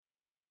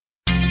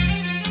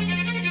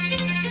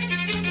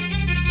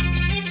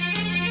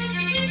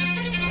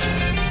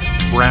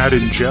Brad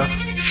and Jeff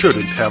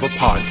shouldn't have a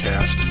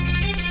podcast.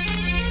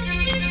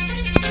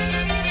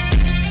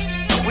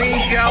 We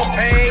shall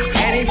pay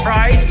any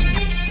price.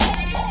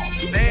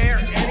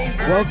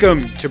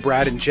 Welcome to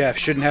Brad and Jeff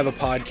Shouldn't Have a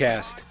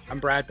Podcast. I'm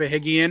Brad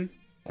Pahigian.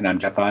 And I'm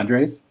Jeff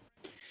Andres.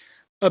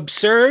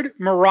 Absurd,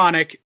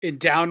 moronic, and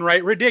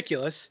downright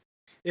ridiculous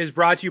is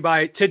brought to you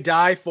by To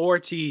Die For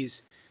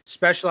Tees,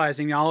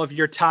 specializing in all of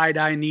your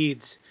tie-dye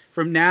needs.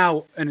 From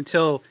now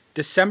until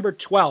December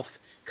 12th,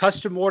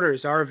 custom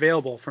orders are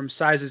available from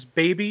sizes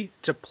baby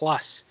to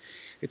plus.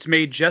 It's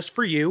made just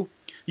for you.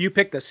 You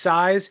pick the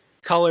size,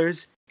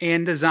 colors,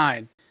 and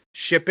design.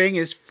 Shipping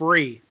is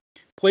free.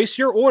 Place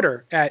your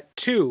order at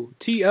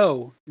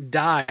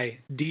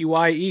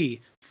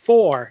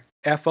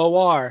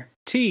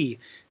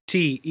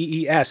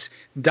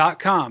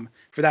 2TODYE4FORTTEES.com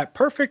for that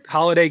perfect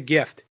holiday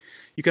gift.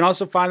 You can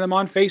also find them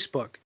on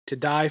Facebook, To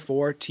Die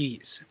For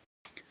Tees.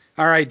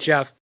 All right,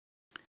 Jeff.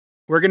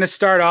 We're going to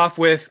start off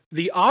with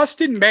the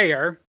Austin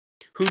mayor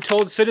who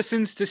told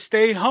citizens to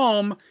stay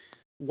home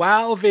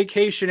while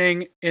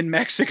vacationing in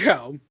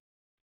Mexico.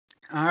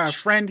 Our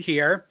friend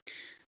here,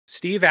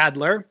 Steve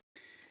Adler,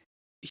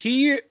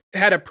 he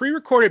had a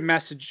pre-recorded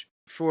message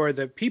for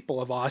the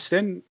people of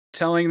Austin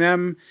telling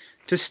them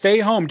to stay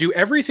home. Do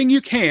everything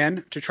you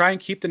can to try and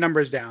keep the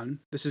numbers down.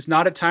 This is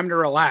not a time to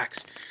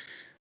relax.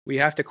 We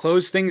have to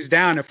close things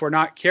down if we're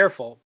not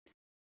careful.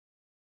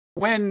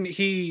 When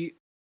he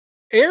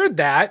aired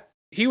that,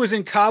 he was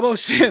in Cabo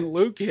San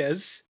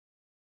Lucas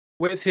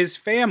with his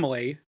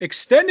family,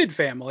 extended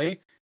family,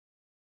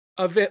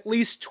 of at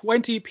least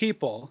 20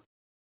 people.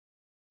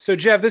 So,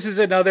 Jeff, this is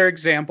another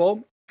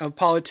example of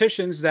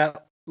politicians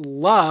that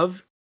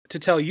love to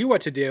tell you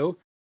what to do,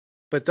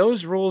 but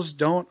those rules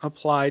don't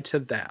apply to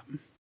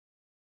them.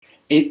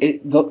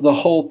 The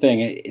whole thing,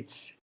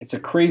 it's a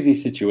crazy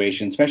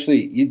situation,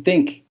 especially you'd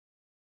think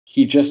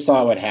he just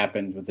saw what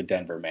happened with the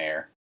Denver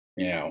mayor,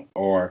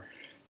 or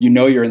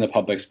you're in the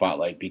public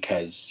spotlight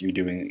because you're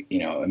doing,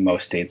 in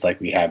most states like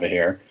we have it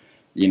here,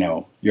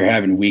 you're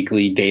having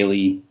weekly,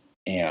 daily,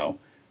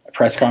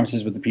 press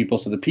conferences with the people.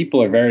 So the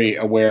people are very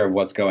aware of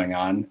what's going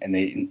on and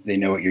they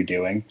know what you're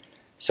doing.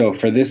 So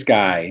for this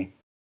guy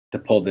to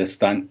pull this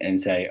stunt and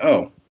say,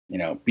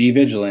 be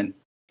vigilant,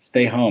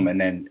 stay home.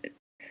 And then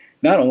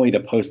not only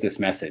to post this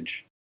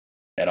message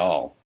at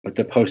all, but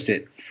to post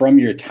it from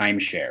your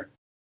timeshare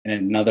in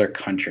another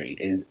country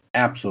is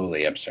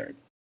absolutely absurd.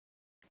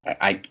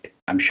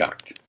 I'm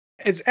shocked.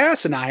 It's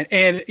asinine.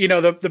 And,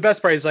 the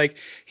best part is,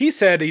 he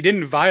said he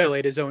didn't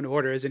violate his own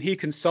orders and he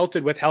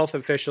consulted with health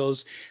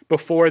officials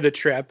before the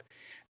trip.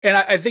 And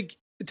I think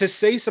to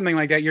say something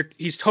like that,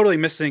 he's totally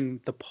missing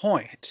the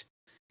point,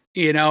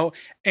 and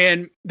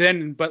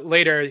then, but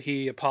later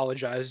he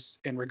apologized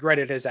and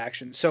regretted his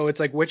actions. So it's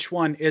which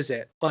one is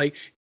it?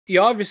 You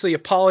obviously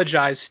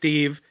apologized,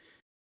 Steve,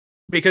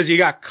 because you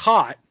got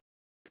caught.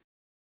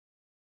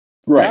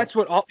 Right. That's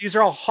what these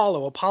are all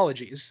hollow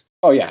apologies.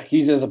 Oh yeah.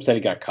 He's as upset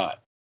he got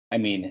caught. I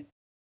mean,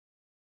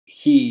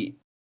 he's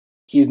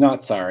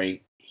not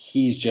sorry.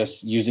 He's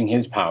just using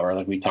his power,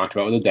 like we talked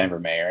about with the Denver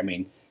mayor. I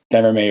mean,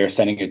 Denver mayor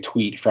sending a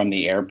tweet from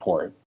the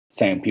airport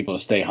saying people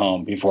to stay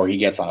home before he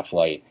gets on a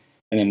flight.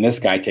 And then this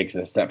guy takes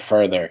it a step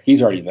further.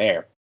 He's already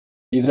there.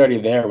 He's already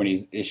there when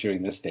he's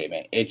issuing this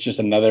statement. It's just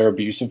another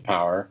abuse of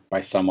power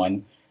by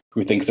someone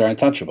who thinks they're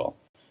untouchable.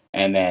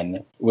 And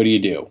then what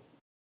do?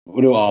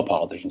 What do all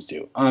politicians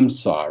do? I'm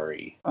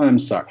sorry.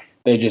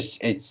 They just,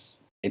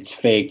 it's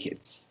fake.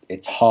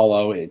 It's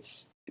hollow.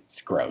 It's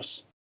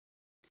gross.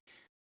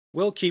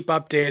 We'll keep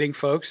updating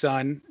folks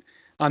on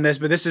this,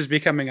 but this is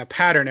becoming a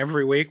pattern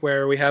every week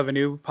where we have a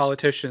new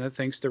politician that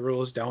thinks the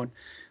rules don't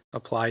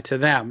apply to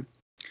them.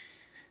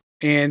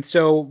 And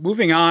so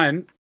moving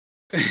on,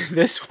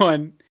 this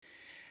one,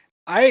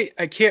 I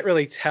can't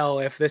really tell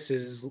if this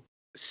is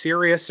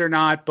serious or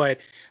not, but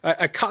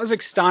a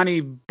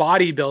Kazakhstani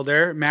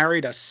bodybuilder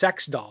married a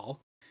sex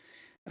doll.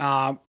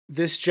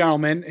 This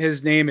gentleman,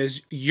 his name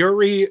is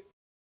Yuri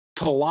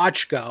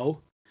Tolochko.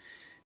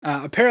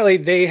 Apparently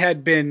they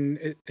had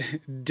been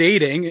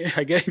dating,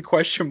 again,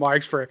 question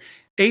marks, for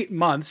 8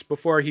 months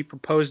before he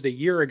proposed a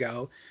year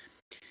ago,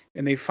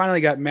 and they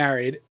finally got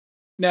married.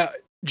 Now,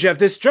 Jeff,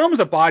 this gentleman's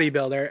a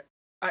bodybuilder.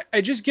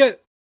 I just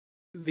get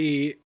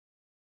the,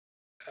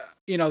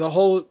 the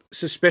whole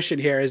suspicion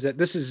here is that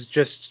this is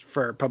just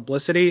for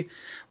publicity.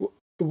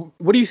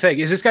 What do you think?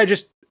 Is this guy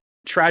just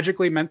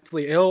tragically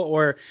mentally ill,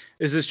 or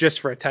is this just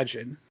for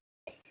attention?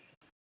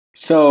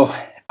 So,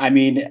 I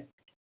mean,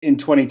 in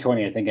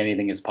 2020, I think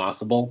anything is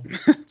possible.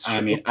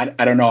 I mean,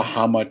 I don't know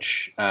how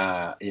much,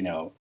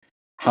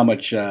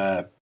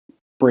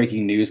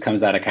 breaking news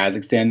comes out of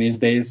Kazakhstan these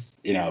days,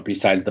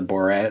 besides the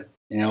Borat,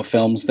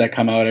 films that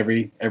come out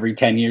every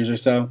 10 years or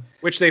so.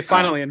 Which they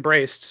finally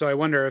embraced. So I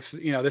wonder if,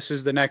 this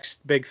is the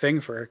next big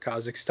thing for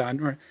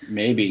Kazakhstan.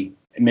 Maybe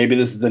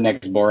this is the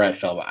next Borat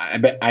film.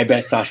 I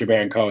bet Sacha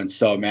Baron Cohen's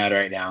so mad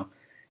right now.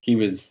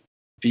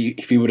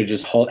 If he would have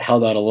just held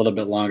out a little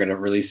bit longer to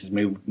release his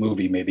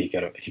movie, maybe he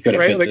could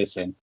have fit this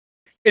in.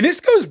 And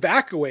this goes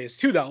back a ways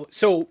too, though.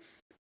 So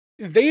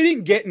they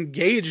didn't get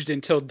engaged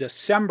until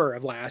December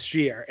of last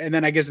year. And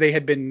then I guess they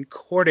had been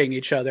courting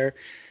each other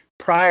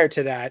prior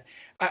to that.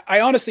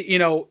 I honestly,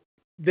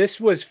 this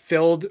was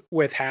filled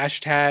with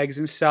hashtags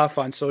and stuff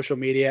on social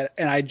media.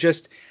 And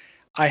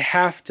I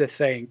have to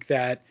think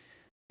that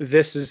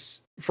this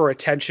is for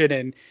attention,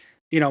 and,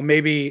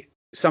 maybe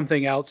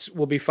something else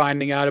we'll be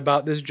finding out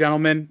about this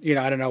gentleman.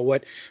 I don't know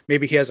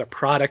maybe he has a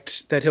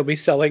product that he'll be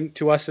selling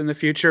to us in the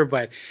future,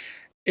 but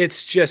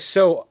it's just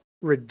so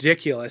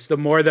ridiculous. The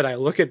more that I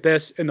look at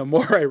this and the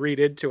more I read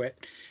into it,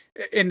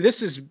 and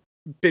this has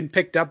been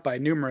picked up by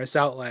numerous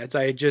outlets,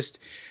 I just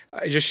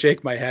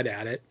shake my head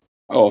at it.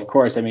 Oh, of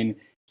course. I mean,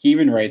 he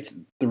even writes,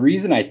 the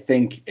reason I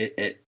think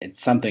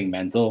it's something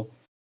mental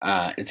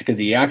is because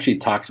he actually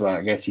talks about,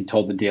 I guess he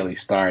told the Daily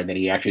Star that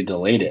he actually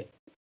delayed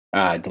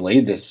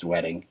this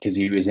wedding because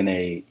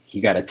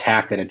he got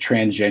attacked at a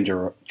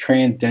transgender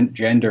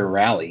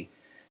rally,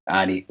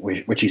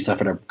 which he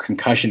suffered a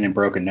concussion and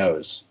broken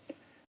nose.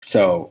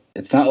 So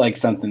it's not like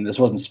this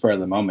wasn't spur of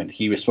the moment.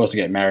 He was supposed to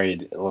get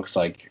married, it looks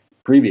like,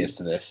 previous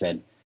to this,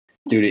 and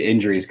due to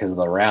injuries because of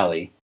the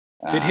rally.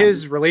 Did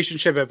his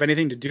relationship have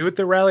anything to do with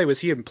the rally? Was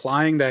he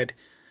implying that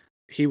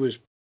he was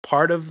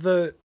part of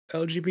the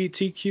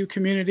LGBTQ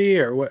community,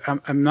 or what?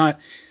 I'm not.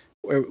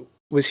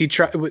 Was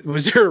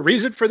there a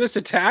reason for this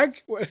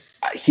attack?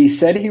 He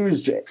said he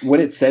was. What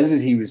it says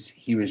is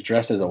he was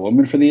dressed as a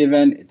woman for the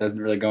event. It doesn't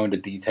really go into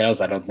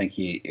details. I don't think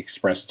he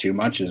expressed too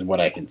much, is what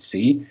I can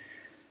see.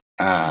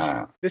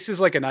 This is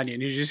like an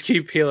onion. You just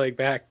keep peeling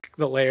back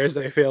the layers,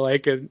 I feel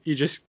like, and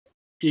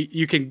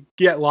you can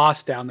get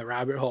lost down the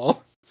rabbit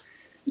hole.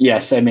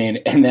 Yes,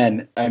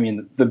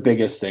 the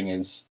biggest thing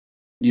is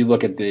you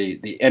look at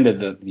the end of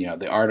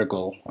the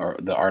article or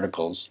the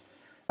articles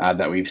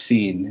that we've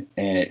seen,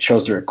 and it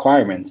shows the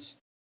requirements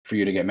for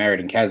you to get married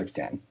in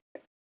Kazakhstan,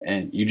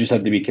 and you just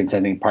have to be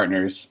consenting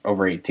partners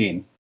over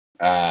 18.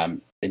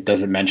 It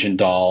doesn't mention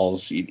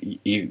dolls.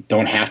 You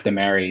don't have to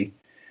marry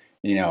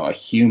a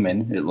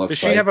human. It looks. Does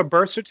she have a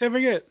birth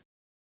certificate?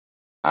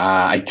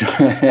 I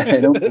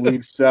don't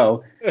believe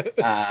so.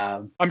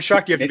 I'm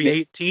shocked you have to be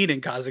 18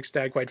 in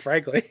Kazakhstan, quite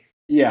frankly.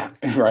 Yeah,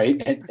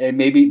 right. And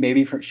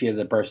maybe she has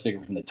a birth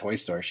certificate from the toy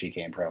store she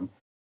came from.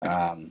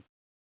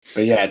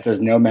 But yeah, it says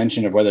no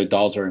mention of whether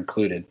dolls are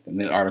included in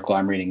the article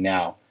I'm reading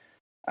now.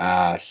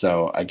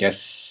 So I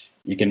guess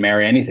you can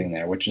marry anything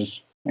there, which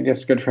is, I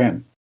guess, good for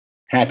him.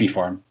 Happy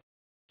for him.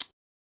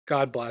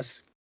 God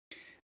bless.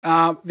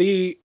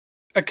 A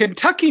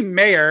Kentucky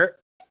mayor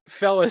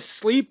fell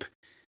asleep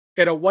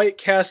at a White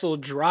Castle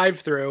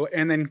drive-thru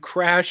and then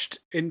crashed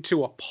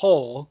into a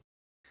pole.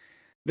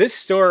 This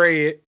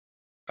story,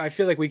 I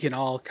feel like we can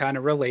all kind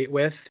of relate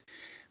with,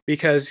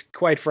 because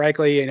quite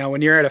frankly,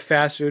 when you're at a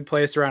fast food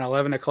place around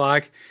 11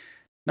 o'clock,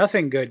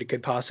 nothing good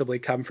could possibly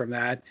come from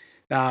that.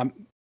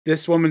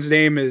 This woman's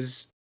name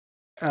is,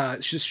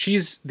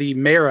 she's the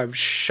mayor of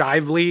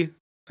Shively,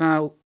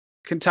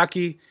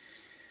 Kentucky.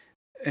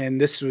 And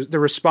this was the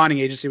responding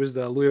agency was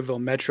the Louisville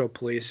Metro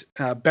Police.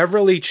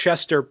 Beverly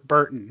Chester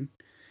Burton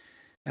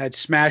had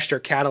smashed her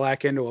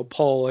Cadillac into a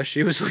pole as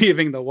she was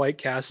leaving the White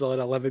Castle at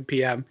 11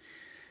 p.m.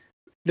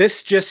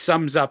 This just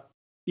sums up,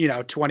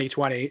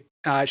 2020.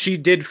 She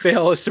did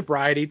fail a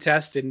sobriety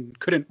test and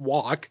couldn't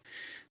walk,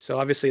 so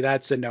obviously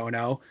that's a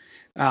no-no.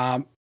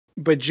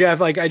 But Jeff,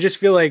 I just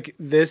feel like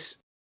this,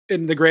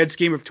 in the grand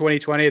scheme of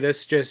 2020,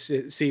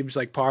 it seems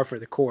like par for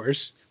the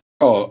course.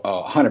 Oh,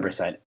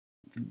 100%.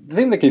 The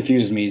thing that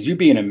confuses me is you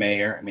being a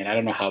mayor. I mean, I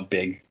don't know how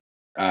big,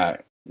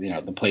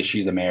 the place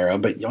she's a mayor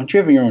of, but don't you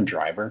have your own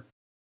driver?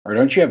 Or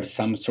don't you have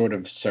some sort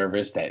of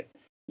service that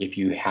if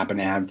you happen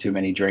to have too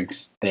many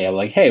drinks, they are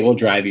like, hey, we'll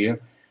drive you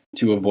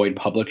to avoid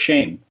public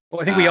shame.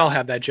 Well, I think we all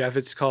have that, Jeff.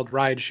 It's called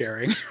ride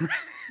sharing.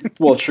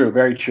 Well, true,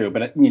 very true.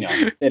 But,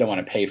 they don't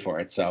want to pay for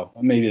it. So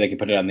maybe they could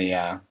put it on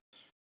the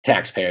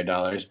taxpayer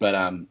dollars.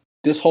 But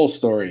this whole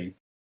story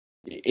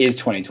is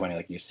 2020,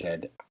 like you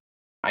said.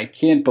 I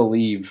can't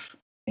believe,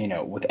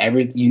 with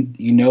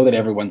that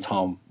everyone's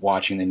home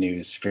watching the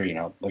news for,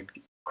 like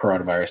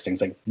coronavirus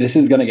things. Like, this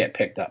is going to get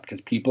picked up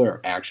because people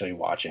are actually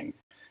watching.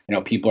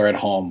 People are at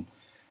home.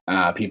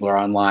 People are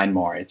online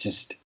more. It's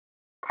just,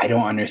 I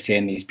don't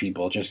understand these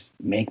people. Just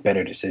make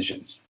better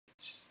decisions.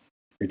 It's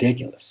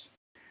ridiculous.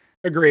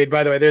 Agreed.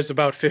 By the way, there's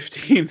about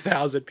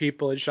 15,000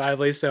 people in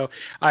Shively, so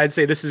I'd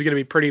say this is going to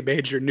be pretty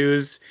major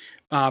news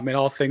and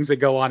all things that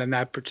go on in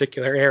that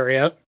particular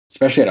area.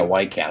 Especially at a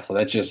White Castle.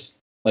 That's just,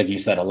 like you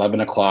said,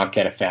 11 o'clock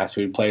at a fast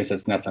food place.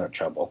 That's nothing but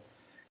trouble.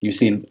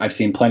 I've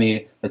seen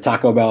plenty. The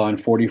Taco Bell on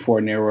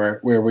 44 near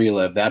where we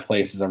live. That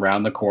place is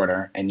around the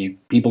corner, and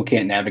people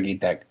can't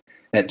navigate that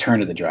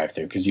turn of the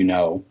drive-thru because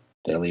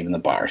they're leaving the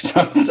bar.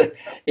 So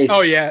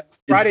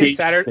Friday,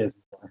 Saturday,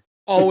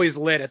 always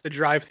lit at the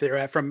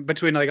drive-thru from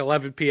between like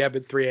 11 p.m.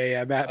 and 3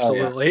 a.m.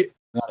 Absolutely. Oh,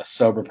 yeah. Not a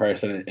sober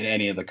person in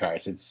any of the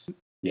cars. It's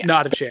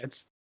not a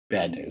chance.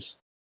 Bad news.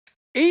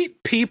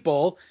 8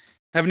 people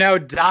have now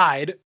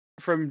died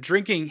from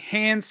drinking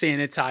hand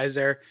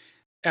sanitizer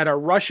at a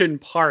Russian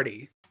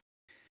party.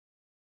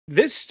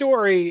 This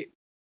story,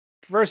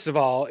 first of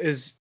all,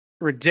 is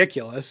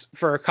ridiculous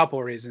for a couple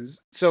of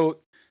reasons. So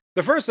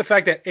the first, the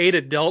fact that 8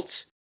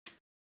 adults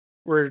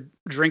were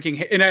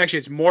drinking, and actually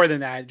it's more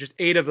than that, just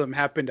 8 of them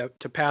happened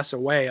to pass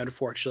away,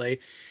 unfortunately.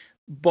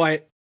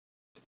 But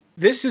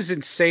this is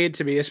insane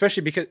to me,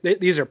 especially because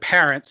these are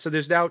parents. So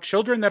there's now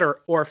children that are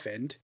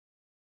orphaned.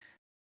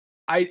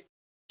 I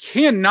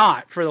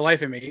cannot, for the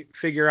life of me,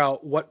 figure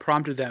out what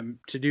prompted them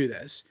to do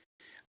this.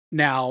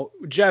 Now,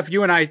 Jeff,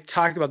 you and I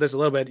talked about this a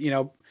little bit. You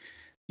know,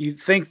 you'd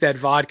think that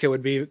vodka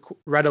would be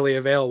readily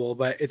available,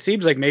 but it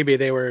seems like maybe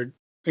they were,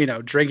 you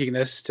know, drinking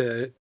this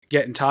to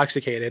get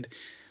intoxicated.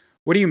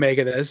 What do you make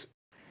of this?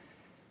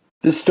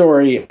 This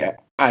story,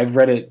 I've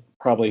read it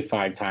probably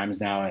 5 times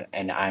now,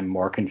 and I'm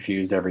more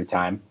confused every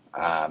time.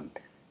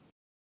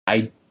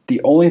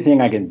 The only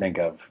thing I can think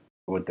of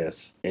with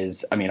this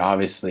is, I mean,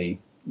 obviously,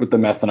 with the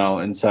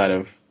methanol inside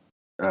of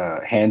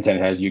hand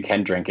sanitizer, you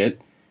can drink it.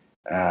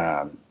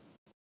 I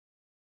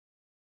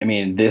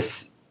mean,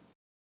 this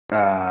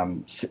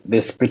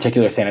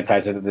particular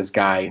sanitizer that this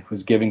guy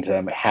was giving to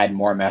them had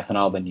more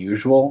methanol than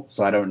usual.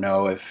 So I don't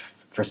know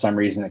if, for some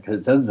reason, because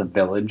it says a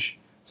village,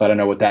 so I don't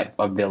know what that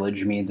a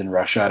village means in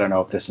Russia. I don't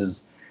know if this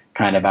is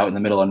kind of out in the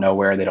middle of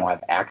nowhere. They don't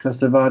have access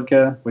to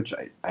vodka, which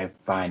I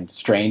find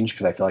strange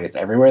because I feel like it's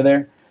everywhere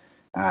there.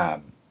 I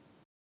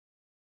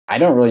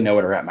don't really know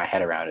where to wrap my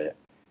head around it.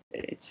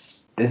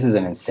 This is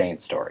an insane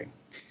story.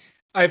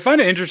 I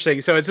find it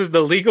interesting. So it says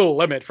the legal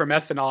limit for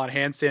methanol in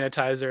hand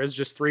sanitizer is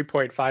just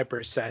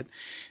 3.5%. And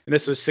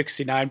this was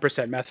 69%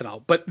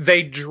 methanol. But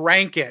they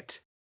drank it.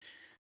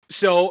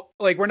 So,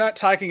 like, we're not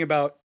talking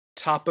about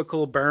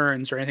topical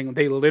burns or anything.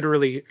 They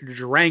literally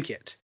drank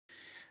it.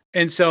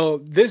 And so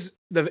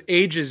the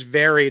ages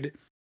varied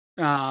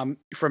from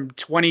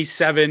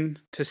 27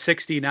 to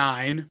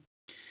 69.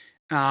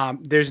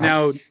 There's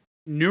now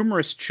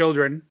numerous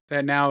children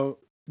that now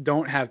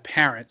don't have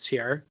parents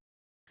here,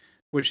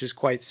 which is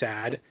quite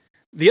sad.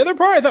 The other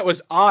part I thought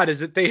was odd is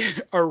that they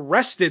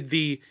arrested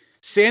the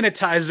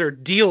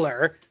sanitizer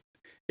dealer,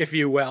 if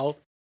you will.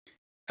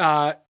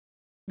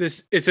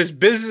 It says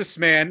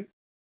businessman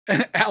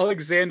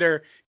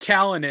Alexander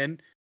Kalinin,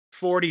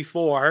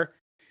 44,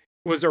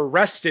 was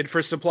arrested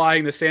for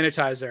supplying the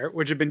sanitizer,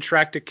 which had been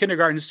tracked to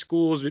kindergarten,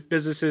 schools,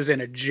 businesses,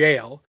 and a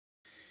jail.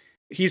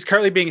 He's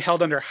currently being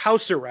held under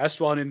house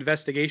arrest while an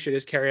investigation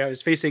is carried out.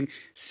 He's facing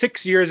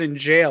 6 years in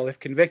jail if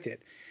convicted.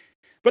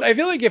 But I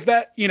feel like if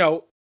that, you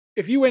know,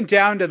 if you went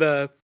down to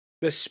the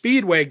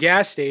Speedway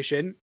gas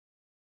station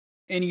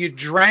and you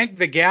drank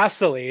the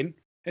gasoline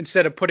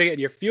instead of putting it in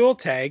your fuel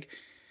tank,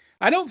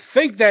 I don't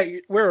think that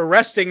we're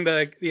arresting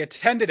the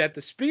attendant at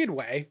the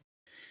Speedway.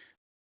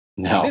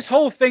 No. This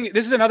whole thing,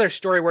 this is another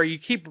story where you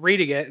keep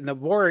reading it and the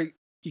more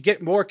you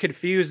get more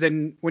confused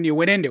than when you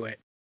went into it.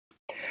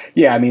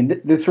 Yeah, I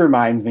mean, this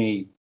reminds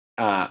me,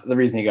 the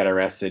reason he got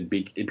arrested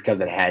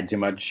because it had too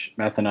much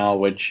methanol,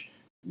 which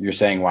you're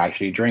saying, why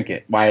should he drink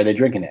it? Why are they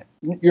drinking it?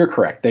 You're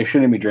correct. They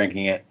shouldn't be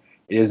drinking it.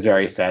 It is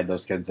very sad.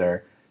 Those kids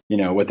are, you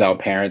know, without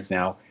parents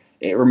now.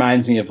 It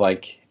reminds me of,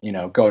 like, you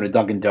know, going to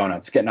Dunkin'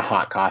 Donuts, getting a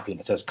hot coffee,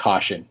 and it says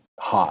caution,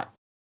 hot.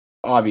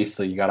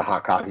 Obviously, you got a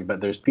hot coffee,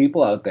 but there's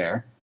people out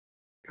there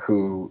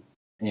who,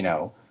 you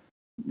know,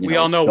 we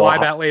all know why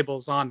that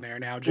label's on there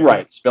now, Jim.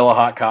 Right. Spill a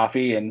hot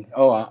coffee and,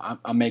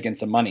 I'm making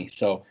some money.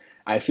 So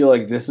I feel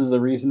like this is the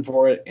reason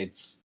for it.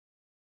 It's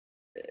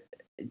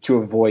to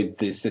avoid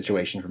this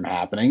situation from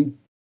happening.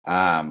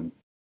 I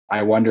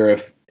wonder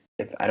if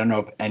I don't know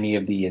if any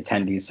of the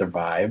attendees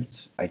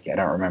survived. I don't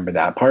remember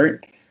that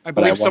part. I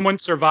believe someone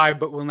survived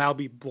but will now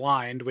be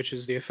blind, which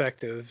is the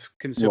effect of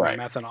consuming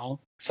methanol.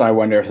 So I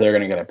wonder if they're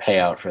going to get a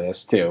payout for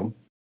this too.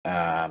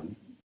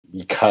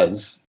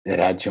 Because it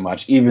had too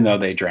much, even though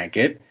they drank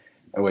it,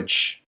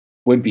 which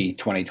would be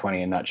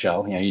 2020 in a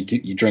nutshell. You know,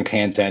 you drink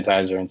hand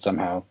sanitizer and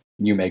somehow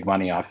you make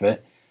money off of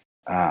it.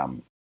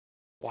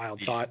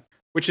 Wild thought.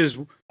 Which is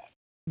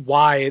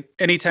why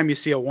anytime you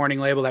see a warning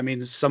label, that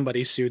means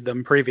somebody sued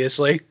them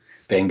previously.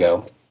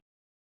 Bingo.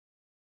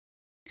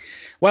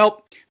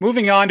 Well,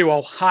 moving on to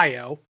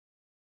Ohio.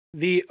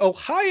 The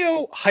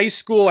Ohio High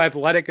School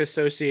Athletic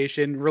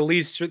Association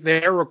released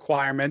their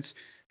requirements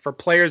for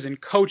players and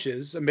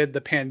coaches amid the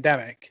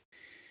pandemic.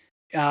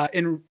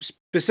 In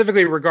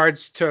specifically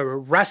regards to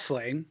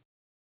wrestling,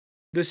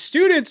 the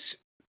students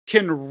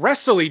can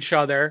wrestle each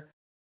other,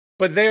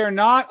 but they are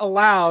not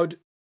allowed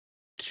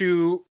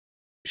to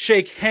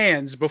shake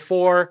hands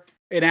before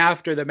and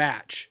after the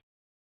match.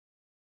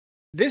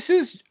 This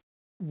is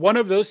one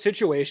of those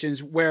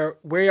situations where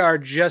we are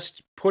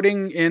just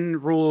putting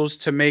in rules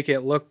to make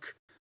it look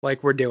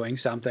like we're doing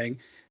something.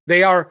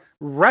 They are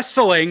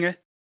wrestling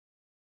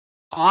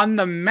on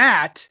the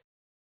mat,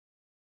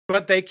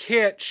 but they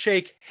can't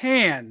shake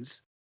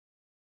hands.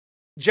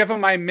 Jeff,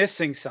 am I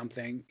missing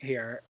something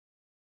here?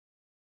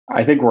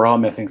 I think we're all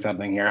missing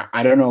something here.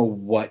 I don't know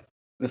what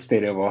the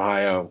state of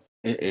Ohio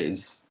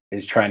is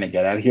trying to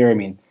get at here. I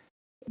mean,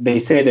 they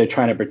say they're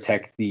trying to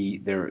protect the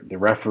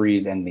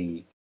referees and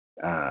the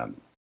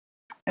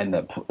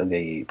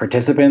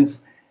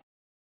participants.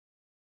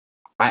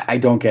 I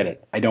don't get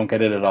it. I don't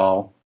get it at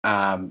all.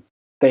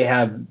 They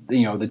have,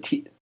 you know,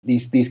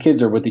 these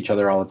kids are with each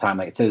other all the time.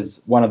 Like it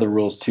says, one of the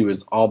rules too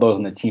is all those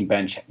on the team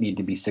bench need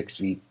to be 6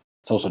 feet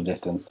social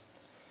distance.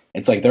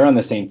 It's like they're on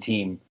the same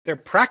team. They're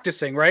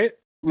practicing, right?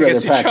 Yeah,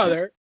 Against they're each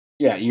other.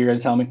 Yeah, you're gonna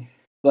tell me.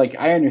 Like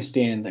I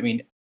understand. I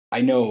mean,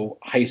 I know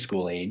high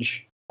school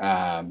age.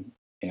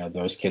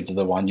 Those kids are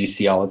the ones you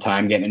see all the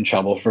time getting in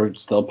trouble for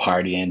still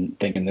partying,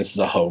 thinking this is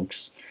a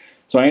hoax.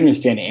 So I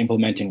understand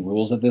implementing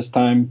rules at this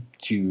time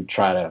to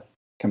try to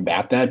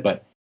combat that,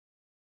 but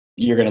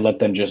you're gonna let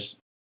them just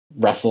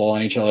wrestle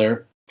on each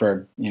other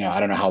for, I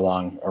don't know how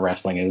long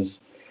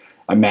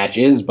a match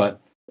is,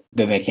 but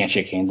then they can't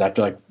shake hands. I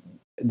feel like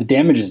the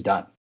damage is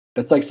done.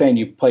 That's like saying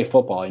you play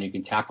football and you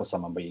can tackle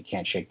someone, but you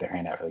can't shake their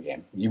hand after the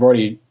game. You've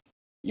already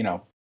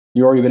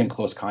been in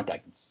close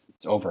contact. It's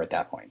over at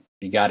that point.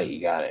 You got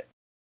it.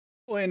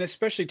 Well, and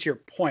especially to your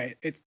point,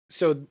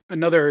 so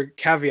another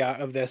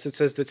caveat of this, it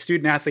says that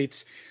student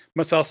athletes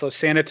must also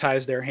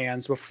sanitize their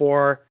hands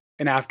before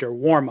and after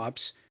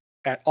warm-ups,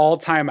 at all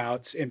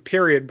timeouts and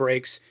period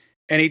breaks,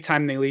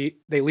 anytime they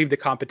leave the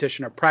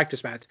competition or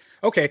practice mats.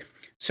 Okay,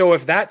 so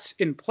if that's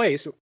in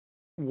place,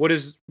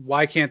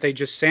 why can't they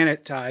just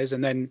sanitize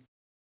and then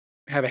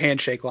have a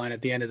handshake line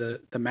at the end of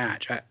the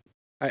match?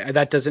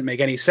 That doesn't make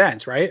any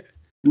sense, right?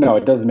 No,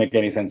 it doesn't make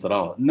any sense at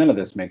all. None of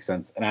this makes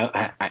sense. And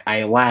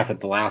I laugh at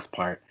the last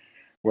part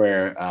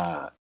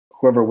where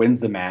whoever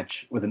wins the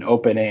match with an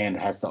open hand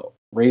has to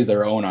raise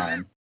their own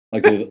arm,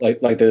 like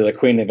they're the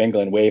Queen of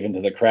England waving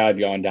to the crowd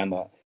going down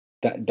the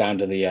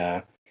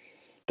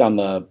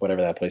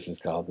whatever that place is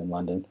called in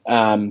London.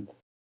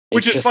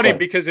 Which is funny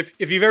because if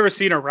you've ever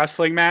seen a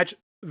wrestling match,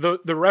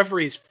 the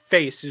referee's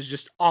face is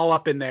just all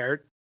up in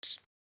their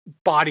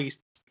body,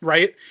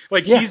 right?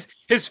 Like his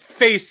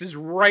face is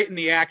right in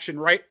the action,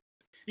 right?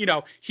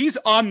 He's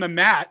on the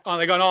mat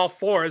on all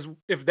fours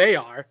if they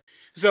are.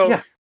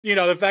 So,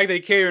 the fact that he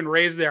can't even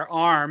raise their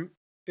arm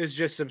is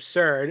just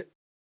absurd.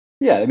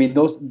 Yeah, I mean,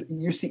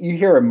 you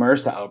hear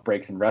MRSA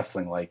outbreaks in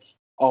wrestling like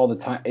all the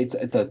time. It's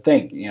a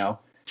thing,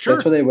 Sure.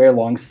 That's why they wear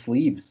long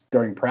sleeves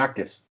during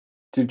practice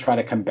to try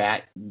to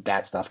combat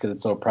that stuff because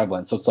it's so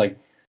prevalent. So it's like,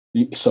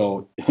 you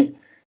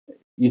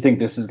think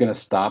this is going to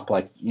stop,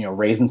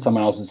 raising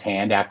someone else's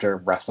hand after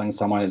wrestling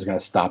someone is going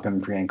to stop him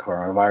from getting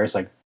coronavirus?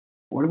 Like,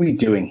 what are we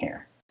doing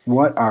here?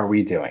 What are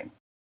we doing?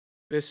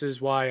 This is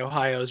why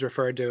Ohio is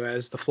referred to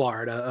as the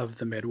Florida of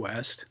the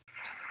Midwest.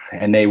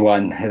 And they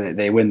win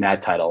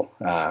that title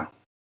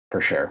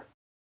for sure.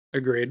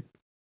 Agreed.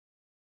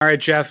 All right,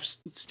 Jeff,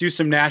 let's do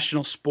some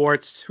national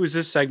sports. Who's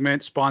this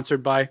segment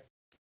sponsored by?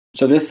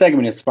 So this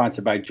segment is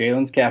sponsored by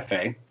Jalen's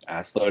Cafe.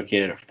 It's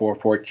located at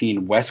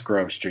 414 West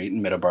Grove Street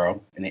in Middleborough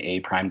in the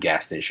A Prime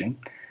gas station.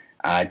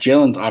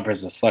 Jalen's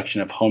offers a selection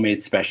of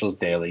homemade specials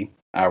daily,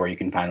 where you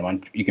can find them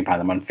on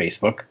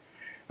Facebook.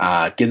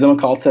 Give them a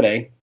call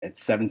today.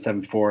 It's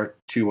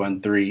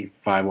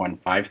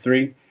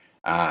 774-213-5153.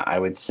 I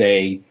would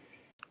say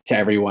to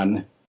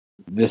everyone,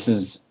 this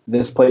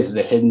place is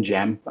a hidden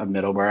gem of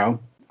Middleborough.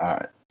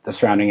 The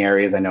surrounding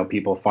areas, I know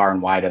people far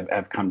and wide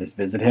have come to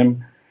visit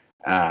him.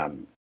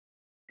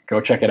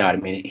 Go check it out. I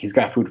mean, he's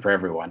got food for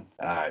everyone,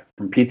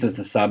 from pizzas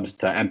to subs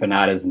to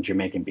empanadas and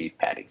Jamaican beef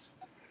patties.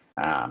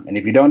 And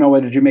if you don't know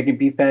what a Jamaican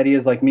beef patty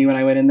is, like me when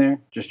I went in there,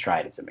 just try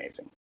it. It's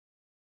amazing.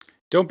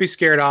 Don't be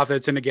scared off that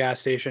it's in a gas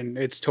station.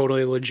 It's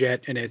totally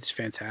legit and it's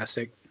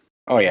fantastic.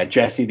 Oh yeah,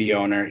 Jesse, the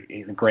owner,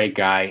 he's a great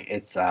guy.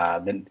 It's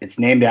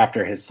named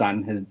after his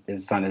son.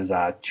 His son is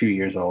 2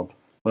 years old,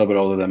 a little bit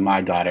older than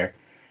my daughter.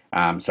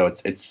 So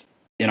it's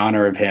in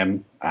honor of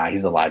him.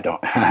 He's alive.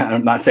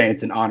 I'm not saying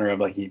it's in honor of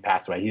he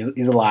passed away.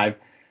 He's alive.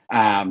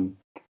 And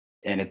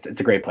it's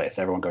a great place.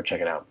 Everyone go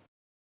check it out.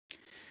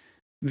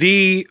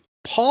 The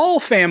Paul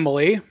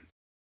family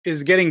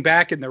is getting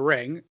back in the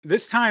ring.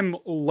 This time,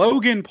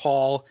 Logan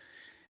Paul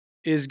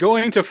is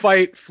going to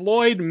fight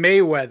Floyd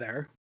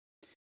Mayweather.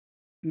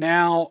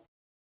 Now,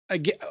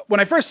 again,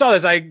 when I first saw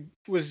this, I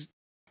was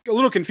a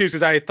little confused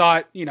because I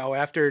thought,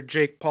 after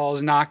Jake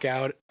Paul's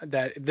knockout,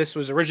 that this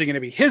was originally going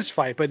to be his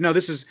fight. But no,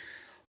 this is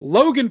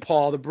Logan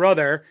Paul, the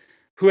brother,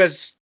 who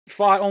has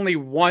fought only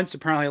once,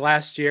 apparently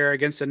last year,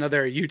 against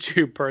another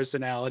YouTube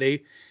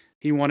personality.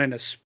 He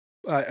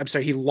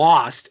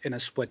lost in a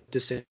split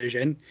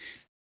decision.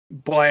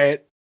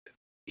 But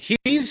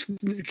he's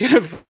kind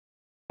of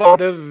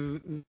one of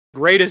the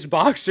greatest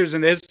boxers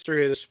in the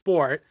history of the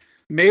sport.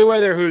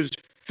 Mayweather, who's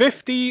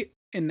 50-0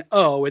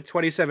 with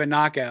 27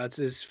 knockouts,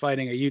 is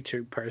fighting a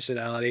YouTube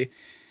personality.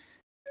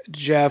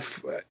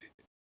 Jeff,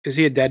 is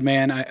he a dead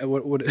man?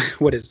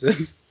 What is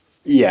this?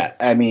 Yeah,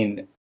 I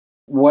mean,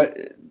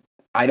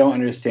 I don't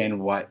understand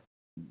what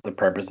the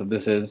purpose of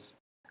this is.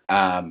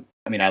 I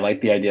mean, I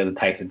like the idea of the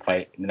Tyson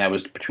fight. I mean, that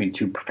was between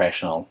two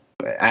professional.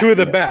 Two of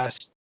the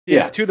best.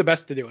 Yeah, two of the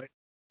best to do it.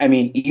 I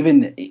mean,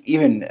 even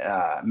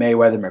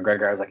Mayweather,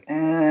 McGregor, I was like,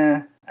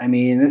 I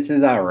mean, this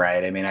is all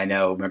right. I mean, I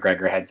know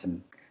McGregor had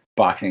some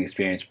boxing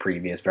experience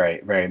previous,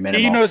 very, very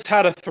minimal. He knows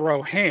how to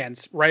throw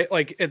hands, right?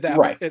 Like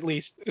at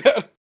least.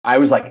 I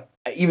was like,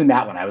 even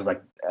that one, I was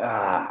like,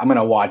 I'm going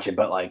to watch it,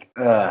 but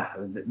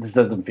this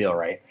doesn't feel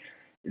right.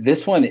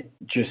 This one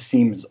just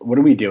seems, what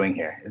are we doing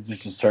here? It's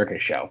just a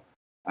circus show.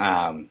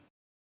 I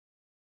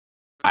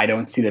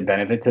don't see the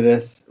benefit to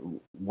this.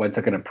 What's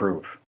it going to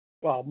prove?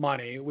 Well,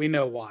 money. We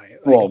know why.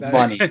 Well,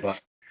 money, but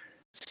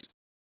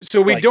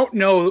so we don't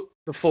know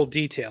the full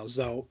details,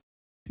 though.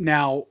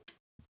 Now,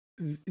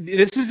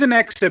 this is an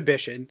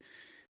exhibition.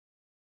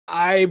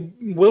 I'm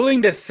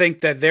willing to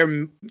think that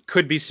there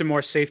could be some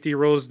more safety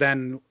rules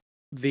than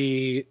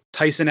the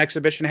Tyson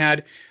exhibition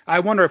had. I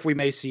wonder if we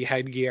may see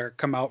headgear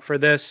come out for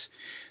this.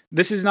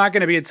 This is not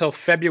going to be until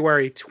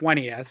February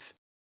 20th.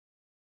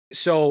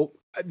 So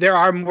there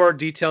are more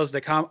details to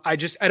come. I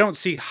don't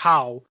see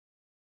how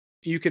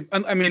you could.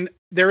 I mean,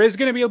 there is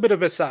going to be a bit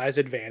of a size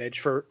advantage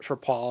for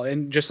Paul,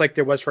 and just like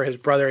there was for his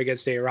brother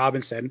against Nate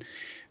Robinson.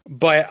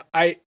 But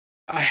I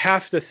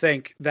have to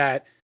think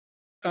that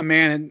a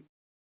man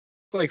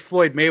like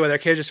Floyd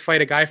Mayweather can't just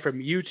fight a guy from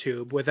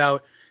YouTube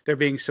without there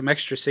being some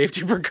extra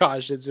safety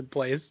precautions in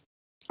place.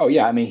 Oh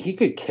yeah, I mean, he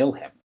could kill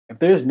him if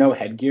there's no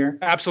headgear.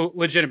 Absolutely,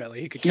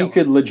 legitimately, he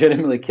could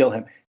legitimately kill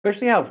him.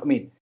 Especially how, I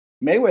mean,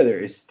 Mayweather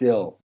is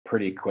still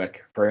pretty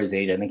quick for his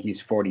age. I think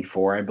he's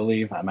 44, I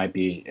believe.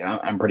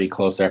 I'm pretty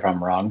close there if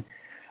I'm wrong.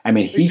 I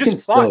mean, he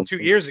just fought 2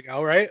 years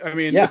ago, right? I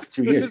mean, yeah,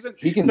 this isn't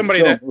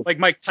somebody that like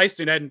Mike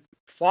Tyson hadn't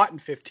fought in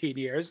 15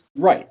 years.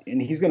 Right,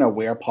 and he's gonna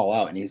wear Paul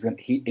out, and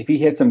if he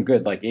hits him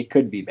good, like, it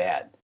could be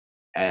bad.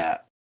 I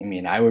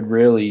mean, I would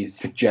really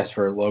suggest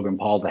for Logan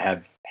Paul to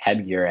have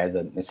headgear as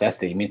a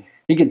necessity. I mean,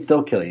 he can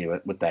still kill you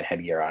with that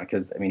headgear on,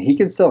 because I mean, he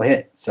can still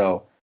hit.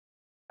 So,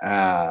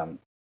 I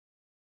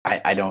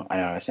don't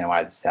understand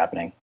why this is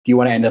happening. Do you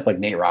want to end up like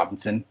Nate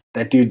Robinson?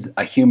 That dude's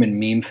a human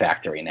meme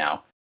factory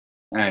now.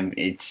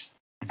 Is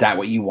that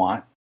what you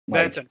want?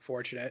 Like, that's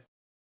unfortunate.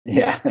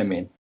 Yeah, I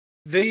mean,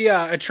 the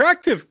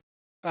attractive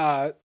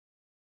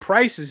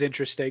price is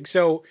interesting.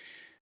 So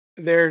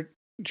they're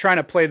trying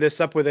to play this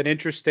up with an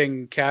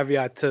interesting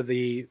caveat to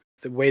the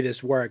way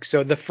this works.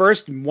 So the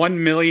first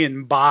 1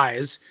 million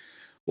buys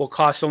will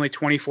cost only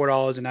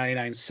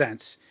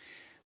 $24.99.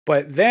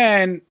 But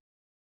then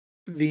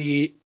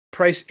the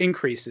price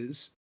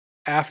increases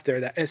after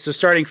that. So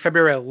starting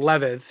February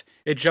 11th,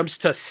 it jumps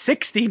to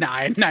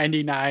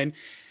 $69.99,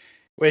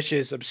 which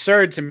is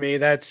absurd to me.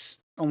 That's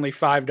only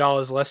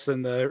 $5 less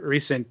than the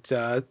recent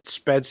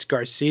Spence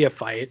Garcia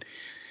fight,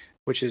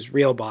 which is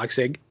real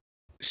boxing.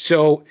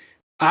 So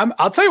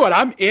I'll tell you what,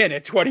 I'm in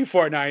at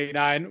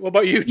 $24.99. What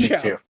about you,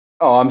 Jeff? Me too.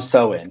 Oh, I'm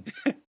so in.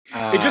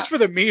 Just for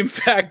the meme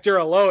factor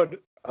alone,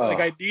 like,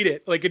 I need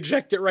it. Like,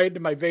 inject it right into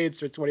my veins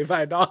for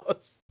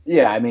 $25.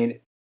 Yeah, I mean,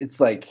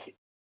 it's like,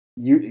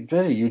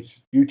 especially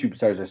YouTube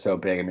stars are so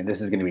big. I mean,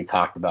 this is going to be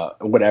talked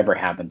about whatever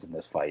happens in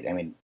this fight. I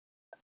mean,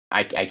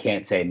 I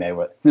can't say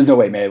Mayweather. There's no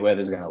way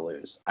Mayweather's going to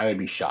lose. I would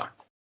be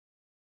shocked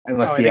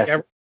unless he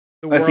has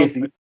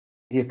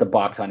to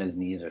box on his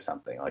knees or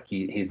something. Like,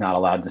 he's not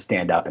allowed to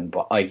stand up and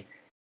like.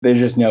 There's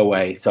just no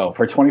way. So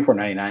for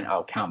 $24.99,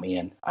 oh, count me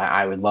in.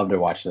 I would love to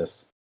watch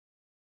this.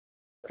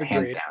 Agreed.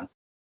 Hands down.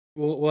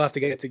 We'll have to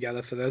get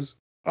together for this.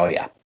 Oh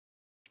yeah.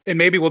 And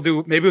maybe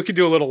we could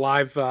do a little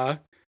live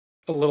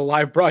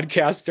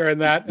broadcast during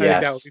that. Yes, I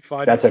think that would be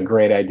fun. That's a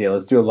great idea.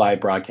 Let's do a live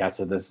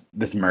broadcast of this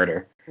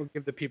murder. We'll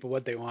give the people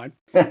what they want.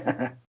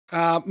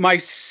 My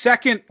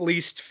second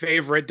least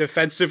favorite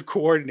defensive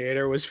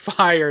coordinator was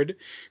fired.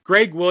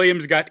 Greg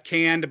Williams got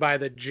canned by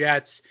the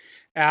Jets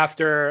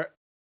after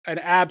an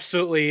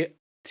absolutely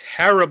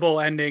terrible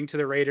ending to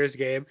the Raiders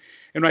game.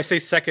 And when I say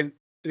second,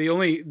 the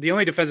only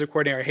defensive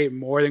coordinator I hate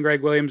more than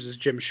Greg Williams is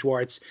Jim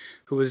Schwartz,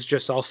 who was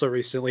just also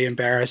recently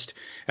embarrassed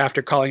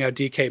after calling out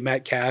DK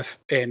Metcalf,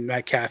 and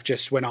Metcalf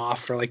just went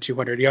off for like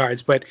 200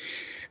 yards. But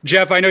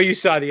Jeff, I know you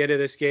saw the end of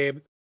this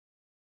game.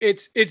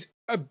 This is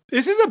a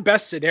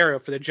best scenario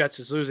for the Jets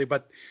is losing,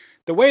 but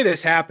the way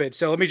this happened,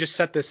 so let me just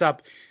set this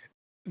up.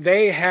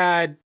 They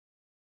had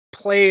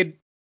played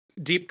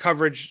deep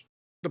coverage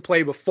the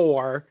play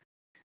before,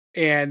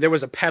 and there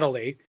was a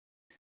penalty.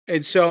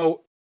 And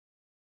so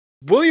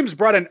Williams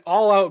brought an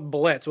all-out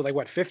blitz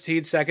with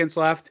 15 seconds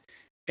left,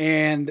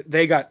 and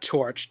they got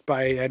torched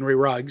by Henry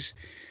Ruggs.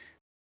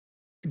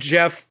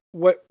 Jeff,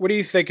 what do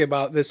you think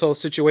about this whole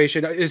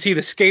situation? Is he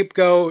the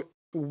scapegoat?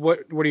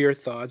 What are your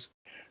thoughts?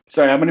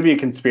 Sorry, I'm going to be a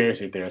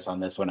conspiracy theorist on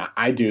this one.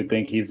 I do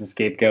think he's the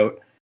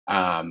scapegoat.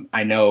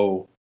 I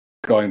know,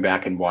 going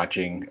back and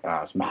watching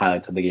some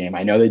highlights of the game,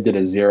 I know they did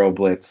a zero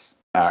blitz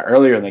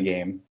earlier in the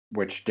game,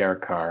 which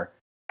Derek Carr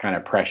kind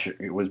of pressured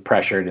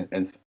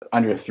and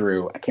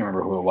underthrew. I can't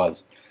remember who it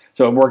was.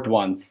 So it worked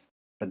once,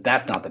 but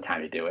that's not the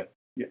time to do it.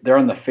 They're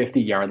on the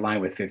 50-yard line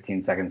with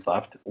 15 seconds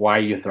left. Why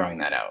are you throwing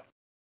that out?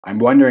 I'm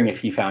wondering if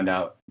he found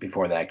out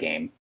before that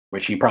game,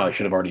 which he probably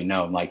should have already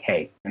known, like,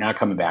 hey, you're not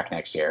coming back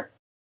next year.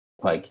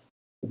 Like,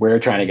 we're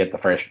trying to get the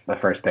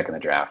first pick in the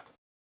draft.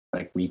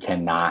 Like, we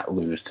cannot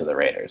lose to the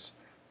Raiders.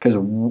 Because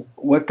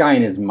what guy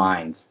in his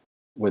mind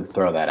would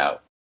throw that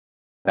out?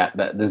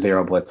 The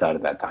zero blitz out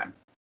at that time.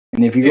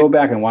 And if you go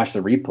back and watch the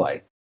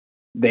replay,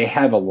 they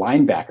have a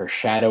linebacker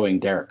shadowing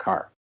Derek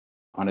Carr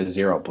on a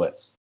zero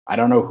blitz. I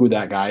don't know who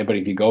that guy, but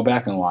if you go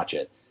back and watch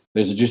it,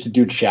 there's just a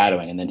dude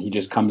shadowing, and then he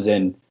just comes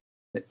in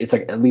it's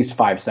like at least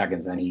 5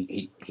 seconds, and then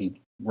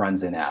he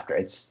runs in after.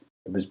 It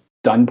was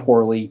done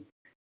poorly.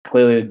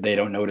 Clearly, they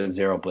don't know what a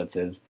zero blitz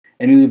is.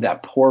 And you leave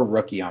that poor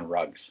rookie on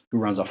Ruggs, who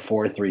runs a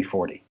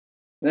 4.340.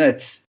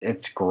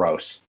 It's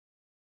gross.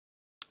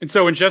 And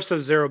so when Jeff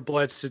says zero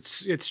blitz,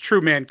 it's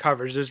true man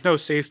coverage. There's no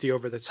safety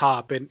over the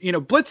top. And,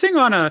 blitzing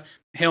on a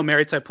Hail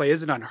Mary type play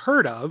isn't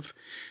unheard of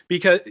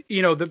because,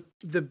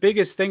 the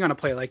biggest thing on a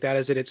play like that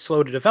is that it's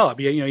slow to develop.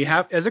 You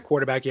have, as a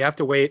quarterback, you have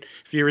to wait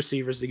for your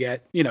receivers to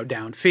get,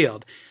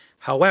 downfield.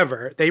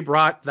 However, they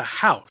brought the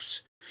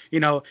house.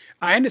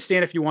 I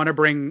understand if you want to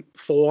bring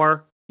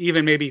 4,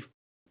 even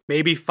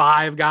maybe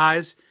 5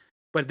 guys,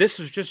 but this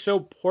was just so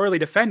poorly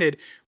defended.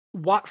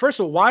 First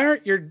of all, why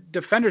aren't your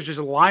defenders just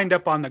lined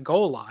up on the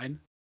goal line?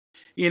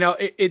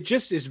 It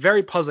just is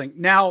very puzzling.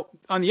 Now,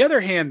 on the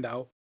other hand,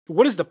 though,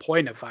 what is the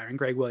point of firing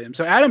Greg Williams?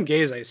 So Adam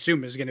Gase, I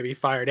assume, is going to be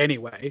fired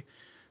anyway.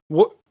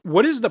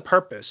 What is the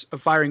purpose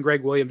of firing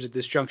Greg Williams at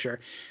this juncture?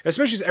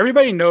 Especially as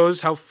everybody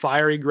knows how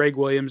fiery Greg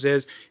Williams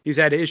is. He's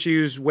had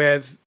issues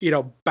with,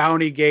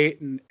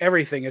 Bountygate and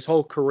everything his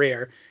whole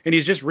career, and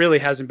he's just really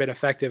hasn't been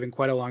effective in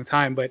quite a long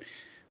time. But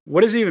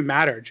what does it even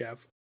matter,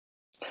 Jeff?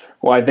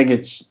 Well, I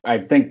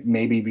think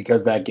maybe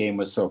because that game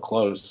was so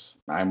close,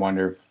 I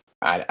wonder if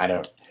I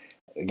don't.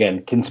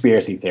 Again,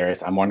 conspiracy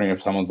theorist. I'm wondering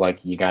if someone's like,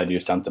 you got to do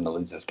something to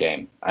lose this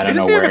game. I don't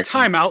know where. Didn't they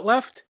have a timeout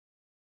left?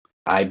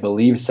 I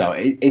believe so.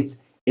 It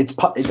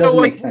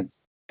doesn't make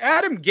sense.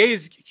 Adam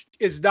Gase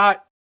is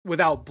not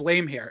without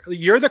blame here.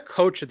 You're the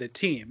coach of the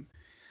team.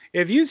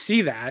 If you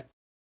see that,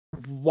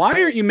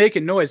 why aren't you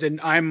making noise?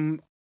 And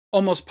I'm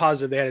almost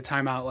positive they had a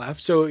timeout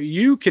left. So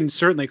you can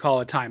certainly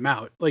call a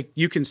timeout. Like,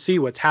 you can see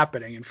what's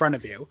happening in front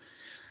of you.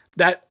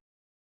 That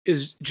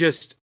is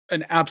just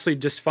an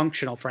absolutely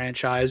dysfunctional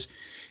franchise.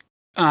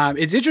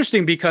 It's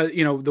interesting because,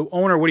 the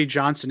owner, Woody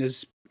Johnson,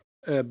 has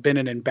been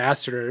an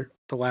ambassador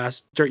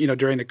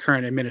during the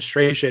current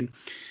administration.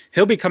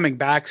 He'll be coming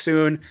back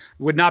soon.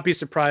 Would not be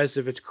surprised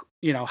if it's,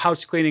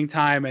 house cleaning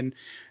time and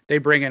they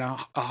bring in a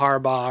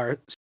Harbaugh or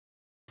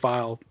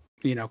file,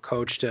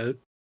 coach to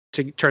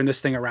turn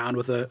this thing around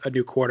with a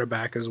new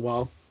quarterback as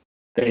well.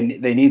 They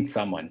need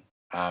someone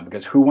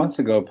because who wants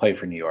to go play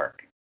for New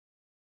York?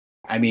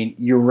 I mean,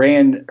 you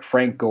ran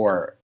Frank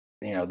Gore,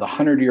 the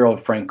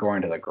 100-year-old Frank Gore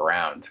into the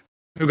ground.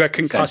 Who got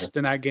concussed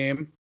in that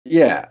game.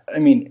 Yeah. I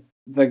mean,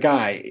 the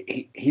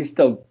guy, he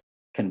still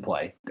can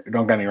play.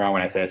 Don't get me wrong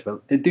when I say this,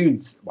 but the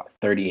dude's,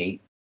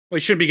 38? Well, he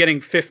should be getting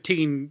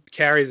 15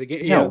 carries a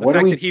game. No, the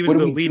fact that he was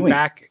the lead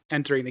back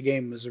entering the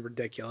game was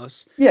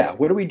ridiculous. Yeah,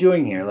 what are we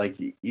doing here? Like,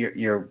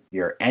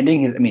 you're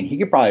ending his. I mean, he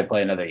could probably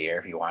play another year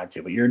if he wanted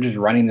to, but you're just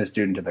running this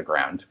dude into the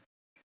ground.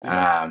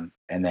 And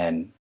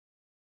then,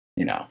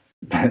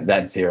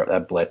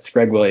 that blitz.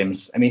 Greg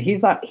Williams. I mean,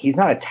 he's not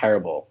a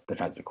terrible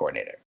defensive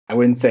coordinator. I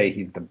wouldn't say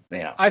he's the.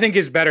 I think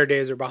his better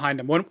days are behind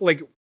him.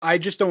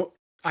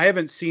 I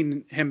haven't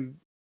seen him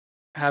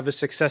have a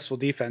successful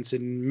defense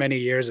in many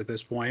years at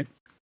this point.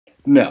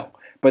 No,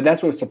 but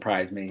that's what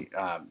surprised me.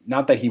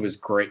 Not that he was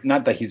great,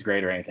 not that he's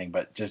great or anything,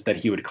 but just that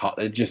he would call.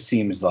 It just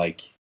seems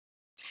like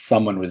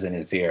someone was in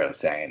his ear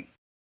saying,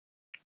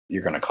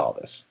 "You're going to call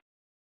this."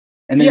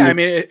 And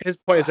then his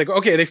point is like,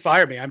 okay, they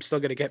fired me. I'm still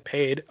going to get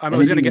paid. I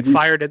was going to get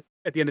fired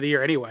at the end of the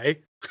year anyway.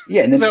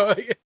 Yeah, and then,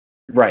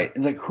 right.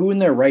 It's like, who in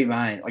their right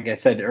mind? Like I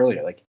said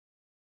earlier, like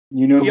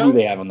who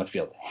they have on the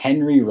field.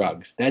 Henry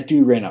Ruggs. That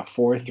dude ran a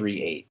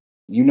 4.38.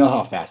 You know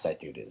how fast that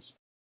dude is.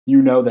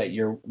 You know that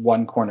your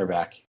one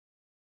cornerback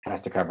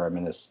has to cover him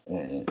in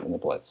the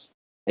blitz.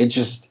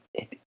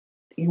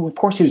 Of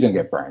course he was going to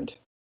get burned.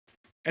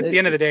 At the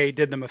end of the day, he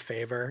did them a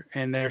favor,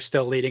 and they're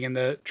still leading in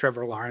the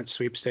Trevor Lawrence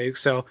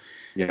sweepstakes. So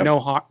no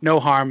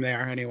harm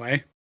there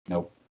anyway.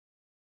 Nope.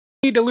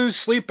 Need to lose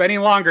sleep any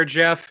longer,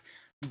 Jeff.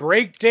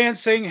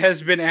 Breakdancing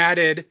has been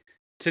added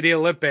to the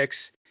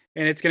Olympics,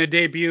 and it's going to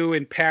debut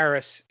in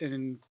Paris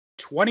in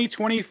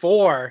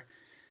 2024.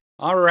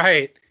 All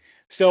right.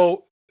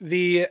 So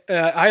the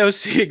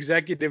IOC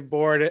Executive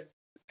Board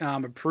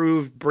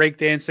approved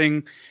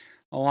breakdancing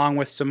along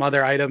with some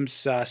other items,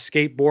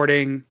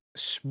 skateboarding,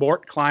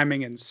 sport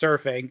climbing, and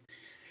surfing.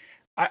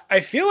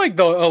 I feel like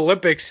the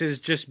Olympics is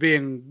just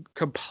being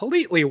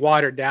completely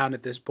watered down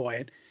at this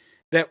point,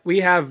 that we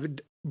have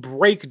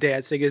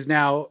breakdancing is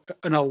now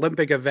an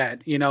Olympic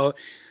event. You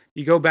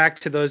go back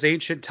to those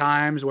ancient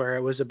times where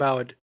it was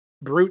about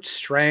brute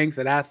strength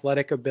and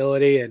athletic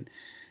ability, and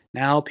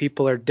now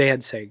people are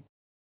dancing.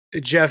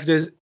 Jeff,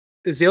 is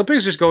the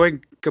Olympics just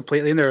going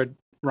completely in the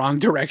wrong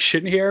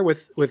direction here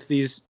with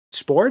these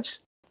sports?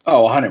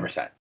 Oh,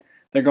 100%.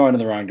 They're going in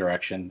the wrong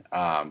direction.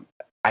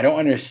 I don't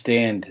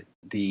understand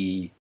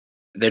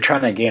they're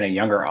trying to gain a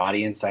younger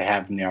audience. I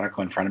have the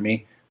article in front of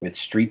me with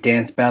street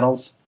dance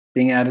battles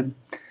being added.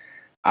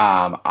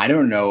 I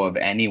don't know of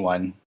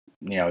anyone,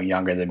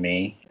 younger than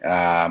me,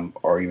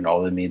 or even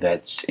older than me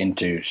that's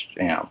into,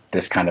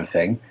 this kind of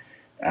thing.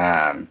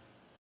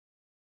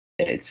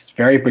 It's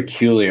very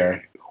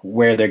peculiar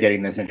where they're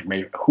getting this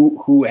information.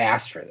 Who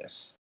asked for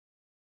this?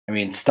 I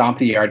mean, Stomp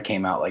the Yard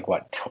came out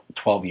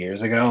 12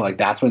 years ago? Like,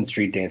 that's when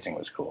street dancing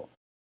was cool.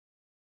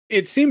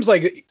 It seems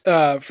like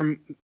from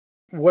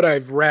what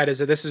I've read is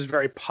that this is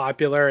very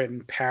popular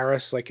in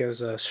Paris, like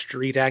as a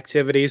street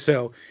activity.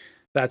 So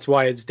that's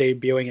why it's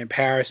debuting in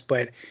Paris.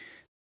 But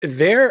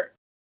there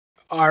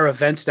are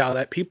events now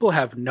that people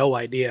have no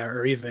idea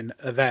are even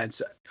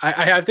events.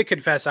 I have to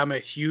confess, I'm a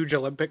huge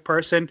Olympic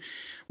person.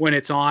 When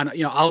it's on,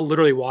 I'll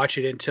literally watch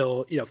it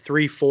until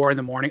 3, 4 in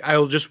the morning. I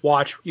will just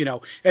watch.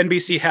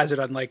 NBC has it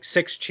on like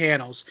 6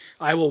 channels.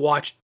 I will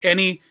watch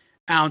any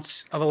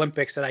ounce of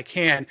Olympics that I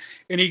can,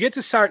 and you get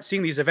to start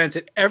seeing these events,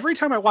 and every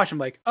time I watch, I'm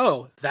like,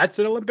 oh, that's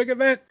an Olympic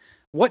event.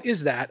 What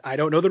is that? I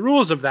don't know the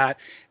rules of that.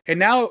 And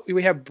now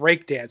we have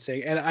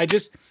breakdancing, and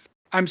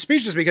I'm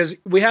speechless because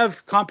we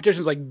have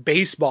competitions like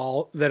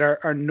baseball that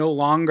are no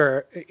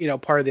longer,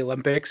 part of the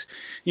Olympics.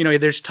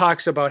 There's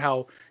talks about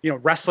how,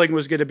 wrestling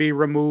was going to be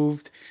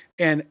removed.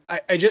 And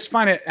I just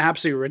find it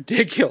absolutely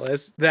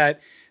ridiculous that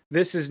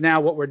this is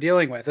now what we're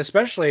dealing with,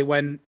 especially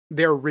when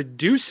they're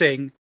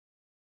reducing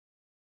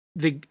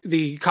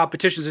the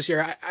competitions this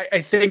year.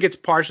 I think it's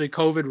partially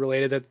COVID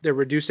related that they're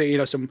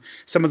reducing, some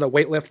of the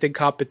weightlifting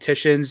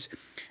competitions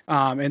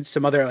and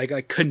some other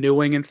like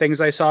canoeing and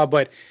things I saw.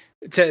 But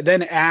to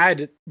then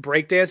add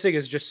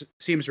breakdancing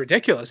seems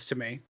ridiculous to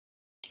me.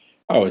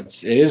 Oh,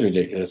 it is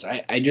ridiculous.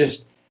 I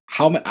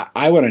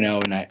want to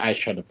know, and I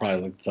should have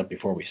probably looked this up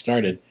before we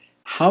started.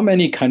 How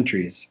many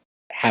countries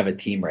have a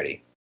team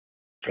ready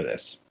for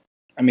this?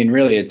 I mean,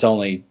 really, it's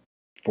only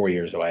 4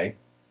 years away.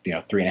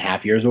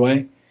 3.5 years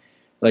away.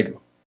 Like,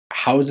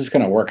 how is this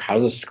going to work? How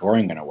is the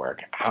scoring going to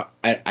work?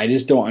 I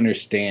just don't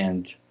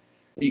understand.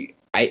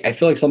 I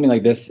feel like something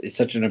like this is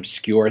such an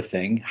obscure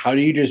thing. How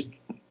do you just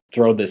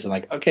throw this and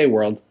like, okay,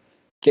 world,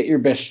 get your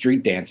best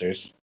street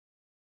dancers?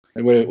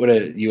 What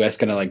a U.S.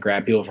 gonna like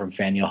grab people from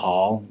Faneuil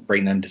Hall,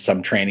 bring them to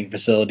some training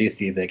facility,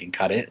 see if they can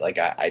cut it? Like,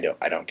 I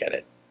don't get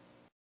it.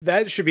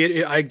 That should be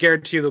it. I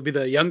guarantee you, they'll be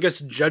the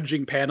youngest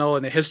judging panel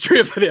in the history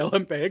of the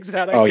Olympics.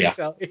 That I can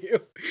tell you.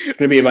 It's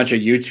gonna be a bunch of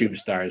YouTube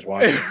stars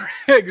watching.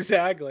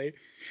 Exactly.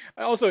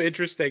 Also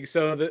interesting.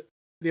 So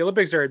the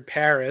Olympics are in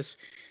Paris.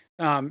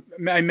 I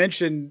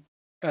mentioned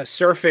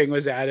surfing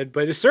was added,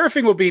 but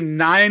surfing will be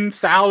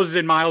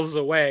 9,000 miles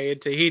away in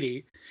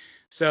Tahiti.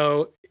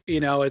 So,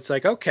 it's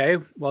like, okay,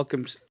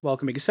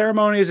 welcoming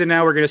ceremonies, and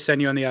now we're going to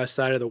send you on the other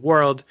side of the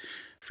world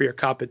for your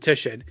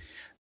competition.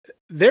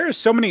 There are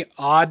so many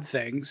odd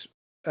things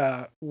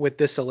with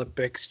this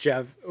Olympics,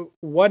 Jeff.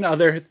 One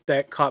other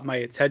that caught my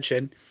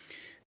attention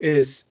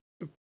is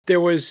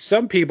there was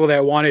some people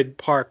that wanted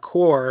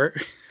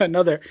parkour.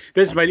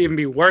 This might even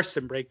be worse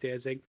than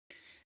breakdancing,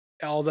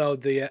 although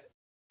the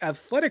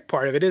athletic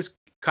part of it is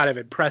kind of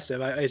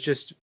impressive. It's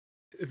just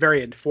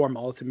very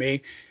informal to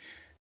me.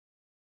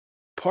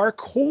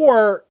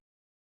 Parkour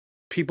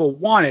people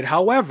wanted.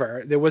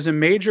 However, there was a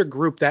major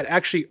group that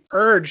actually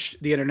urged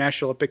the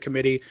International Olympic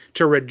Committee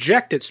to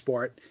reject its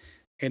sport,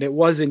 and it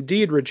was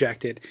indeed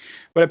rejected.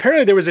 But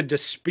apparently there was a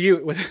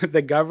dispute with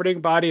the governing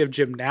body of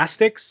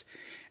gymnastics,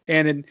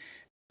 and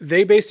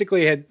they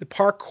basically had the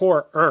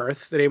Parkour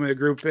Earth, the name of the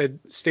group, had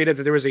stated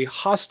that there was a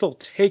hostile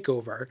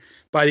takeover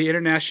by the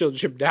International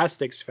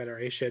Gymnastics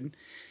Federation.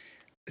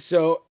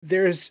 So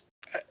there's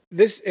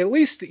this, at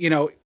least,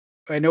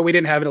 I know we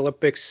didn't have an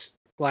Olympics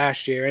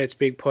last year and it's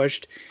being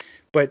pushed,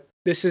 but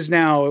this is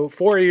now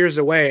 4 years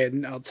away,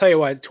 and I'll tell you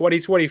what,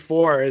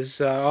 2024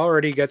 is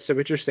already got some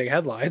interesting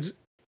headlines.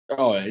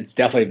 Oh, it's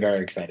definitely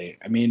very exciting.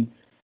 I mean,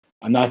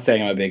 I'm not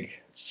saying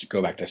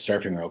go back to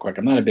surfing real quick.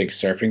 I'm not a big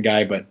surfing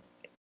guy, but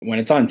when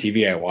it's on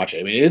TV, I watch it.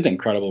 I mean, it is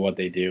incredible what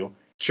they do.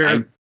 Sure.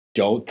 I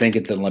don't think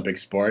it's an Olympic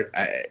sport.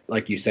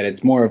 Like you said,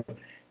 it's more of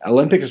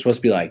Olympics are supposed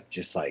to be like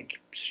just like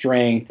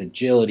strength,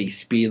 agility,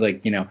 speed,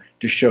 like,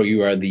 to show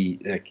you are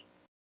the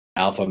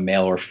alpha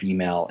male or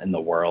female in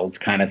the world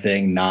kind of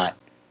thing, not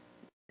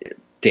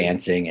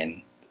dancing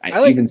and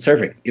even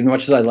surfing. Even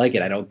much as I like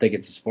it, I don't think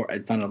it's a sport.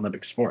 It's not an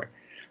Olympic sport.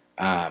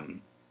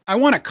 I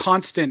want a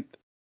constant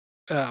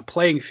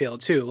playing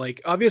field too.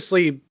 Like,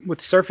 obviously with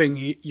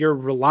surfing, you're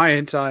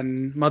reliant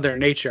on Mother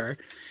Nature,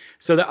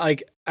 so that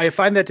I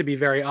find that to be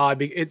very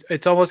odd.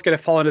 It's almost going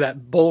to fall into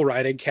that bull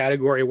riding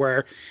category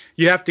where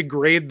you have to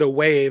grade the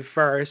wave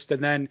first,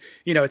 and then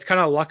it's kind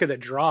of luck of the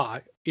draw,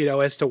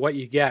 as to what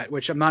you get,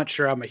 which I'm not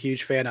sure I'm a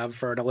huge fan of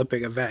for an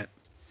Olympic event.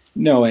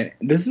 No, and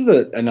this is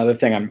another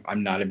thing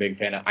I'm not a big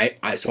fan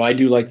of. So I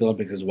do like the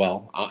Olympics as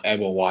well. I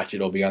will watch it.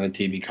 It'll be on the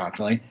TV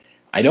constantly.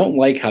 I don't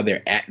like how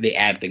they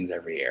add things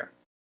every year.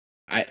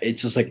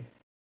 It's just like,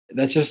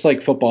 that's just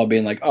like football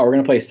being like, oh, we're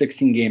going to play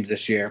 16 games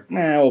this year.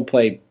 We'll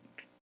play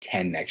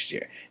 10 next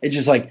year. It's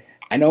just like,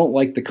 I don't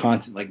like the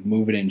constant like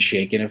moving and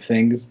shaking of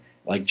things.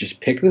 Like, just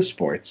pick the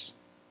sports,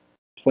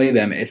 play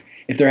them.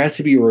 If there has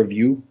to be a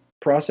review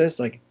process,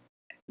 like,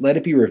 let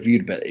it be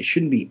reviewed, but it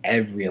shouldn't be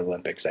every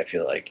Olympics. I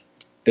feel like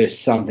there's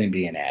something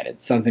being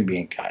added, something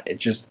being cut. It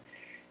just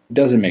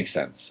doesn't make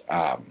sense.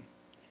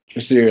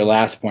 Just to your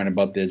last point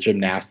about the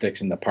gymnastics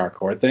and the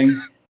parkour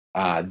thing,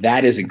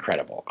 that is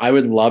incredible. I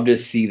would love to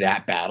see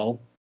that battle.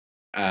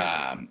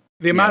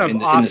 The amount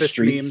of office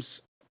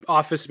memes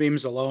office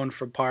memes alone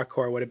from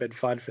parkour would have been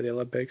fun for the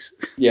Olympics.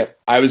 Yep.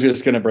 I was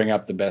just going to bring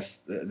up the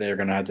best. They're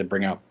going to have to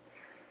bring up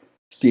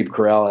Steve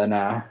Carell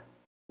and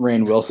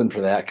Rainn Wilson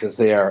for that because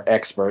they are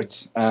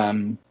experts.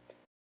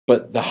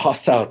 But the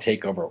hostile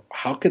takeover,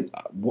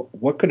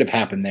 what could have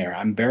happened there?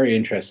 I'm very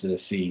interested to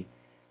see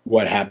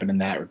what happened in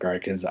that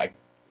regard because I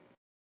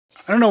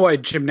don't know why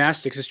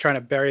gymnastics is trying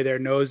to bury their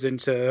nose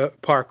into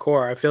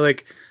parkour. I feel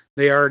like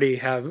they already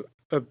have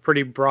a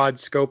pretty broad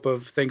scope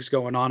of things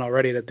going on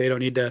already that they don't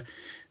need to,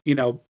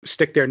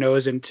 stick their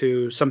nose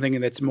into something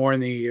that's more in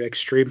the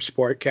extreme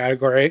sport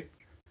category.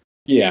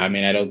 Yeah, I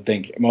mean, I don't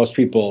think most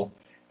people.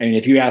 I mean,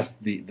 if you ask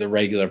the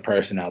regular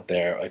person out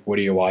there, like, what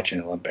are you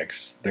watching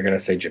Olympics? They're gonna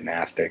say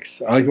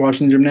gymnastics. I like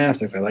watching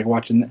gymnastics. I like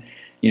watching,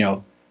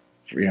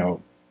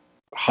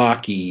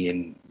 hockey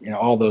and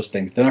all those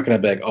things. They're not gonna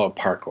be like, oh,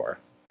 parkour.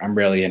 I'm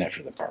really in it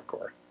for the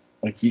parkour.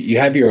 Like you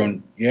have your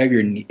own,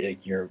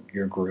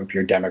 your group,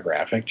 your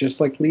demographic. Just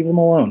like leave them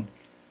alone.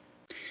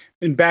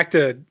 And back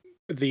to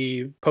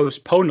the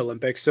postponed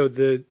Olympics. So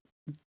the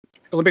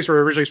Olympics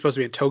were originally supposed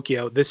to be in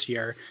Tokyo this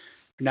year,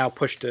 now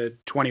pushed to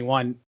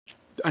 21.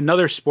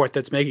 Another sport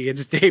that's making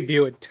its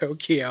debut in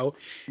Tokyo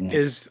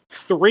is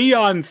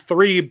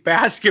 3-on-3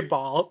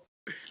 basketball.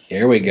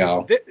 Here we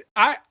go.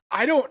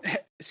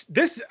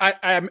 This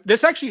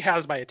actually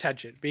has my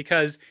attention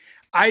because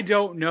I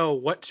don't know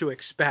what to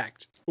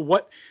expect.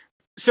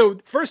 So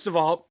first of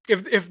all,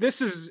 if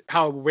this is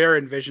how we're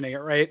envisioning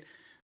it, right?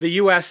 The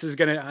U.S. is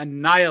going to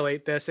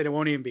annihilate this, and it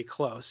won't even be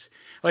close.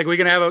 Like, we're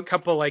going to have a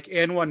couple like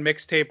N1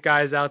 mixtape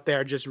guys out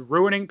there just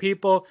ruining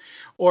people,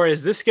 or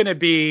is this going to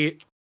be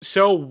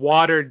so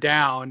watered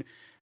down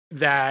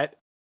that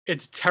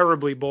it's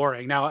terribly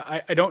boring?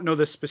 Now, I don't know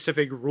the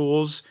specific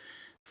rules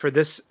for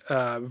this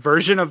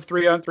version of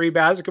 3-on-3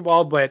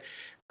 basketball, but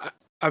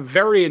I'm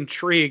very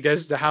intrigued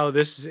as to how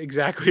this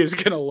exactly is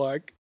going to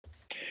look.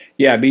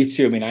 Yeah, me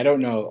too. I mean, I don't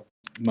know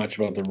much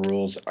about the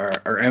rules.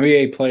 Are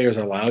NBA players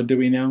allowed? Do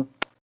we know?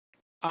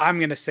 I'm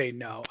going to say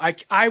no.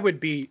 I would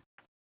be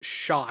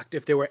shocked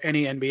if there were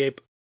any NBA.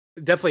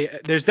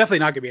 There's definitely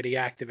not going to be any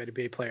active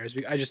NBA players.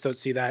 I just don't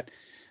see that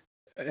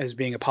as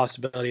being a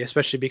possibility,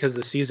 especially because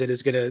the season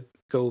is going to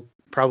go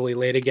probably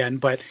late again.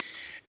 But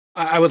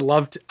I would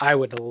love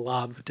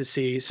to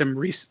see some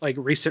recent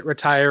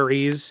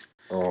retirees.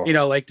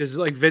 Oh. Does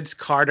Vince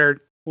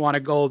Carter want a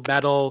gold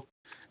medal?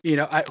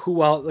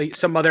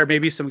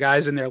 Maybe some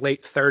guys in their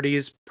late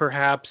 30s,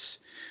 perhaps.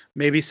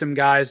 Maybe some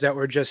guys that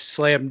were just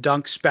slam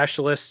dunk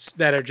specialists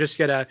that are just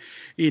gonna,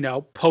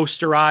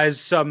 posterize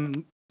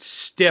some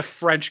stiff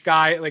French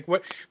guy. Like,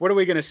 what are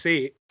we gonna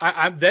see?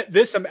 I'm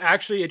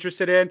actually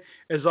interested in,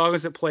 as long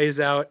as it plays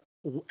out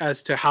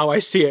as to how I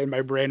see it in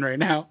my brain right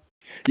now.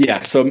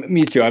 Yeah, so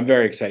me too. I'm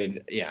very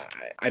excited. Yeah,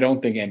 I don't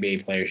think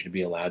NBA players should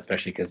be allowed,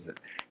 especially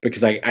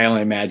because I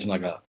only imagine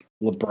like a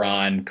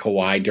LeBron,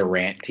 Kawhi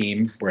Durant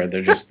team where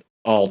they're just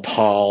all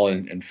tall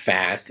and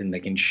fast and they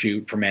can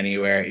shoot from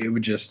anywhere.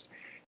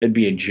 It'd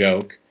be a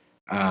joke.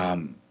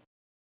 I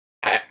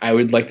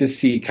would like to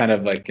see kind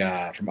of like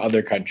from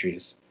other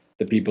countries,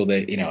 the people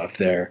that, if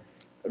they're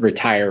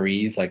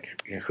retirees, like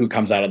who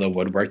comes out of the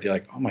woodwork. They're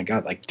like, oh my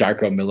God, like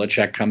Darko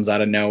Milicic comes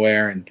out of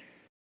nowhere and,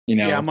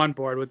 Yeah, I'm on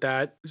board with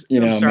that.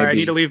 I'm sorry, I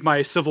need to leave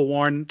my civil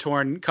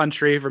war-torn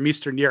country from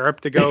Eastern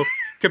Europe to go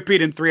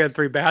compete in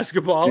 3-on-3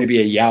 basketball. Maybe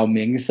a Yao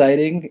Ming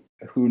sighting.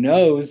 Who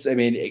knows? I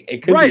mean,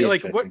 it could be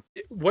like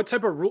what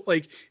type of rule?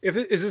 Like,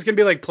 is this gonna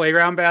be like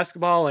playground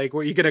basketball? Like,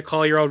 were you gonna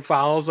call your own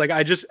fouls? Like,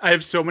 I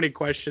have so many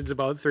questions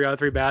about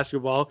 3-on-3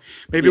 basketball.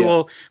 Maybe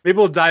we'll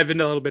dive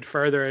into a little bit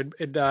further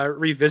and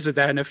revisit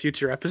that in a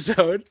future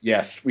episode.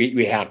 Yes,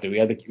 we have to. We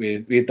have to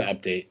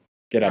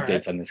get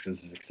updates on this because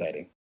this is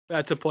exciting.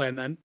 That's a plan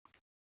then.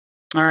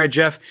 All right,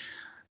 Jeff,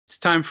 it's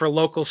time for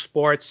local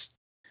sports.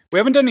 We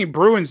haven't done any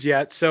Bruins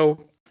yet,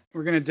 so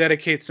we're going to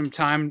dedicate some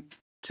time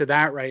to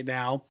that right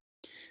now.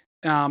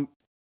 I'm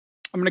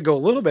going to go a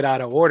little bit out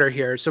of order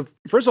here. So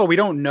first of all, we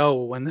don't know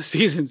when the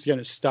season's going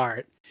to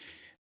start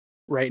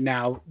right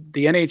now.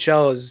 The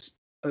NHL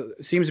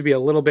seems to be a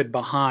little bit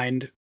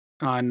behind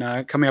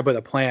on coming up with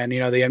a plan. The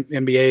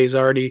NBA is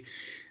already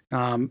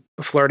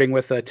flirting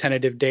with a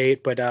tentative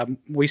date, but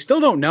we still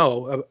don't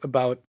know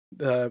about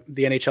the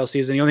NHL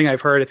season. The only thing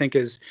I've heard, I think,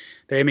 is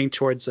they're aiming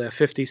towards a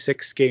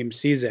 56-game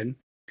season.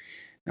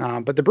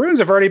 But the Bruins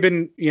have already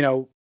been,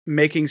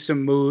 making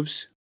some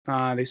moves.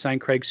 They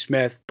signed Craig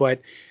Smith,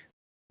 but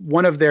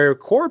one of their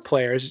core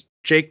players,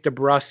 Jake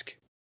DeBrusk,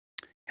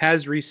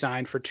 has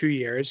re-signed for 2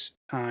 years.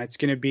 It's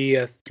going to be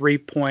a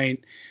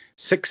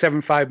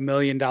 $3.675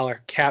 million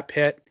cap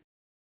hit.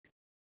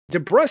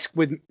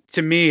 DeBrusk,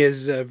 to me,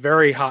 is a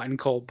very hot and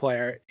cold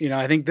player.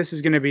 I think this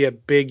is going to be a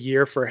big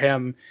year for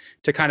him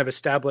to kind of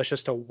establish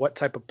as to what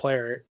type of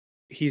player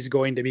he's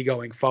going to be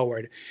going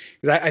forward.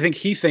 Because I think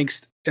he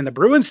thinks, and the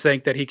Bruins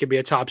think, that he could be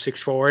a top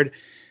 6 forward.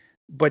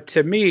 But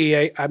to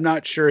me, I'm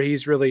not sure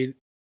he's really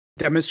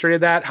demonstrated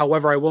that.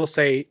 However, I will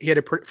say he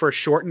had for a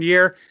shortened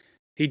year,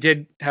 he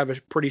did have a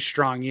pretty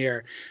strong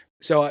year.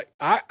 So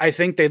I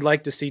think they'd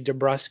like to see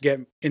DeBrusque get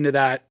into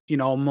that,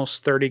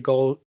 almost 30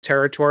 goal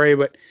territory.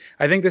 But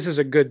I think this is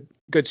a good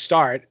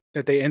start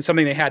and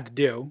something they had to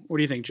do. What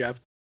do you think, Jeff?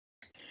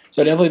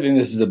 So I definitely think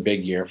this is a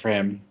big year for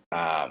him.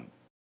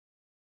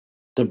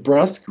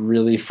 DeBrusque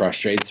really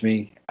frustrates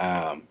me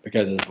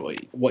because of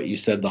what you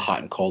said, the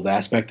hot and cold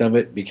aspect of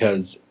it,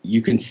 because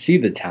you can see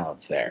the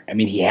talents there. I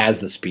mean, he has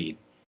the speed.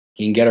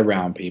 He can get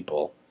around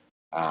people.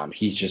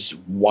 He's just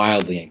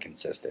wildly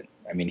inconsistent.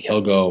 I mean,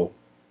 he'll go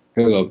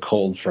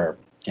cold for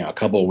a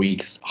couple of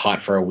weeks,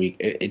 hot for a week.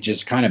 It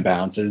just kind of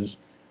bounces.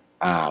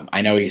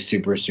 I know he's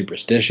super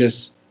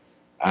superstitious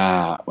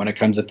when it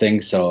comes to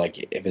things. So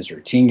like if his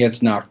routine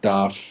gets knocked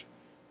off,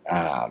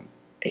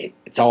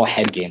 it's all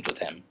head games with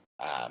him.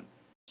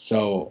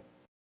 So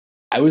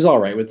I was all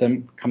right with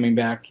him coming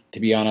back. To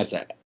be honest,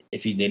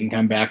 if he didn't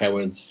come back, I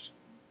was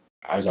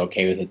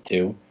okay with it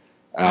too.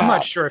 I'm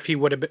not sure if he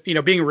would have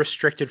been, being a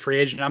restricted free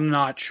agent. I'm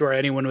not sure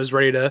anyone was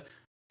ready to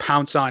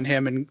pounce on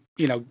him and,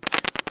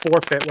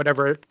 forfeit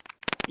whatever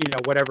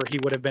he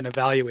would have been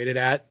evaluated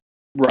at.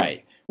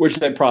 Right. Which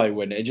they probably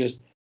wouldn't.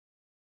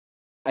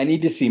 I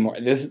need to see more.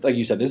 This is, like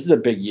you said, this is a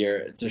big year.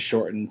 It's a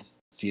shortened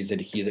season.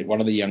 He's like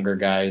one of the younger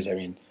guys. I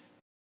mean,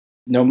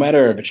 no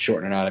matter if it's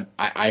short or not,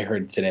 I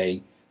heard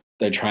today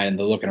they're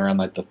looking around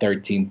like the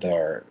 13th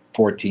or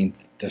 14th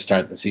to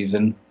start the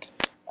season.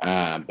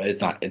 But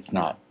it's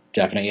not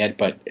definite yet,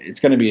 but it's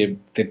going to be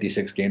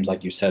 56 games,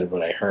 like you said,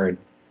 what I heard.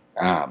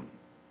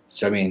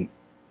 So I mean,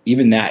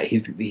 even that,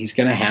 he's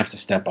going to have to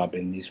step up,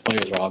 and these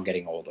players are all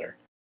getting older.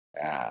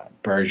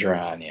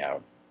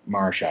 Bergeron,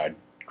 Marchand,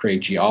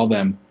 Krejci, all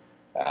them.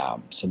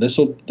 So this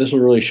will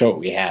really show what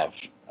we have.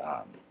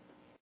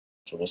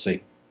 So we'll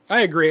see.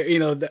 I agree.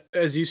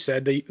 As you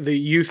said, the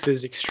youth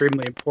is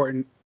extremely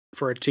important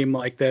for a team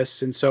like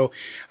this, and so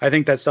I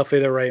think that's definitely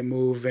the right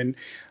move. And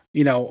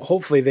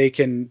hopefully they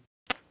can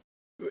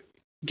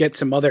get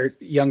some other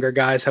younger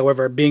guys.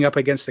 However, being up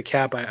against the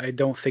cap, I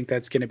don't think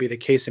that's going to be the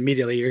case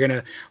immediately. You're going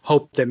to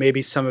hope that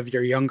maybe some of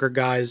your younger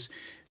guys,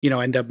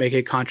 end up making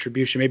a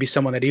contribution. Maybe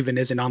someone that even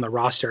isn't on the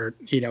roster,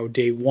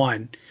 day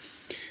one.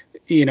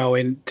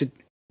 And to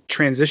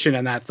transition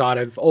on that thought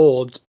of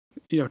old.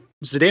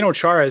 Zdeno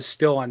Chara is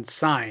still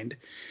unsigned.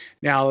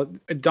 Now,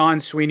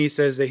 Don Sweeney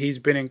says that he's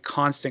been in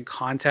constant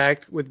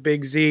contact with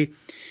Big Z.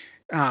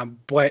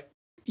 But,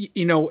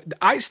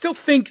 I still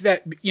think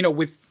that,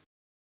 with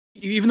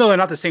even though they're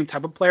not the same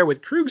type of player,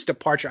 with Krug's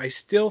departure, I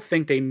still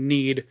think they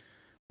need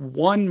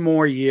one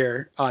more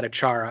year out of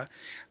Chara.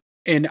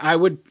 And I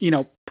would,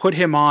 put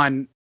him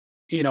on,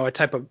 a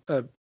type of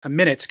a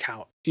minutes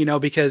count,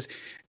 because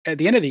at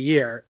the end of the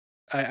year,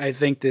 I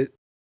think that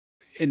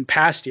in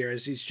past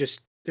years,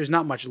 there's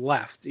not much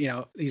left.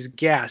 He's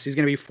gassed. He's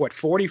going to be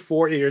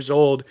 44 years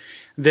old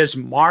this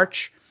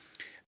March.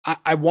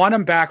 I want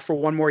him back for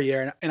one more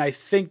year. And I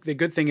think the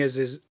good thing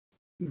is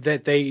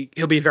that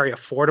he'll be very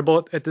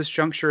affordable at this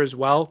juncture as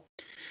well.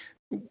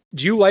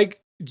 Do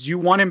you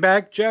want him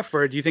back, Jeff,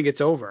 or do you think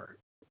it's over?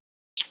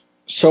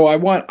 So I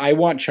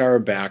want Chara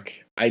back.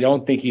 I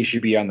don't think he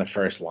should be on the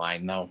first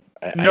line though.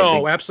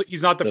 No, absolutely.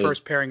 He's not the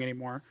first pairing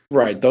anymore.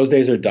 Right. Those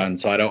days are done.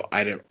 So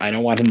I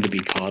don't want him to be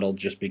coddled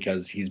just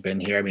because he's been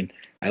here. I mean,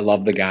 I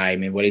love the guy. I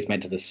mean, what he's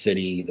meant to the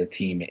city, the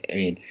team. I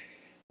mean,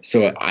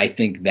 so I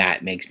think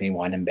that makes me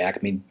want him back. I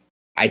mean,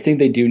 I think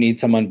they do need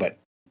someone, but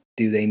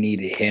do they need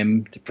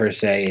him per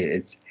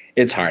se?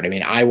 It's hard. I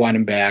mean, I want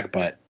him back,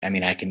 but I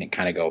mean, I can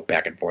kind of go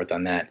back and forth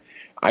on that.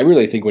 I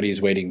really think what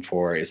he's waiting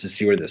for is to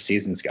see where the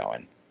season's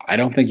going. I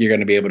don't think you're going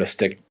to be able to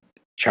stick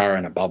Chara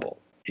in a bubble.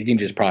 He can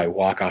just probably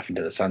walk off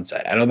into the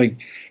sunset. I don't think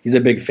he's a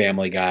big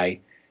family guy.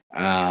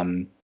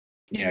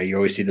 You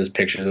always see those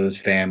pictures of his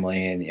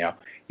family, and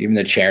even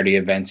the charity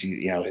events.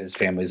 His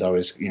family's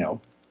always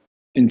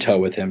in tow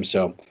with him.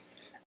 So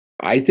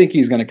I think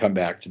he's going to come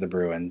back to the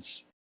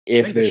Bruins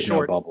if there's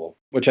no bubble,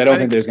 which I don't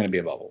think there's going to be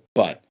a bubble.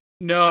 But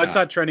no, it's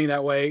not trending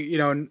that way.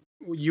 And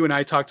you and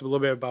I talked a little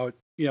bit about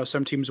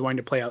some teams wanting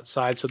to play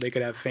outside so they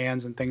could have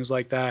fans and things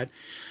like that.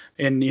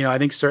 And, I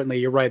think certainly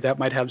you're right. That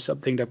might have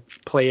something to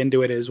play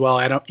into it as well.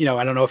 I don't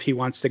know if he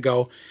wants to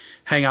go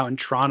hang out in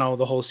Toronto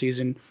the whole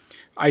season.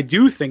 I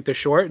do think the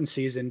shortened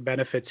season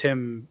benefits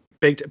him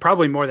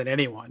probably more than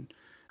anyone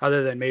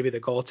other than maybe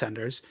the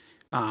goaltenders.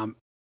 And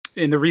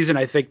the reason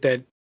I think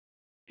that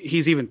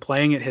he's even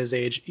playing at his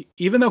age,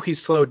 even though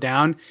he's slowed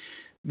down,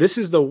 this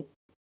is the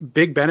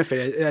big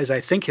benefit, as I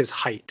think his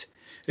height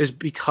is,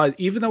 because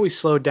even though he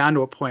slowed down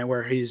to a point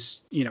where he's,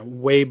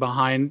 way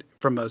behind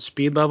from a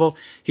speed level,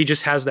 he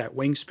just has that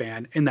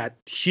wingspan and that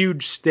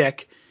huge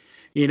stick.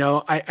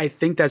 I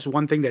think that's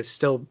one thing that's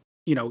still,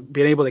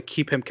 being able to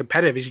keep him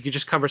competitive is you can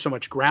just cover so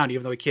much ground,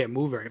 even though he can't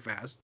move very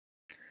fast.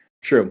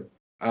 True.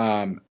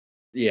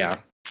 Yeah.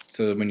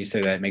 So when you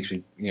say that, it makes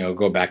me,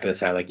 go back to the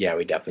side, like, yeah,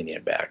 we definitely need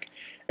him back.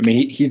 I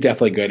mean, he's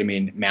definitely good. I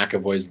mean,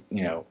 McAvoy's,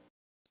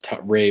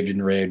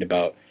 raved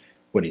about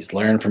what he's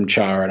learned from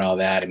Chara and all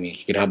that. I mean,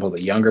 he could help with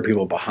the younger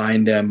people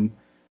behind him.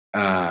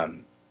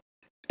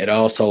 It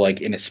also,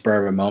 like, in a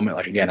spur of a moment,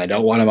 like, again, I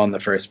don't want him on the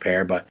first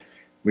pair, but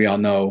we all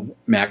know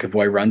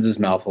McAvoy runs his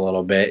mouth a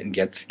little bit and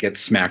gets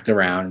smacked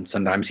around, and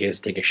sometimes he has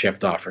to take a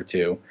shift off or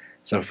two.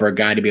 So for a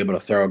guy to be able to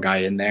throw a guy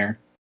in there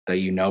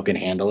that can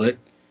handle it,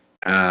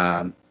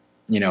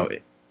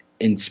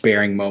 in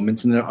sparing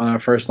moments on our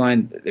first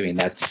line, I mean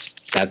that's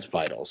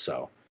vital.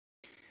 So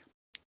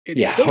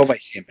I hope I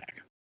see him back.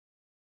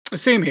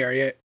 Same here.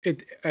 Yeah,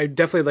 I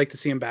definitely like to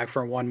see him back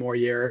for one more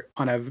year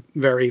on a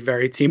very,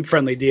 very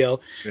team-friendly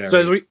deal. Yeah,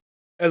 so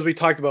as we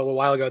talked about a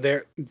while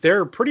ago,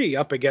 they're pretty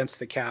up against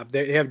the cap.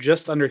 They have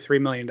just under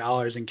 $3 million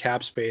in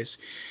cap space.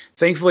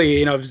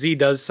 Thankfully, if Z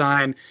does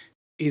sign,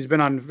 he's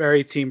been on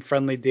very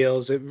team-friendly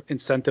deals,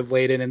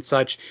 incentive-laden and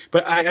such.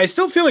 But I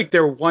still feel like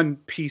they're one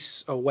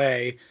piece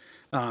away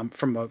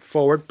from a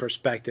forward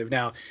perspective.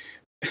 Now,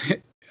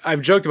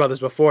 I've joked about this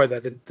before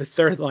that the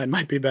third line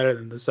might be better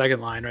than the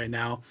second line right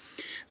now.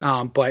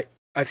 But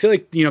I feel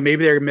like,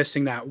 maybe they're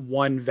missing that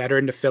one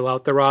veteran to fill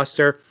out the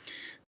roster.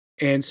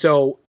 And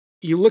so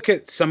you look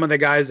at some of the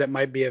guys that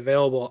might be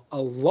available.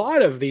 A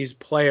lot of these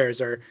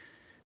players are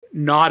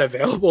not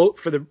available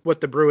for what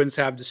the Bruins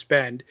have to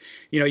spend.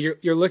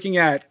 You're looking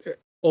at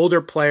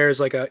older players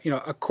like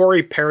a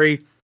Corey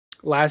Perry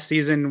last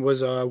season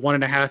was a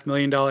 $1.5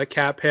 million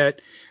cap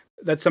hit.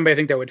 That's somebody I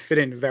think that would fit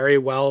in very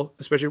well,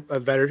 especially a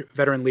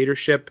veteran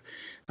leadership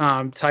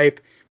type.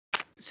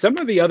 Some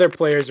of the other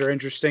players are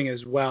interesting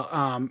as well.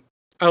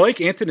 I like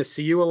Anthony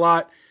Ciu a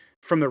lot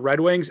from the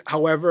Red Wings.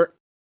 However,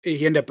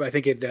 he ended up, I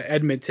think, at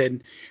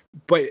Edmonton,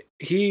 but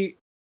he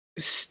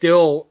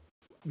still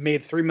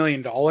made $3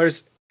 million,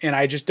 and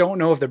I just don't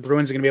know if the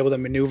Bruins are going to be able to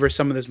maneuver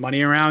some of this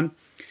money around.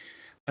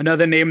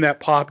 Another name that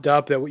popped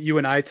up that you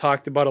and I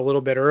talked about a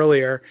little bit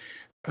earlier,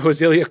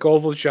 Jose Ilya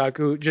Kovalchuk,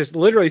 who just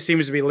literally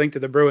seems to be linked to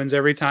the Bruins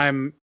every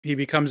time he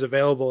becomes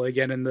available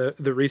again in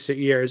the recent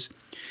years.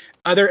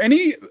 Are there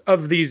any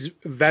of these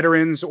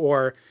veterans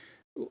or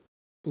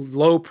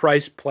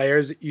low-priced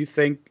players that you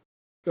think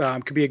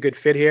could be a good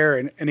fit here,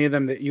 and any of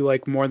them that you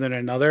like more than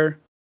another?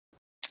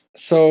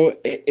 So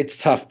it's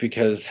tough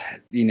because,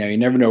 you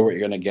never know what you're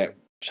going to get,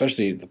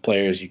 especially the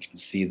players you can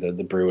see the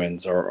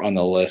Bruins are on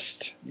the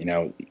list.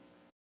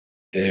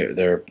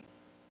 They're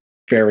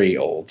very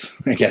old,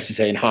 I guess to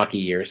say, in hockey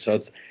years. So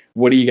it's,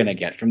 what are you going to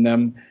get from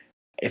them?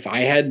 If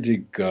I had to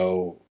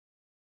go,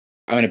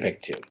 I'm going to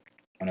pick two.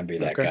 I'm going to be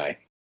that guy.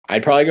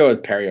 I'd probably go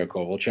with Perry or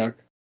Kovalchuk.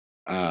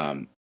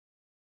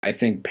 I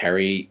think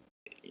Perry,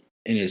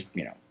 in his,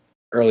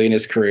 early in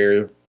his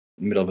career,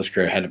 middle of his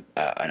career, had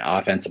an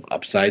offensive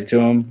upside to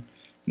him.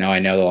 Now I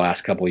know the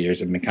last couple of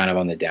years have been kind of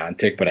on the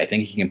downtick, but I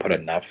think he can put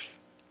enough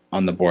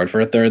on the board for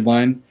a third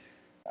line.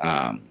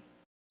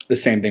 The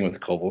same thing with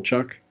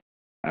Kovalchuk.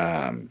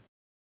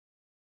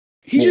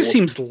 He just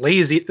seems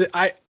lazy.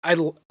 I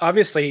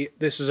obviously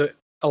this is an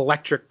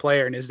electric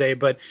player in his day,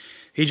 but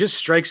he just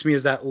strikes me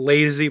as that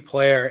lazy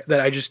player that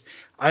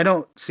I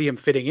don't see him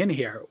fitting in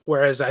here.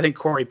 Whereas I think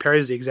Corey Perry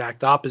is the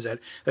exact opposite.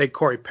 I think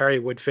Corey Perry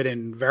would fit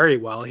in very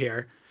well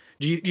here.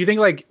 Do you think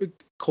like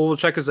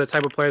Kovalchuk is the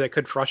type of player that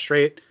could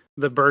frustrate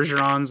the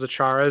Bergerons, the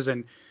Charas,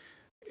 and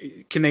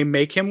can they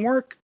make him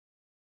work?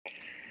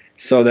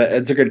 So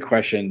that's a good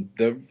question.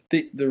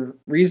 The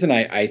reason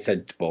I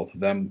said both of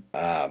them,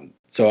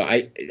 so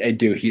I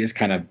do. He is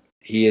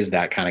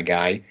that kind of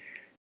guy.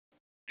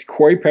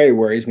 Corey Perry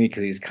worries me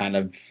because he's kind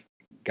of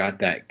got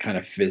that kind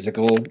of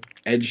physical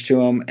edge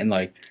to him, and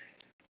like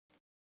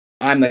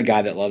I'm the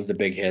guy that loves the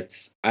big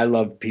hits. I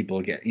love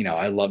people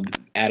I loved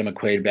Adam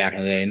McQuaid back in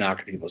the day,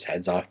 knocking people's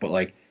heads off. But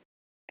like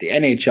the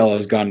NHL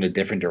has gone in a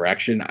different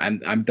direction.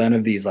 I'm done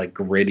of these like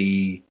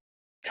gritty,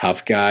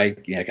 tough guy,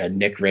 like a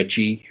Nick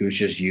Ritchie who's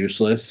just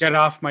useless. Get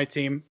off my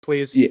team,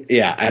 please.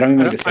 Yeah, I don't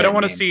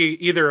want to see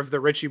either of the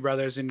Ritchie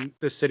brothers in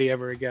the city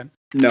ever again.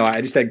 No,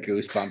 I just had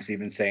goosebumps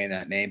even saying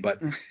that name.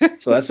 But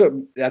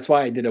so that's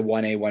why I did a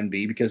 1A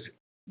 1B, because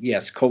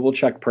yes,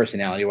 Kovalchuk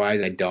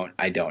personality-wise,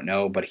 I don't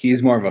know, but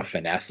he's more of a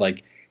finesse.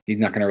 Like he's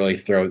not going to really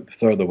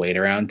throw the weight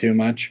around too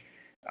much,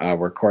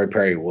 where Corey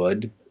Perry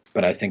would.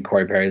 But I think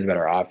Corey Perry is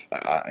better off,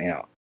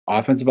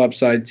 offensive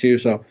upside too.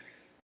 So,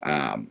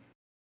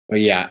 but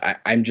yeah,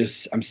 I'm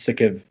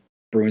sick of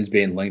Bruins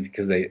being linked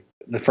because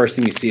the first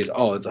thing you see is,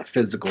 oh, it's a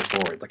physical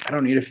forward. Like I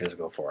don't need a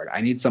physical forward.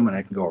 I need someone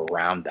that can go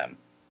around them.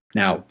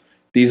 Now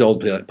these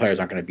old players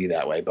aren't going to be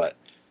that way, but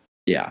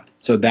yeah.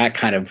 So that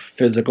kind of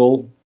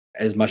physical,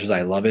 as much as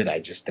I love it, I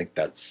just think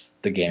that's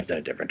the game's in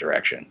a different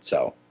direction.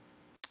 So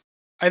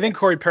I think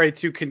Corey Perry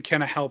too can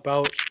kind of help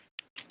out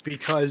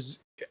because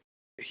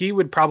he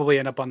would probably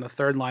end up on the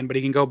third line, but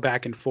he can go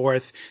back and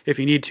forth if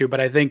you need to. But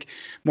I think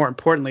more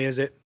importantly is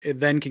it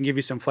then can give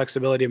you some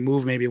flexibility to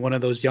move maybe one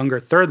of those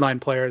younger third line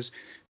players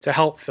to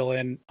help fill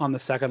in on the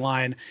second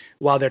line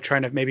while they're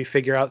trying to maybe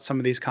figure out some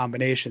of these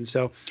combinations.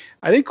 So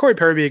I think Corey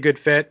Perry would be a good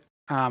fit.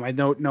 I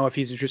don't know if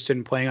he's interested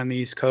in playing on the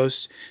East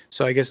Coast,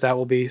 so I guess that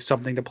will be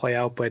something to play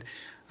out. But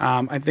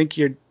I think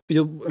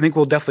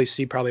we'll definitely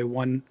see probably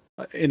one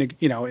in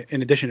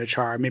addition to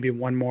Char, maybe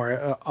one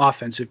more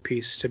offensive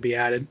piece to be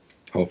added.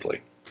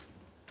 Hopefully.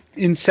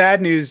 In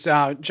sad news,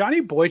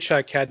 Johnny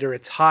Boychuk had to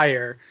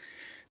retire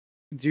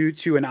due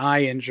to an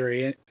eye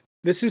injury.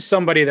 this is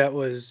somebody that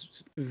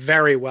was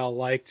very well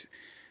liked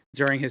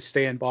during his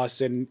stay in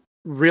Boston.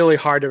 Really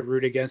hard to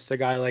root against a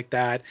guy like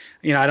that.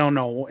 I don't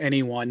know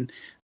anyone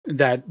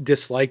that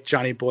disliked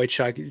Johnny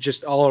Boychuk.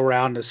 Just all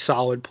around a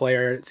solid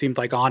player. It seemed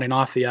like on and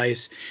off the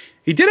ice.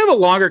 He did have a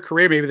longer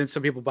career maybe than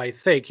some people might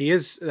think. He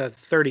is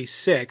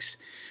 36,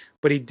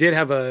 but he did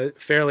have a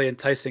fairly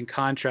enticing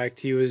contract.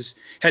 He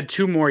had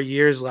 2 more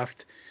years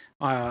left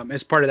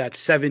as part of that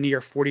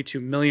 7-year,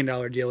 $42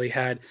 million deal he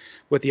had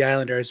with the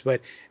Islanders.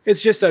 But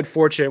it's just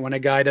unfortunate when a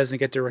guy doesn't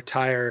get to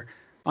retire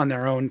on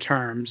their own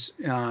terms,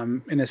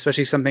 and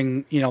especially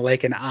something,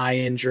 like an eye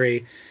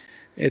injury.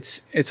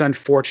 It's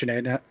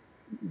unfortunate.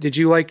 Did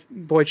you like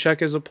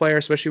Boychuk as a player,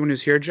 especially when he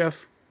was here,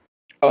 Jeff?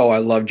 Oh, I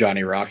love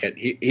Johnny Rocket.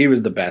 He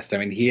was the best. I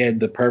mean, he had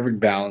the perfect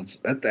balance.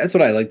 That's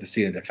what I like to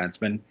see in a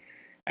defenseman.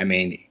 I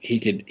mean, he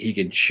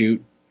could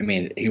shoot. I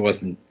mean,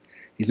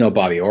 he's no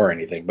Bobby Orr or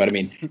anything, but I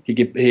mean,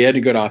 he had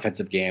a good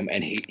offensive game,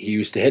 and he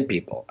used to hit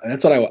people. And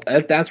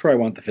that's where I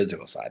want the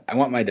physical side. I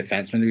want my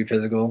defenseman to be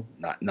physical,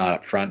 not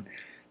up front.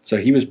 So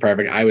he was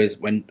perfect. I was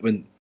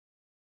when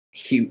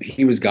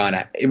he was gone.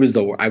 I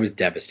was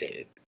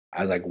devastated.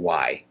 I was like,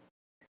 why?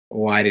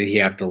 Why did he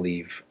have to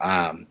leave?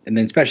 And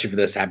then especially for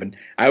this happened,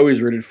 I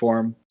always rooted for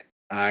him.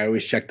 I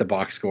always checked the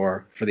box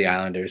score for the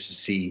Islanders to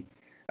see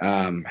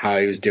how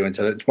he was doing.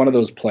 So it's one of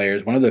those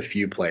players, one of the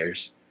few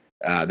players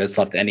that's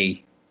left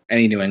any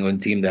New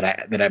England team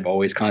that I've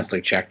always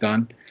constantly checked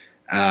on,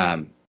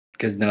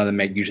 because none of them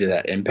make usually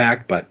that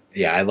impact. But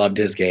yeah, I loved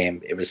his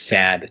game. It was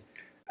sad.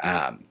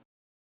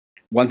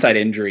 Once that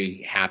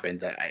injury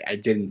happened, I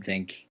didn't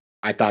think.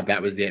 I thought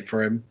that was it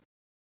for him.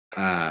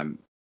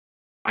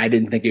 I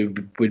didn't think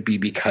it would be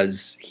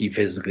because he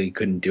physically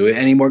couldn't do it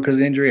anymore because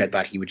of the injury. I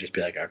thought he would just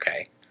be like,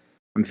 okay,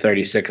 I'm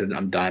 36 and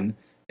I'm done.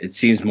 It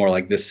seems more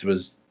like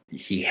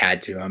he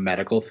had to, a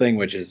medical thing,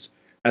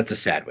 that's a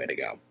sad way to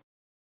go.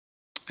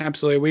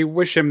 Absolutely. We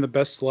wish him the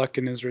best luck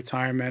in his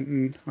retirement,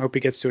 and I hope he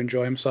gets to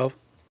enjoy himself.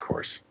 Of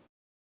course.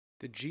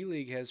 The G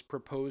League has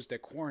proposed a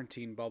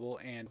quarantine bubble,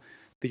 and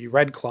the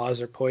Red Claws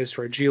are poised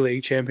for a G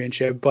League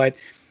championship, but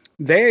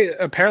they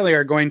apparently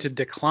are going to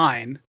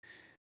decline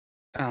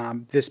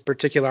this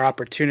particular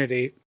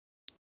opportunity.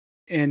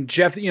 And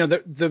Jeff,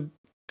 the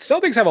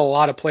Celtics have a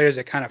lot of players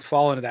that kind of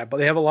fall into that, but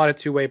they have a lot of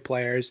two-way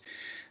players.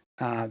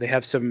 They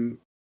have some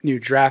new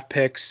draft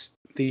picks.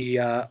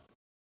 The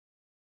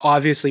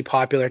obviously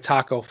popular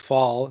Taco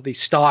Fall, the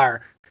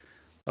star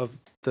of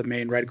the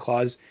Maine Red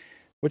Claws.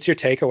 What's your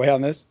takeaway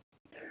on this?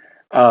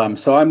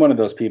 So I'm one of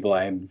those people.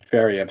 I am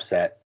very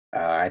upset.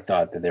 I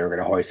thought that they were going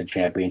to hoist a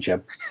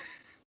championship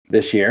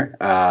this year.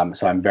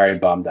 So I'm very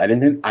bummed. I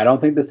don't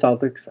think the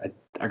Celtics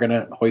are going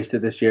to hoist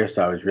it this year.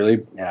 So I was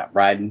really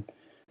riding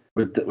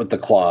with the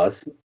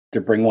Claws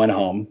to bring one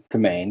home to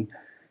Maine.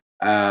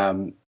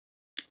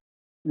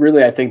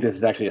 Really, I think this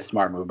is actually a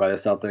smart move by the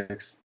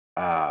Celtics.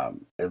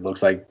 It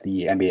looks like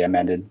the NBA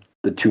amended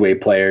the two-way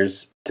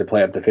players to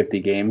play up to 50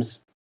 games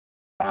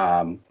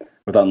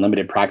with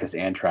unlimited practice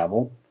and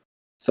travel.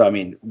 So, I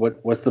mean,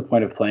 what's the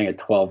point of playing a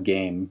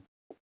 12-game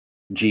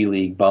G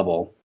League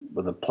bubble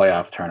with a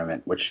playoff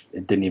tournament, which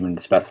it didn't even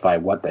specify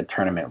what that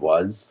tournament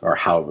was or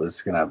how it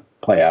was going to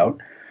play out?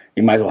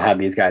 You might as well have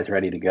these guys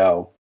ready to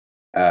go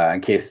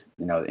in case,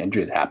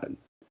 injuries happen.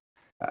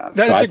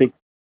 So I think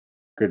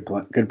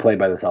good play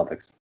by the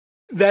Celtics.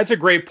 That's a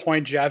great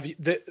point, Jeff.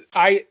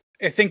 I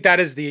think that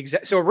is the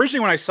exact. So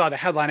originally when I saw the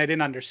headline, I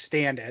didn't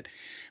understand it.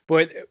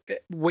 But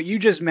what you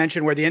just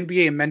mentioned, where the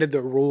NBA amended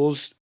the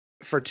rules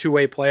for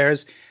two-way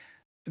players,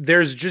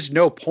 there's just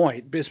no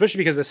point, especially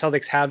because the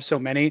Celtics have so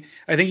many.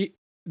 I think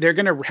they're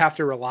going to have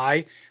to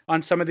rely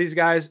on some of these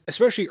guys,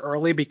 especially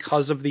early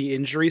because of the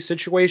injury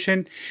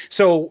situation.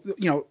 So,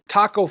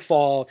 Taco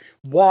Fall,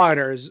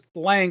 Waters,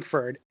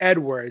 Langford,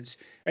 Edwards,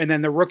 and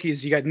then the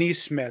rookies, you got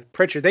Neesmith,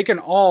 Pritchard. They can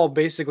all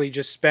basically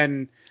just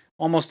spend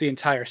almost the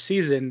entire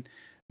season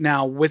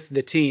now with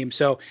the team.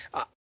 So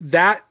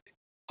that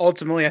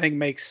ultimately I think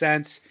makes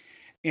sense.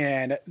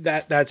 And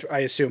that's, I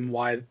assume,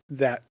 why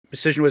that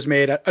decision was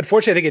made.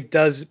 Unfortunately, I think it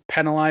does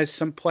penalize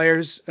some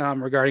players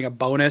regarding a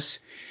bonus.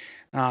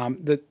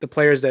 The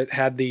players that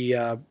had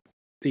the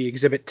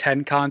Exhibit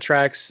 10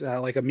 contracts,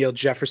 like Emil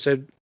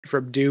Jefferson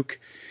from Duke,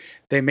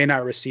 they may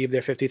not receive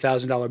their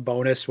 $50,000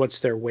 bonus once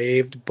they're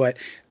waived. But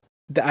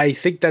I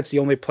think that's the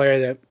only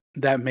player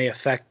that may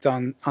affect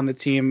on the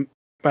team.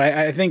 But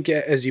I think,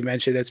 as you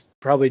mentioned, it's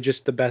probably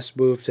just the best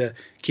move to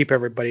keep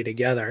everybody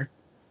together.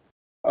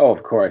 Oh,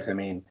 of course. I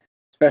mean,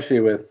 especially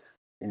with,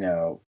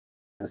 the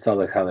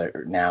Celtics how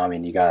they're now. I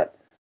mean, you got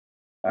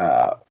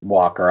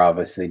Walker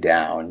obviously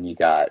down. You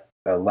got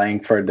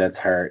Langford that's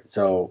hurt.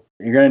 So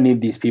you're going to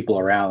need these people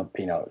around,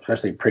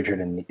 especially Pritchard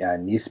and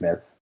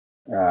Neesmith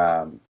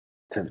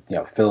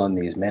to, fill in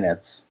these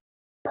minutes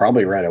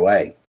probably right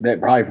away.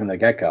 Probably from the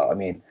get-go. I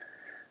mean,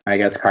 I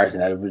guess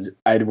Carson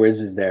Edwards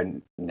is there,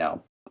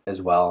 as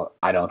well.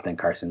 I don't think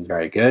Carson's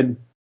very good.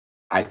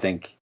 I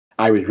think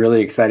I was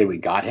really excited we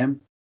got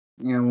him,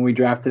 when we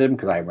drafted him,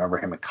 because I remember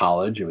him at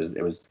college.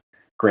 It was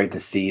great to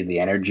see the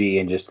energy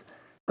and just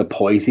the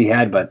poise he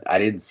had, but I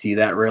didn't see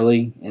that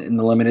really in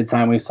the limited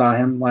time we saw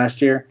him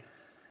last year.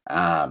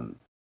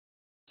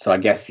 So I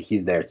guess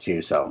he's there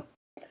too. So,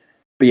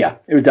 but yeah,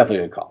 it was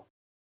definitely a good call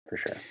for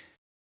sure.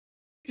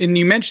 And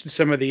you mentioned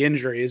some of the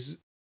injuries.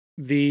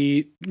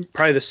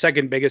 Probably the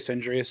second biggest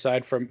injury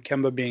aside from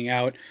Kemba being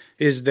out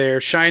is their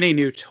shiny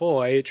new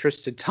toy,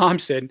 Tristan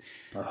Thompson.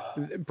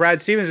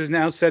 Brad Stevens has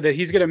now said that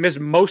he's going to miss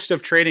most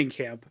of training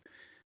camp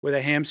with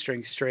a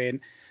hamstring strain.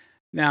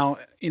 Now,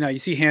 you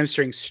see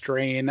hamstring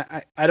strain.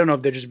 I don't know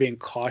if they're just being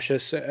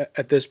cautious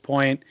at this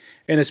point.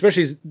 And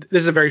especially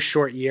this is a very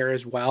short year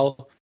as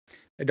well.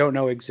 I don't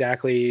know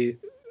exactly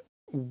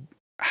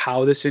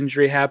how this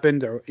injury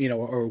happened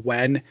or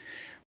when.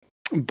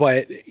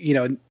 But,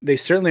 they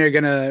certainly are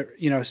going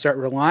to, start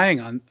relying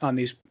on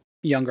these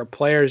younger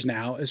players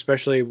now,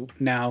 especially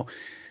now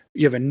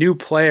you have a new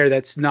player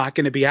that's not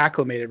going to be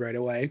acclimated right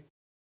away,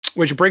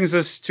 which brings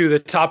us to the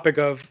topic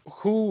of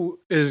who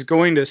is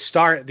going to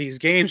start these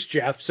games,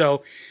 Jeff.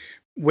 So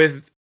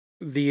with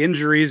the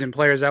injuries and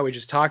players that we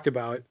just talked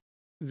about,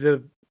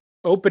 the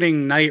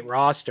opening night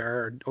roster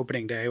or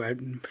opening day, I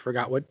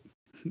forgot what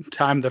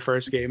time the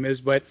first game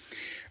is, but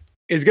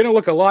is going to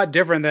look a lot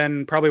different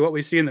than probably what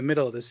we see in the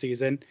middle of the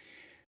season.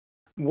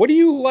 What do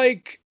you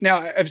like?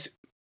 Now,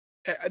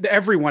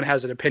 everyone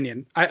has an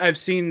opinion. I've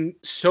seen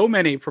so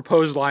many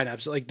proposed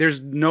lineups. Like, there's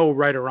no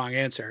right or wrong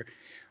answer.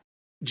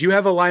 Do you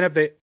have a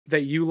lineup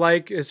that you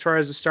like as far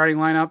as the starting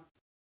lineup?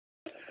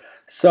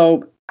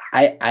 So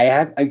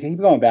I keep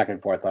going back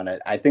and forth on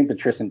it. I think the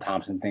Tristan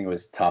Thompson thing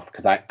was tough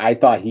because I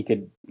thought he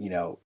could,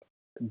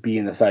 be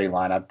in the starting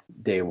lineup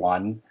day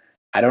one.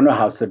 I don't know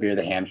how severe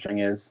the hamstring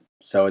is.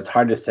 So it's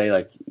hard to say,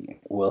 like,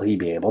 will he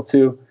be able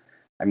to?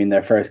 I mean,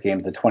 their first game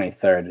is the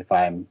 23rd, if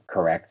I'm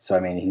correct. So, I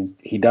mean,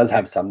 he does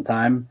have some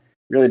time.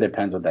 Really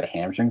depends what that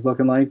hamstring's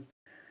looking like.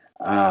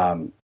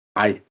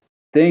 I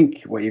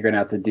think what you're going to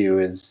have to do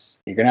is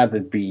you're going to have to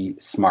be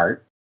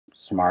Smart,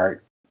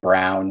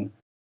 Brown,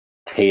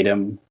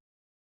 Tatum.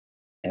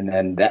 And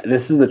then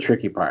this is the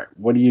tricky part.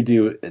 What do you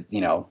do,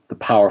 the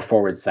power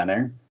forward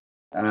center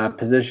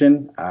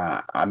position?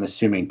 I'm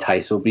assuming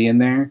Tice will be in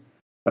there.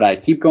 But I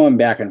keep going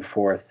back and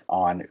forth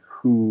on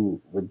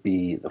who would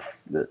be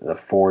the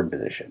forward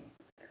position.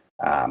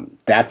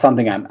 That's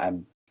something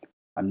I'm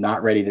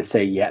not ready to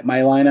say yet. My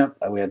lineup,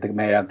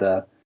 may have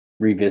to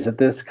revisit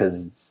this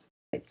because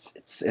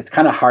it's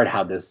kind of hard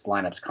how this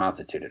lineup's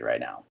constituted right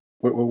now.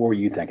 What were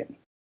you thinking?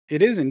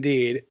 It is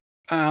indeed.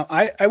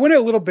 I went a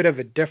little bit of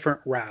a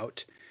different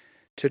route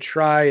to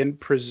try and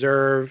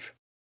preserve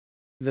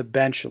the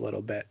bench a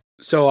little bit.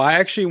 So I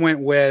actually went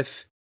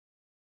with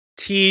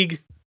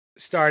Teague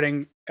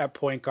starting at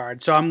point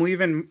guard. So I'm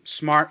leaving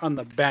Smart on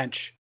the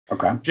bench.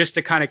 Okay. Just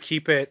to kind of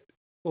keep it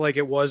like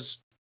it was,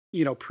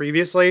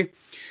 previously.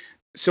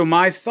 So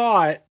my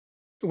thought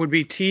would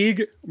be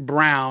Teague,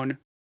 Brown,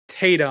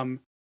 Tatum,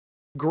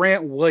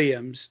 Grant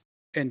Williams,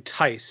 and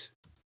Tice.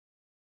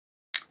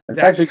 That's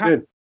actually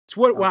good. It's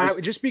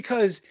what just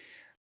because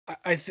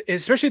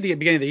especially at the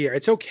beginning of the year,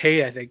 it's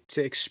okay, I think,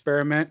 to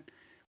experiment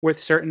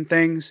with certain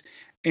things.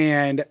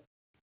 And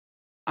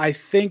I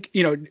think,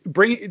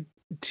 bring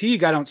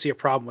Teague, I don't see a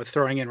problem with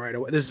throwing in right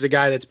away. This is a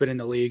guy that's been in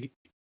the league.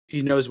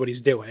 He knows what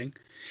he's doing.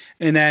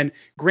 And then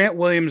Grant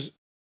Williams,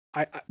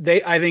 I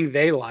think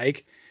they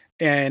like,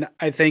 and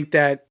I think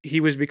that he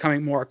was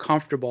becoming more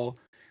comfortable.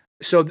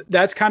 So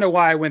that's kind of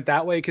why I went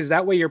that way, because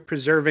that way you're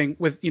preserving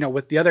with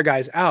the other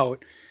guys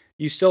out,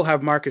 you still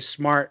have Marcus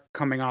Smart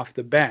coming off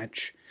the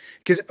bench.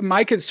 Because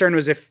my concern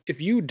was if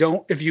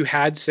you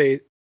had,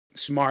 say,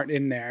 Smart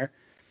in there,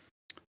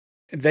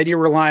 then you're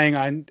relying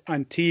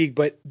on Teague,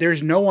 but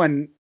there's no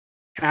one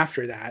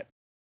after that.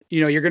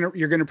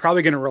 You're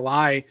probably gonna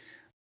rely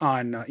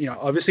on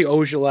obviously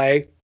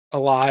Ojale a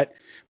lot,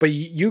 but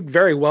you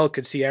very well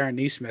could see Aaron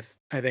Nesmith,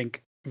 I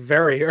think,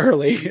 very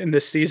early in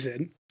this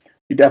season.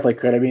 You definitely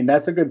could. I mean,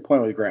 that's a good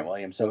point with Grant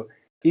Williams. So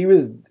he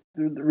was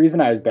the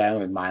reason I was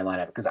battling with my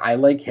lineup because I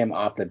like him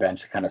off the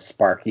bench, the kind of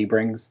spark he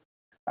brings,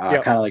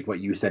 kind of like what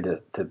you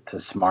said to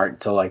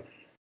Smart. So like,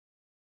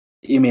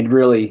 I mean,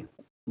 really,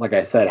 like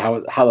I said,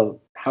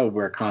 how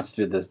we're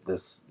constituted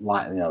this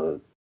line,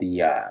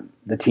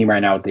 the team right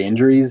now with the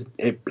injuries,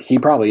 he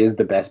probably is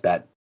the best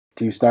bet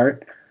to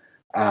start.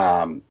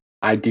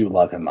 I do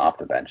love him off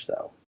the bench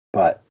though,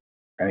 but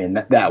I mean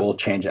that will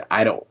change it.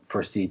 I don't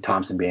foresee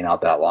Thompson being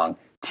out that long.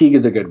 Teague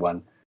is a good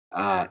one.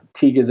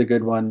 Teague is a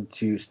good one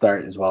to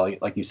start as well.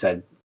 Like you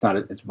said,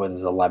 it's what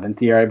his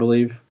 11th year, I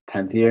believe,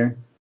 10th year.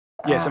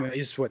 Yeah,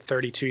 he's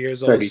 32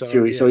 years old.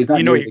 32, so he's not.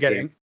 You know what you're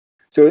getting. Game.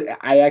 So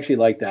I actually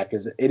like that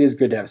because it is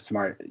good to have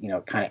Smart,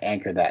 kind of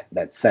anchor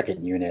that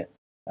second unit.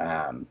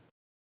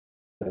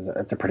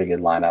 That's a pretty good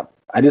lineup.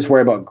 I just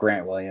worry about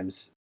Grant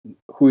Williams.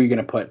 Who are you going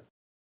to put?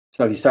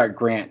 So if you start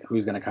Grant,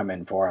 who's going to come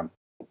in for him?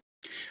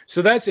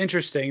 So that's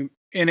interesting.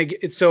 And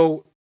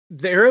so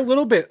they're a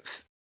little bit.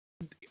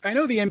 I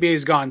know the NBA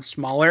has gone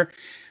smaller,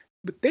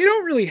 but they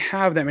don't really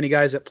have that many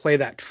guys that play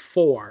that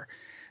 4.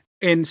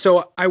 And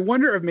so I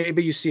wonder if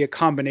maybe you see a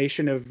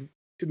combination of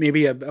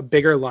maybe a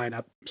bigger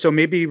lineup. So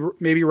maybe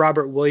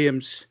Robert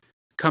Williams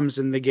comes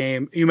in the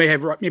game. You may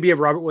have maybe you have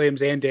Robert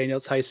Williams and Daniel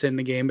Tyson in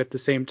the game at the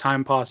same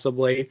time,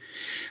 possibly.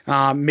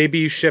 Maybe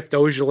you shift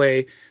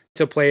Ojale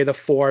to play the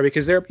 4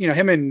 because they're,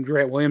 him and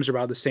Grant Williams are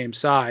about the same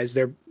size.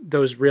 They're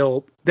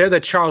the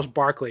Charles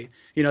Barkley,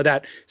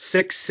 that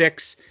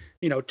 6'6",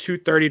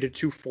 230 to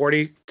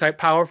 240 type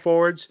power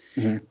forwards.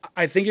 Mm-hmm.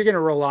 I think you're going to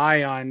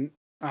rely on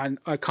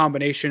a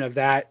combination of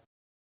that.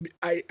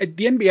 The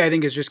NBA, I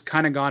think, has just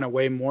kind of gone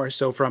away more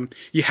so from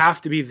you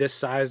have to be this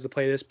size to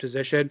play this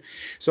position.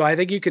 So I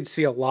think you could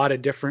see a lot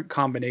of different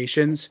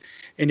combinations,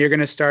 and you're going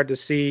to start to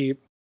see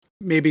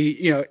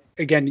maybe,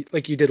 again,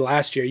 like you did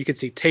last year, you could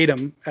see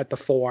Tatum at the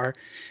 4,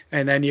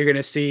 and then you're going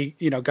to see,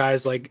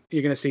 guys like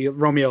you're going to see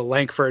Romeo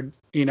Langford,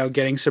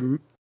 getting some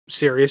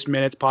serious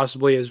minutes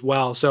possibly as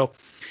well. So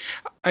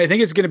I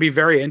think it's going to be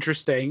very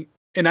interesting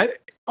and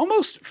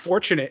almost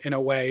fortunate in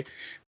a way,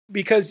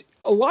 because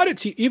a lot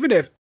of even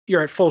if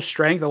you're at full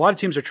strength, a lot of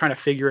teams are trying to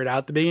figure it out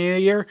at the beginning of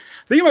the year.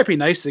 I think it might be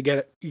nice to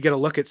get a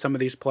look at some of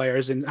these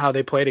players and how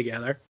they play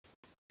together.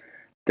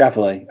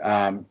 Definitely.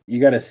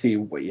 You got to see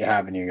what you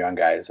have in your young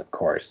guys, of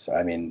course.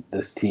 I mean,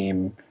 this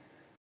team,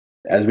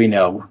 as we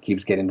know,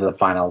 keeps getting to the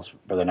finals,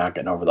 but they're not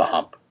getting over the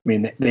hump. I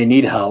mean, they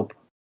need help.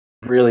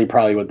 Really,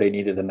 probably what they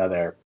need is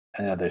another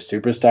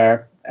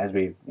superstar, as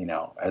we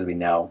know.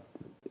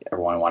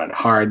 Everyone wanted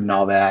Harden and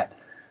all that.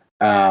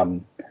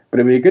 But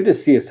it'd be good to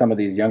see if some of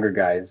these younger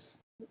guys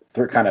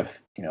kind of,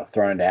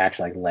 thrown into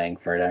action, like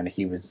Langford. And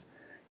he was,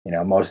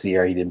 most of the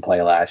year he didn't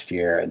play last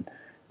year. And,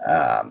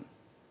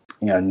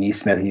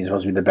 Nesmith, he's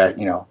supposed to be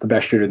the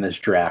best shooter in this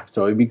draft.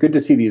 So it'd be good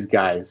to see these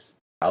guys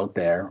out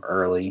there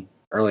early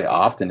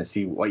often to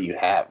see what you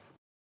have.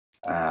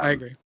 I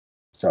agree.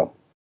 So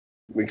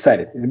we're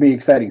excited. It'll be an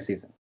exciting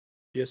season.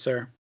 Yes,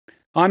 sir.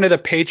 On to the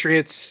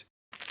Patriots.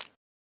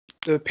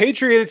 The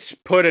Patriots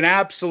put an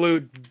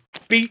absolute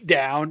beat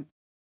down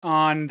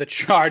on the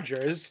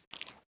Chargers.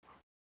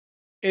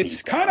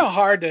 It's kind of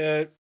hard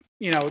to,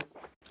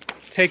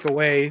 take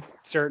away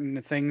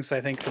certain things,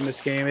 I think, from this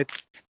game.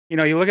 It's,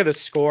 you look at the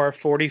score,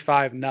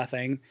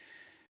 45-0.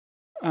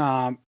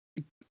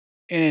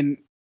 And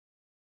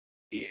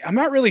I'm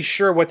not really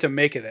sure what to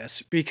make of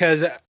this,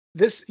 because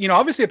this,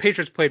 obviously the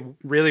Patriots played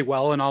really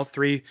well in all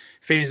 3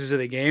 phases of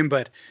the game,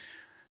 but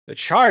the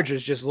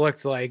Chargers just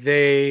looked like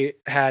they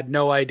had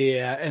no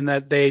idea and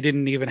that they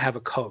didn't even have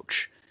a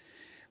coach.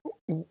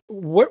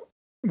 What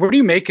do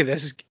you make of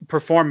this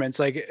performance?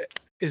 Like,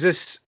 is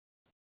this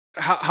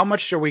how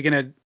much are we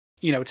going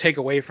to, take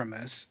away from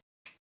this?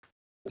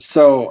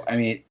 So, I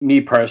mean,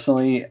 me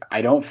personally,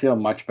 I don't feel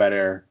much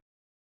better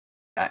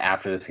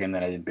after this game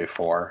than I did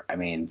before. I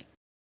mean,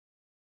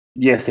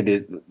 yes, they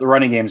did. The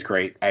running game's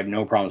great. I have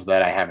no problems with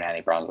that. I haven't had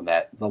any problems with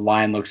that. The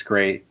line looks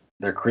great.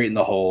 They're creating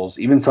the holes.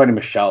 Even Sony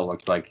Michel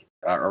looked like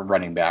a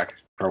running back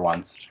for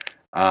once.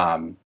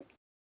 The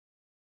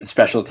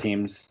special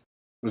teams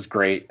was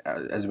great,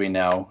 as we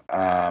know.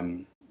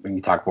 We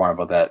can talk more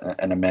about that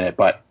in a minute.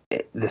 But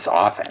this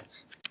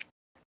offense,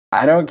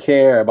 I don't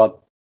care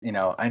about,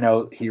 I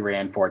know he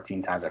ran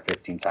 14 times or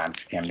 15 times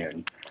for Cam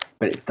Newton,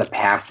 but it's the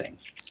passing.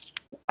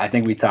 I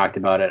think we talked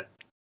about it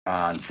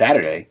on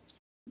Saturday.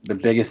 The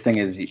biggest thing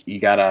is you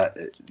gotta,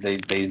 they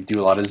do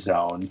a lot of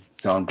zone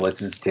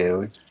blitzes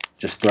too.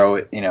 Just throw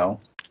it, to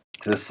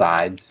the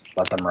sides,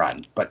 let them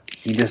run. But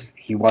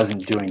he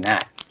wasn't doing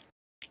that.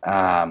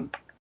 And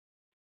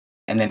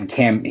then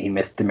Cam, he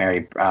missed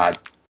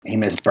he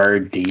missed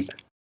Bird deep.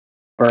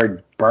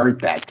 Bird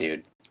that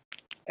dude,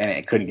 and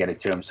it couldn't get it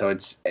to him. So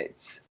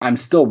it's I'm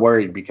still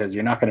worried because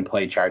you're not going to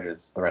play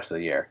Chargers the rest of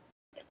the year.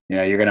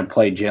 You're going to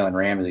play Jalen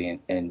Ramsey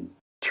in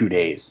 2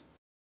 days.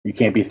 You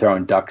can't be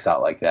throwing ducks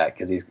out like that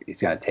because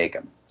he's going to take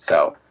them.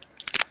 So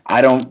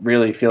I don't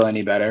really feel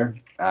any better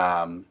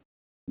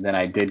than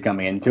I did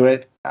coming into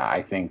it.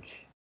 I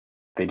think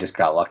they just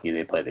got lucky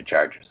they played the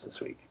Chargers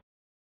this week.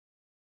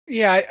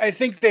 Yeah, I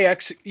think they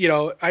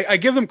I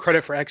give them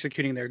credit for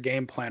executing their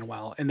game plan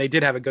well, and they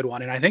did have a good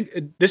one. And I think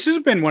this has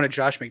been one of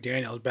Josh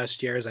McDaniel's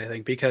best years, I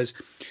think, because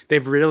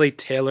they've really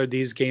tailored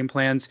these game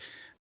plans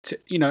to,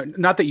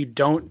 not that you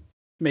don't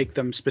make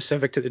them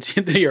specific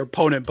to your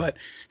opponent, but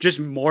just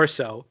more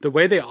so the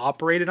way they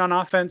operated on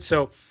offense.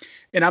 So,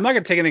 and I'm not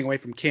going to take anything away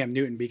from Cam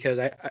Newton because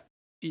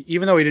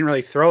even though he didn't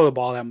really throw the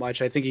ball that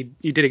much, I think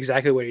he did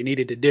exactly what he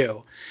needed to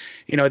do.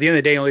 At the end of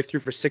the day, he only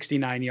threw for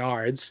 69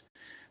 yards.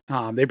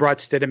 They brought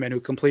Stidham in,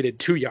 who completed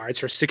 2 yards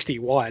for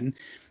 61.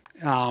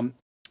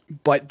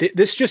 But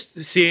this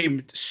just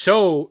seemed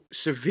so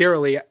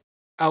severely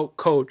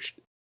outcoached.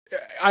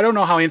 I don't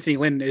know how Anthony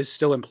Lynn is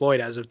still employed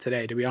as of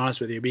today, to be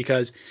honest with you,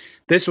 because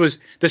this was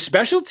the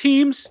special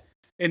teams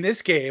in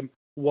this game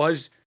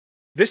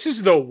this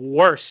is the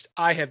worst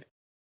I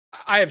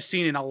have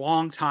seen in a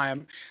long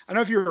time. I don't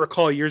know if you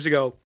recall years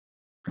ago,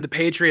 the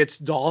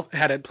Patriots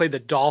had played the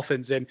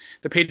Dolphins, and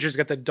the Patriots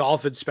got the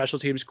Dolphins special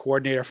teams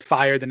coordinator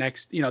fired the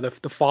next,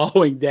 the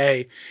following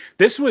day.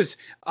 This was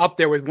up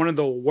there with one of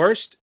the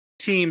worst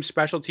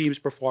special teams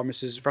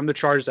performances from the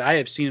Chargers that I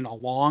have seen in a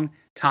long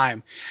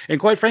time. And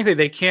quite frankly,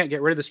 they can't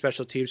get rid of the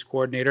special teams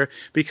coordinator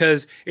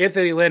because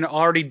Anthony Lynn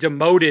already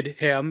demoted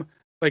him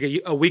like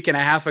a week and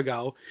a half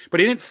ago, but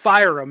he didn't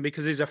fire him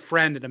because he's a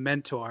friend and a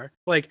mentor.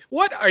 Like,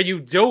 what are you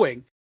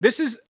doing? This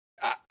is,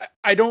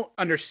 I don't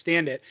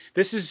understand it.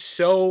 This is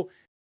so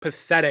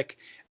pathetic.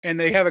 And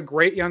they have a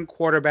great young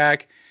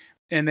quarterback,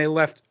 and they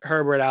left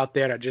Herbert out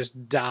there to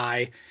just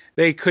die.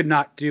 They could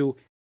not do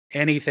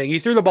anything. He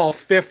threw the ball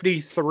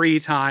 53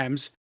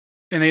 times,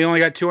 and they only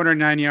got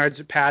 209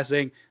 yards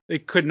passing. They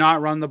could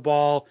not run the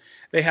ball.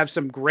 They have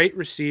some great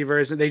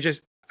receivers, and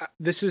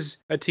this is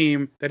a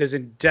team that is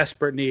in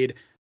desperate need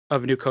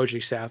of a new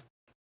coaching staff.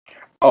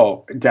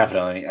 Oh,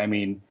 definitely. I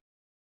mean,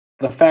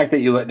 the fact that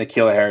you let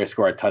N'Keal Harris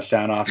score a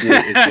touchdown off you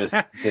is just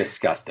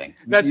disgusting.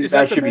 Is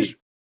that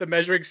the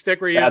measuring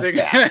stick we're using?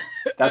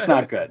 That's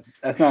not good.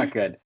 That's not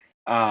good.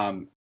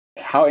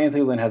 How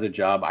Anthony Lynn has a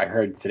job, I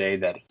heard today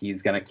that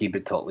he's going to keep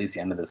it till at least the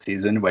end of the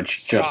season,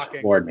 which just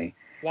floored me.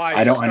 Why?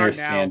 I don't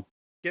understand. Now.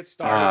 Get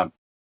started.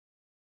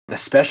 The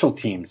special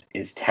teams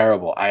is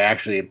terrible. I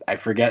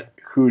forget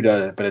who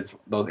does it, but it's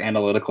those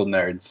analytical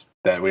nerds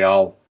that we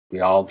all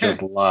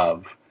just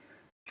love.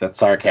 That's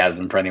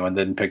sarcasm for anyone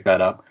that didn't pick that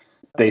up.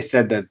 They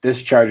said that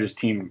this Chargers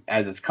team,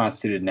 as it's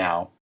constituted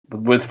now,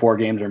 with 4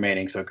 games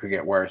remaining, so it could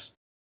get worse,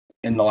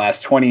 in the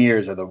last 20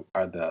 years are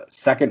the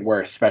second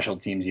worst special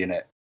teams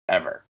unit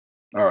ever,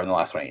 or in the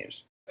last 20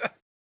 years.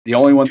 The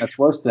only one that's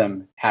worse than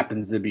them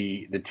happens to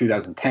be the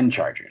 2010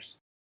 Chargers.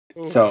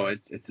 Ooh. So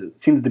it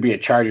seems to be a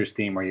Chargers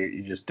theme where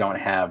you just don't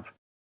have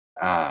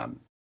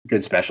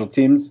good special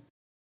teams.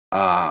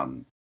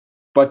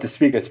 But to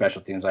speak of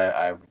special teams,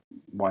 I have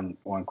one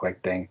quick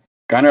thing.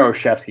 Gunnar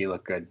Olszewski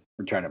looked good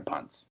returning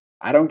punts.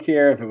 I don't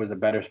care if it was a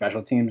better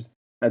special teams.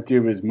 That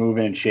dude was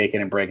moving and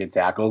shaking and breaking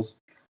tackles.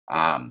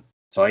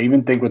 So I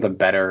even think with a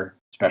better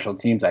special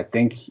teams, I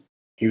think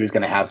he was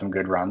going to have some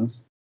good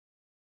runs.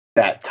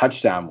 That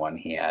touchdown one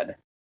he had,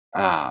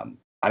 I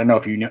don't know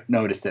if you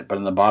noticed it, but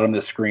on the bottom of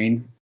the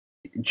screen,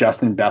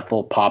 Justin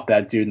Bethel popped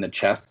that dude in the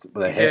chest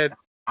with a hit.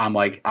 I'm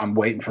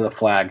waiting for the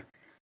flag.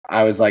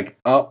 I was like,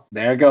 oh,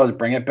 there it goes.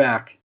 Bring it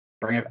back.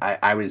 Bring it.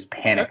 I was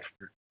panicked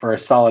for a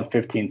solid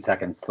 15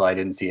 seconds till I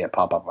didn't see it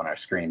pop up on our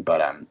screen.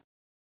 But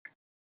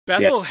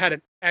Bethel had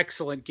an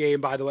excellent game,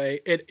 by the way.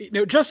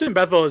 Justin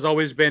Bethel has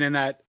always been in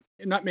that.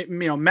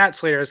 Matt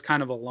Slater is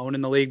kind of alone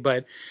in the league,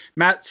 but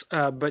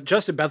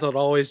Justin Bethel had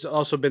always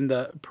also been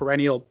the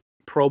perennial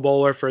Pro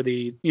Bowler for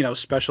the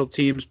special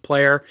teams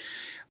player.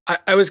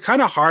 I was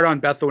kind of hard on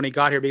Bethel when he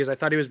got here because I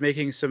thought he was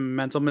making some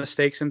mental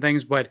mistakes and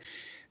things, but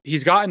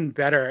he's gotten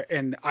better,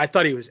 and I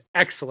thought he was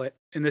excellent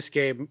in this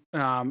game.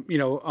 On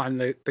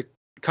the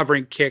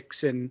covering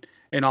kicks and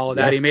all of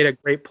that. Yes. He made a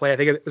great play. I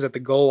think it was at the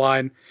goal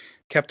line,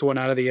 kept one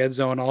out of the end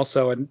zone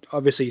also, and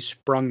obviously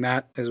sprung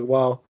that as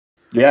well.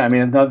 Yeah, I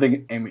mean, another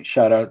thing,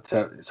 shout out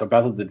so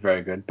Bethel did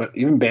very good, but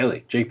even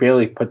Jake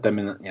Bailey put them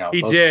in,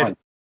 he those did.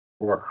 Punts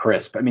were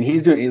crisp. I mean,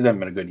 he's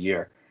having a good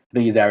year. I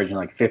think he's averaging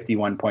like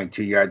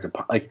 51.2 yards a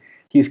punt. Like,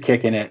 he's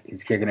kicking it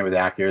with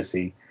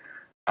accuracy.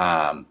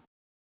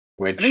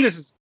 Which I think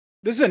this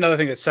is another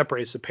thing that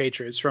separates the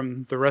Patriots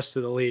from the rest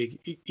of the league.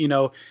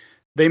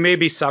 They may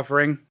be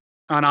suffering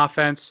on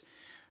offense,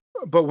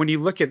 but when you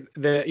look at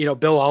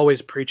Bill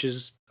always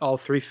preaches all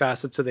 3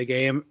 facets of the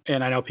game,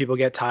 and I know people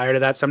get tired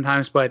of that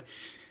sometimes, but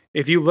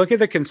if you look at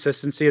the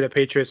consistency of the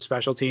Patriots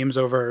special teams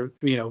over,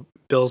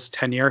 Bill's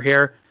tenure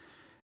here,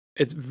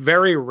 it's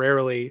very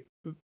rarely,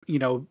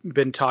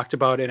 been talked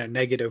about in a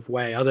negative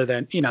way other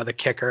than, the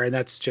kicker. And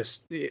that's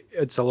just,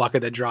 it's a luck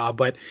of the draw,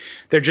 but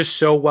they're just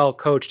so well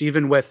coached,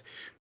 even with,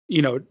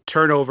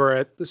 turnover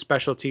at the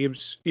special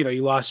teams.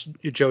 You lost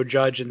Joe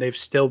Judge and they've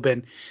still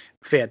been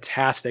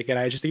fantastic. And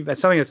I just think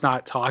that's something that's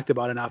not talked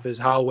about enough is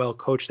how well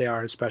coached they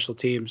are in special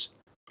teams.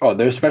 Oh,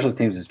 their special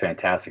teams is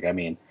fantastic. I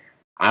mean,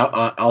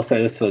 I'll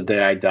say this till the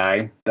day I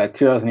die. That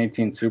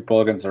 2018 Super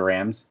Bowl against the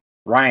Rams,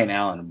 Ryan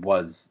Allen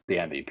was the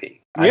MVP.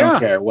 I don't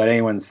care what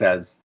anyone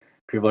says.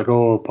 People are like,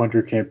 oh,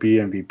 punter can't be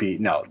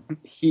MVP. No,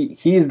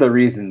 he's the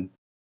reason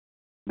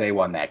they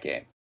won that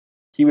game.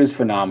 He was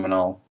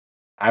phenomenal.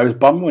 I was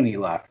bummed when he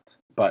left,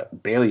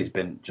 but Bailey's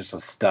been just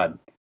a stud.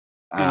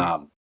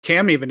 Cam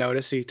didn't even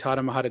notice. He taught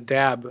him how to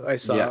dab, I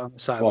saw on the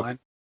sideline. Well,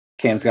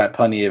 Cam's got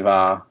plenty of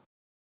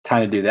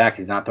time to do that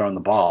because he's not throwing the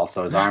ball,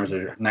 so his arms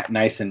are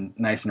nice and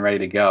ready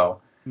to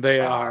go. They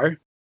are.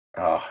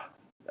 Oh,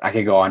 I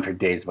could go on for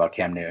days about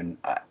Cam Newton.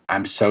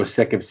 I'm so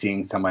sick of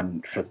seeing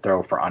someone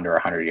throw for under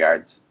 100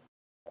 yards.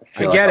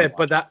 I get it,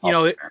 but that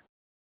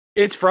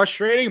it's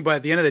frustrating. But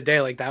at the end of the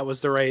day, like that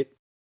was the right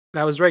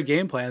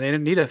game plan. They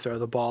didn't need to throw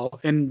the ball,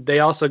 and they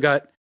also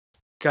got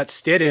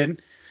Stitt in,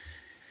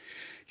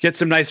 get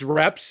some nice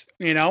reps.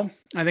 I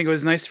think it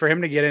was nice for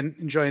him to get in,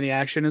 enjoying the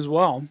action as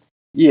well.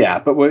 Yeah,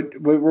 but what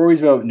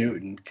worries about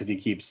Newton because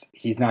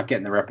he's not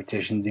getting the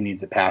repetitions. He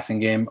needs a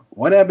passing game.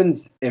 What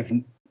happens if,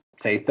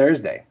 say,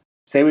 Thursday?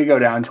 Say we go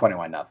down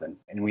 21-0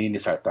 and we need to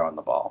start throwing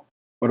the ball.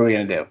 What are we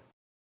gonna do?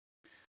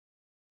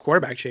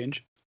 Quarterback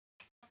change.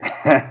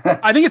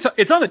 I think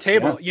it's on the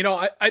table.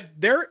 Yeah.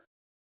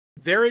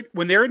 They're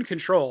when they're in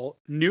control,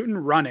 Newton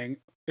running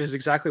is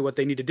exactly what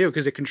they need to do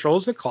because it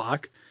controls the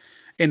clock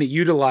and it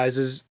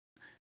utilizes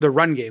the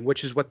run game,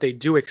 which is what they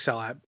do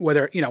excel at,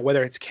 whether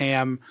it's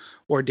Cam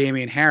or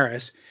Damian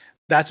Harris.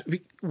 That's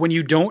when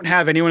you don't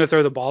have anyone to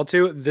throw the ball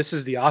to, this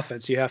is the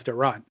offense you have to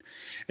run.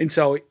 And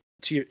so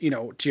to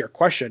your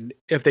question,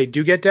 if they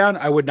do get down,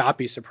 I would not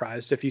be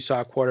surprised if you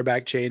saw a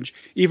quarterback change.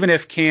 Even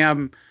if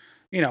Cam,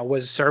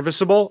 was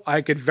serviceable,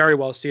 I could very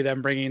well see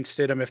them bringing in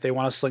Stidham if they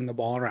want to sling the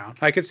ball around.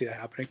 I could see that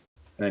happening.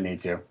 They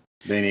need to.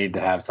 They need to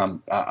have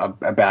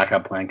a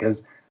backup plan,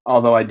 because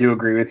although I do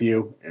agree with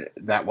you,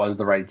 that was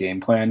the right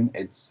game plan.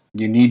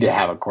 You need to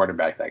have a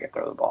quarterback that can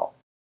throw the ball,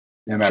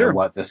 no matter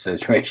what the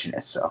situation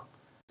is. So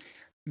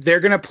they're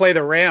going to play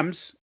the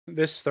Rams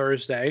this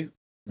Thursday.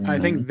 Mm-hmm. I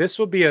think this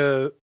will be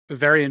a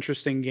very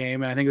interesting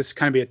game, and I think this is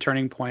kind of be a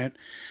turning point.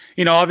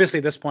 Obviously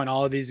at this point,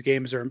 all of these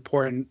games are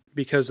important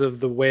because of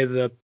the way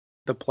the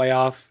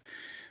playoff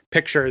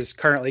picture is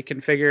currently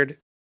configured.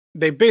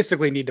 They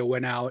basically need to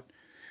win out.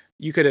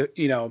 You could,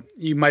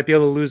 you might be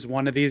able to lose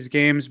one of these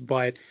games,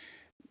 but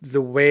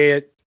the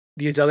way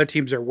these other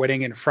teams are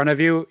winning in front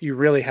of you, you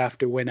really have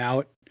to win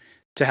out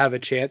to have a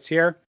chance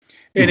here.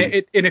 And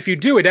and if you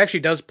do, it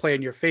actually does play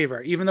in your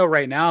favor. Even though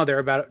right now they're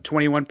about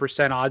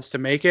 21% odds to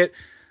make it,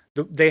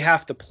 they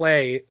have to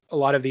play a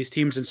lot of these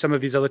teams, and some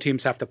of these other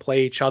teams have to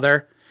play each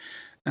other.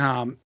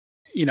 In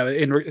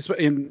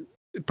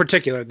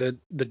particular,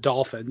 the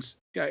Dolphins.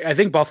 I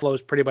think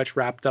Buffalo's pretty much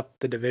wrapped up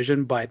the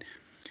division, but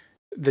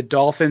the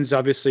Dolphins,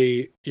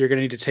 obviously, you're going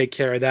to need to take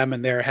care of them,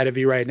 and they're ahead of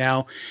you right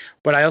now.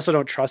 But I also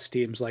don't trust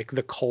teams like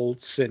the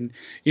Colts, and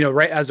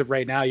right as of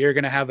right now, you're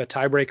going to have a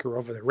tiebreaker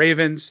over the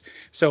Ravens.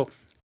 So,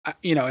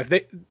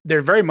 if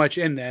they're very much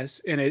in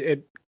this, and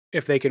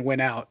if they can win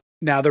out.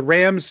 Now the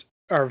Rams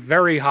are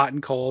very hot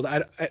and cold.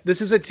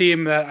 This is a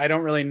team that I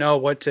don't really know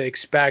what to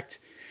expect.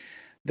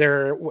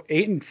 They're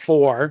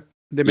 8-4.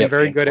 They've been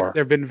very good.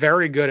 They've been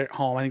very good at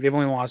home. I think they've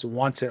only lost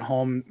once at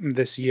home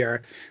this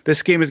year.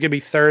 This game is going to be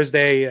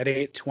Thursday at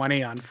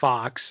 8:20 on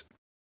Fox.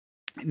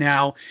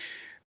 Now,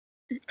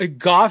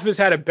 Goff has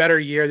had a better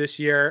year this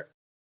year.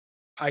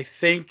 I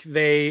think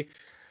they've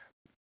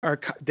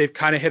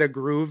kind of hit a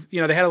groove. They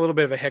had a little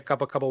bit of a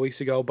hiccup a couple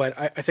weeks ago, but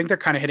I think they're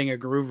kind of hitting a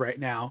groove right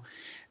now.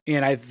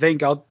 And I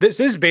think this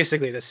is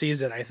basically the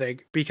season, I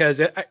think,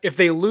 because if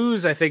they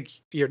lose, I think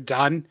you're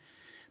done.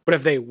 But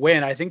if they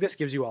win, I think this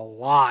gives you a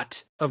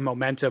lot of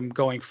momentum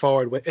going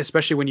forward,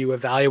 especially when you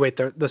evaluate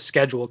the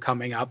schedule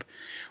coming up.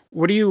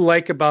 What do you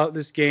like about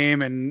this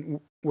game, and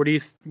what are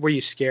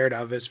you scared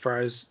of as far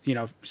as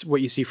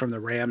what you see from the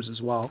Rams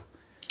as well?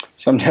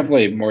 So I'm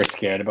definitely more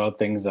scared about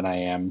things than I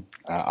am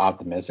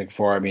optimistic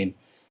for. I mean,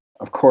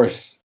 of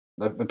course,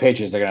 the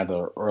Patriots are going to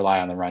have to rely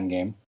on the run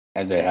game,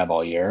 as they have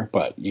all year,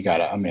 but you got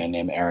a man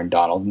named Aaron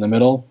Donald in the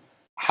middle.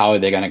 How are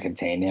they going to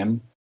contain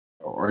him,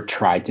 or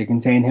try to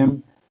contain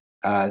him?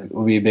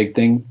 Will be a big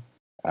thing.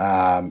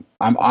 I'm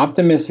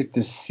optimistic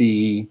to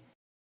see,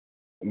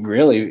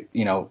 really,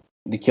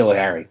 N'Keal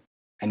Harry.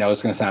 I know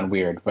it's going to sound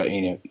weird, but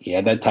he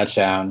had that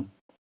touchdown.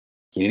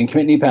 He didn't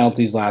commit any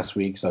penalties last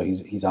week, so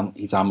he's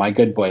on my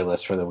good boy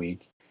list for the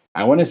week.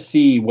 I want to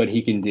see what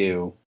he can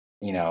do.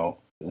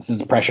 This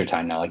is pressure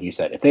time now, like you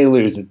said. If they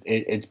lose,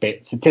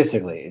 it's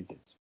statistically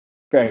it's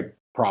very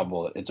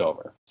probable it's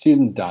over.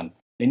 Season's done.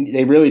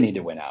 They really need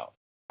to win out.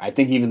 I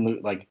think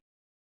even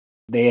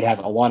they'd have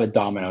a lot of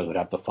dominoes would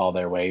have to fall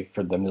their way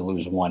for them to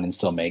lose one and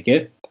still make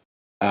it.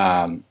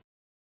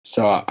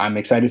 So I'm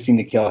excited to see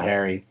N'Keal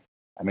Harry.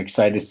 I'm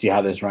excited to see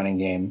how this running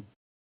game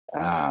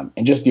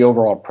and just the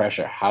overall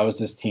pressure. How is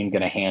this team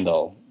going to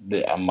handle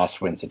a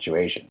must-win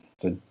situation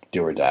to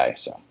do or die?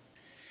 So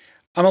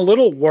I'm a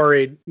little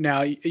worried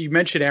now. You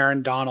mentioned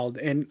Aaron Donald,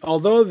 and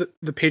although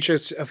the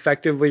Patriots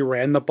effectively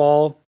ran the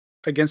ball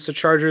against the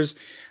Chargers,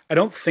 I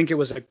don't think it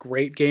was a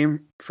great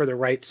game for the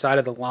right side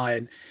of the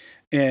line.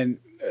 And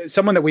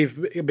someone that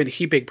we've been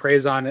heaping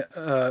praise on,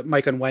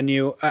 Mike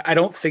Onwenu, I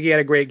don't think he had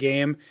a great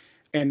game.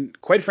 And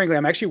quite frankly,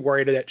 I'm actually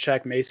worried that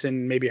Shaq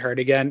Mason may be hurt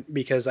again,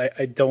 because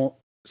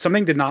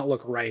something did not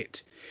look right.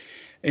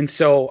 And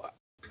so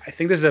I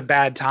think this is a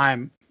bad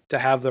time to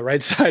have the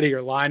right side of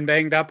your line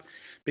banged up,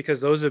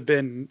 because those have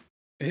been,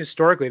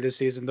 historically this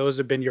season, those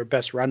have been your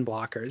best run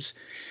blockers.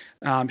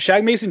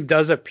 Shaq Mason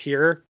does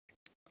appear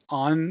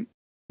on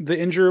the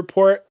injury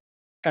report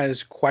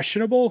as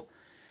questionable.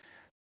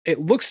 It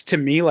looks to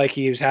me like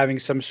he was having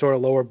some sort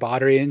of lower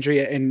body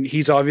injury, and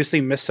he's obviously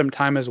missed some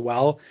time as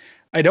well.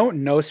 I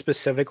don't know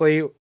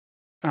specifically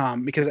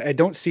because I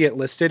don't see it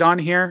listed on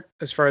here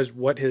as far as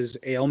what his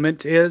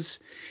ailment is.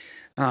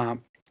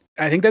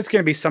 I think that's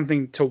going to be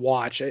something to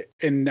watch,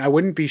 and I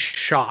wouldn't be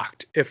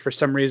shocked if for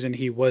some reason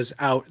he was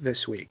out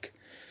this week.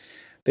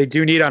 They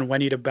do need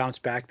Onwenu to bounce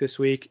back this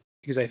week,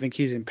 because I think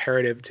he's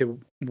imperative to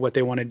what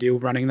they want to do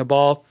running the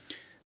ball.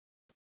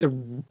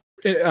 In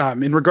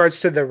regards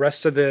to the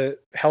rest of the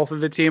health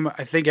of the team,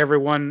 I think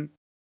everyone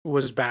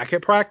was back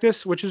at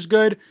practice, which is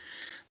good.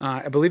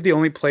 I believe the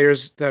only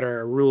players that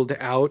are ruled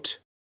out,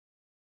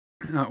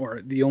 or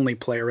the only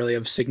player really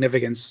of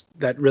significance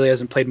that really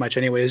hasn't played much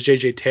anyway, is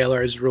J.J.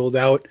 Taylor is ruled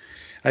out,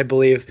 I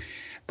believe.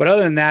 But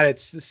other than that,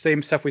 it's the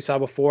same stuff we saw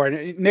before.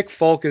 And Nick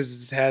Folk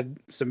has had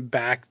some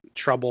back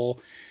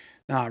trouble.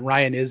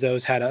 Ryan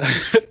Izzo's had a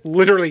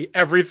literally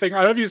everything. I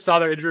don't know if you saw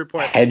their injury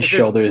report. Head,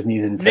 shoulders,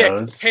 knees, and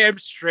toes.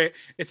 Hamstring.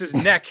 It's his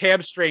neck,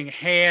 hamstring,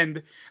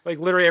 hand, like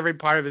literally every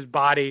part of his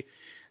body.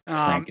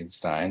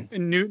 Frankenstein.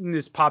 Newton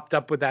has popped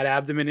up with that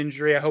abdomen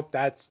injury. I hope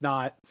that's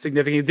not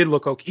significant. He did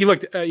look okay.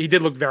 He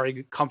did look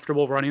very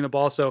comfortable running the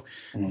ball, so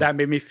that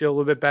made me feel a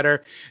little bit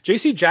better.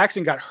 J.C.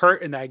 Jackson got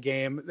hurt in that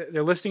game.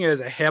 They're listing it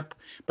as a hip,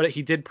 but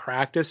he did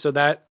practice, so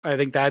that I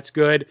think that's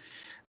good.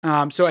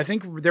 So I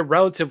think they're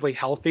relatively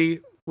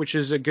healthy, which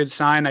is a good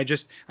sign. I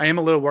am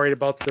a little worried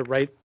about the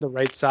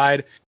right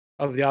side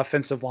of the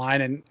offensive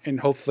line, and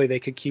hopefully they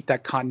could keep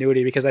that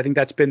continuity, because I think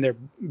that's been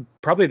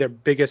probably their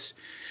biggest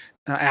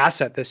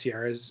asset this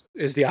year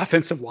is the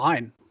offensive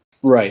line.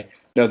 Right.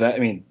 No,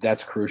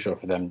 that's crucial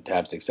for them to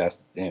have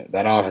success.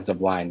 That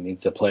offensive line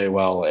needs to play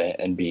well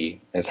and be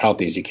as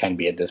healthy as you can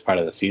be at this part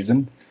of the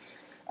season.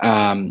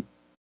 I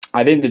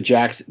think the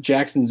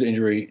Jackson's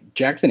injury,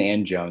 Jackson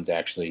and Jones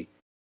actually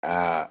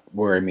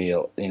worry me,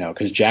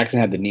 because Jackson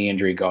had the knee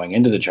injury going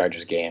into the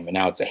Chargers game, and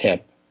now it's a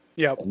hip.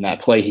 Yep. And that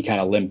play, he kind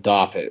of limped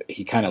off.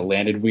 He kind of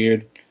landed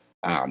weird.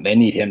 They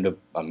need him to,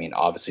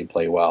 obviously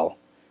play well.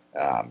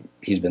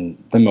 He's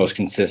been the most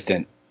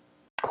consistent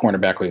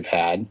cornerback we've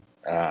had.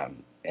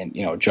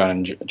 And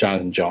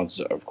Jonathan Jones,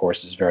 of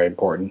course, is very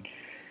important.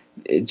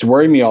 It's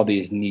worrying me, all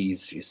these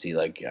knees you see,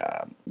 like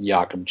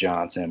Jakob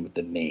Johnson with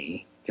the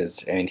knee,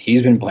 because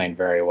he's been playing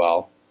very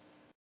well.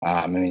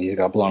 He's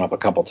got blown up a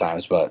couple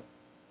times, but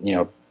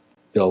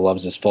Bill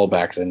loves his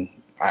fullbacks, and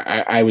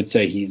I would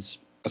say he's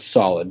a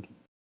solid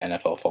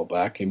NFL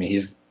fullback. He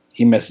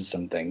misses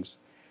some things.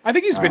 I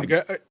think he's been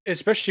good,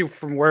 especially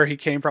from where he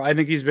came from. I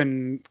think he's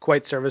been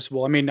quite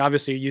serviceable.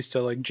 Obviously used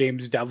to like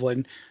James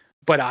Devlin,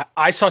 but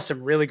I saw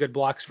some really good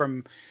blocks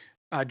from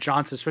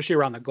Johnson, especially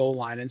around the goal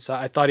line, and so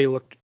I thought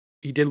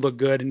he did look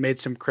good and made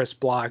some crisp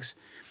blocks.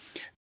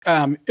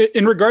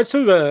 In regards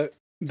to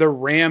the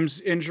Rams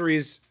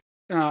injuries,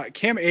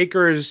 Cam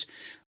Akers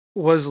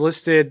was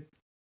listed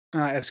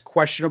as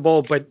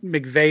questionable, but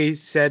McVay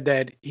said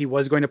that he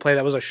was going to play.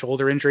 That was a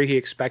shoulder injury. He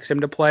expects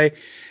him to play.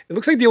 It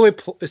looks like the only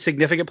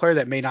significant player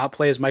that may not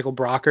play is Michael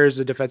Brockers,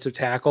 the defensive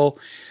tackle.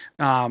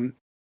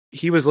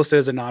 He was listed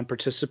as a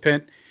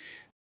non-participant.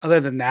 Other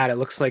than that, it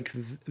looks like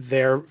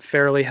they're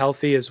fairly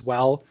healthy as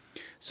well.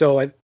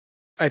 So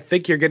I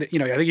think you're gonna,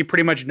 I think you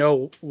pretty much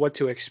know what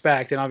to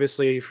expect. And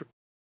obviously,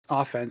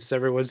 offense,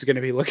 everyone's going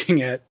to be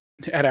looking at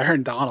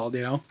Aaron Donald.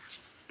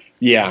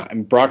 Yeah,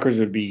 and Brockers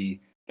would be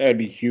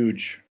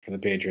huge for the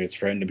Patriots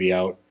for him to be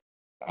out.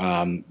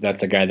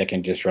 That's a guy that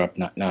can disrupt,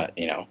 not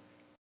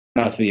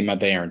to the amount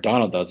that Aaron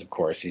Donald does, of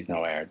course. He's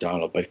no Aaron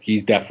Donald, but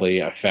he's definitely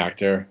a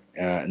factor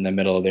in the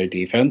middle of their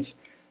defense.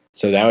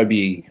 So that would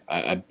be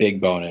a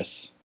big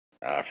bonus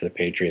for the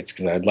Patriots,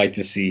 because I'd like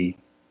to see,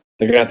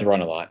 they're going to have to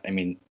run a lot.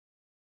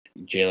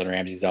 Jalen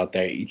Ramsey's out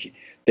there.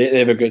 They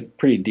have a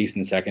pretty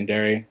decent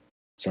secondary,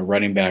 so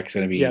running back is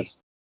going to be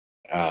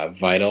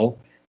vital.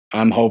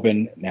 I'm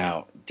hoping,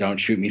 now, don't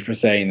shoot me for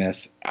saying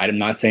this, I'm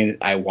not saying that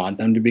I want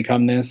them to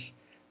become this,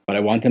 but I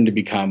want them to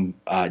become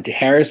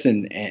Harris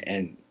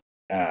and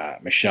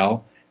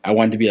Michelle. I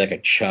want it to be like a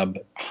Chubb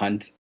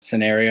Hunt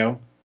scenario,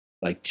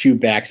 like two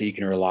backs that you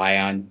can rely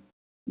on,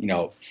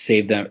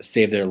 save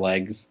their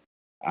legs.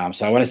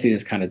 So I want to see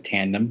this kind of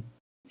tandem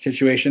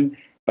situation,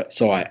 but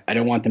so I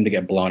don't want them to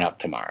get blown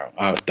up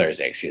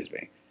Thursday, excuse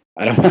me.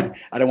 I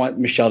don't want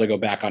Michelle to go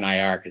back on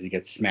IR because he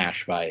gets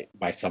smashed by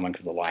someone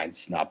because the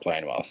line's not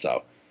playing well.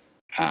 So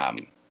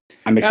I'm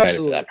excited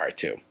for that part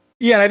too.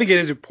 Yeah, and I think it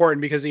is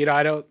important because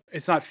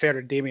it's not fair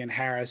to Damian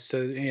Harris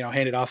to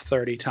hand it off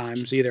 30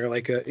 times either,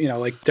 like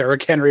like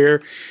Derrick Henry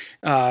or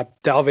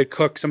Dalvin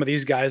Cook, some of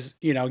these guys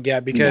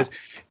get, because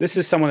this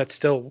is someone that's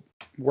still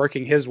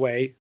working his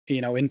way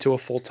into a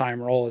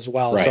full-time role as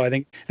well. Right. So I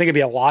think it'd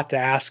be a lot to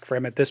ask for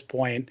him at this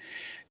point.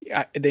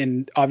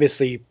 Then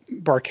obviously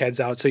Burkhead's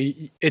out, so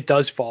it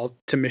does fall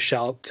to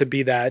Michelle to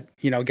be that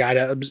guy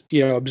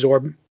to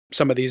absorb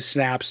some of these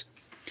snaps.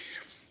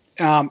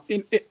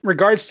 In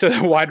regards to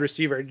the wide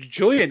receiver,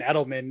 Julian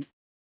Edelman,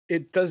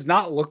 it does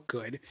not look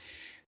good.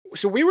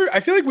 So I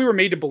feel like we were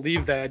made to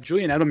believe that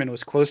Julian Edelman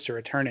was close to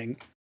returning,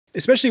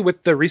 especially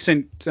with the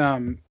recent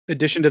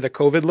addition to the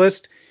COVID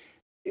list.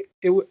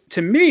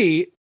 To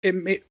me,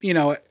 it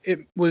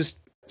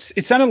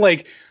sounded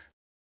like,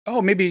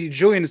 oh, maybe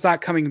Julian is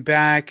not coming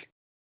back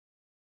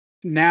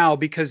now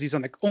because he's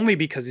on the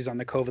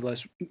COVID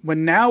list.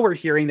 When now we're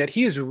hearing that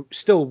he is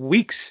still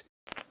weeks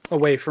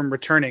away from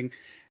returning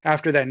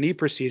after that knee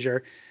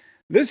procedure.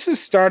 This is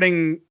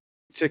starting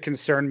to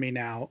concern me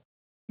now.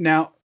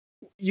 Now,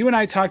 you and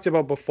I talked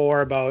about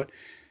before about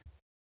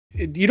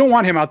you don't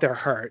want him out there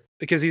hurt,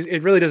 because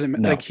it really doesn't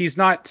he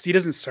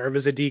doesn't serve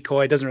as a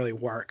decoy. It doesn't really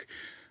work.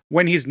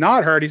 When he's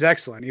not hurt, he's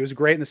excellent. He was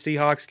great in the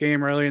Seahawks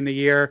game early in the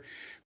year,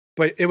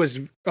 but it was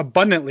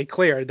abundantly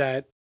clear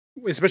that,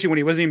 especially when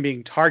he wasn't even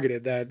being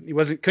targeted, that he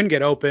couldn't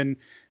get open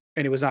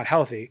and he was not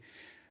healthy.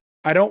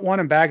 I don't want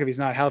him back if he's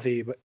not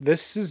healthy, but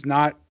this is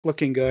not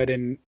looking good,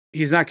 and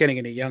he's not getting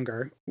any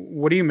younger.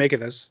 What do you make of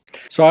this?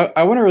 So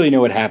I want to really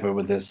know what happened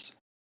with this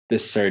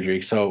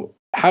surgery. So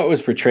how it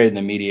was portrayed in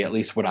the media, at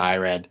least what I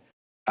read,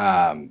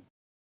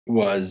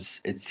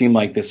 was it seemed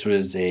like this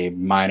was a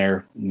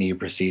minor knee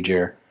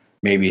procedure.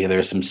 Maybe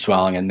there's some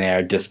swelling in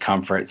there,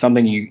 discomfort,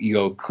 something you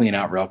go clean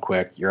out real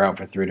quick. You're out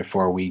for 3 to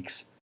 4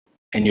 weeks,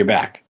 and you're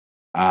back.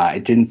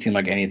 It didn't seem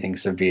like anything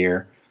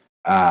severe.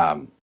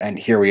 And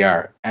here we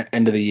are at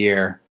end of the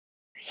year.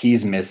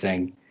 He's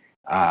missing.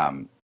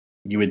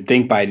 You would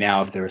think by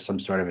now if there was some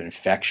sort of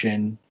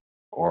infection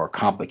or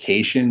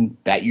complication,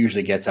 that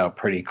usually gets out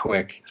pretty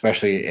quick,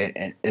 especially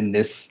in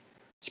this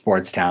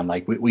sports town.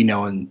 Like we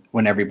know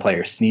when every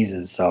player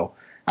sneezes. So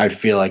I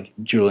feel like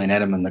Julian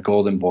Edelman, the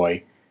golden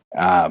boy,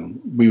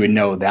 we would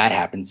know that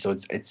happened. So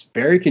it's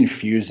very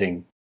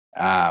confusing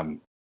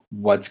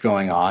what's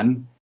going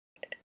on.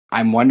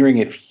 I'm wondering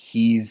if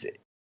he's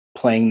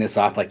playing this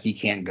off like he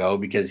can't go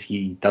because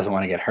he doesn't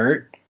want to get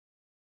hurt.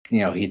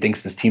 He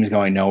thinks this team's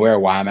going nowhere.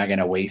 Why am I going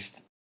to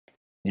waste,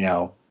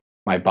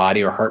 my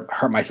body or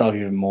hurt myself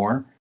even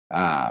more?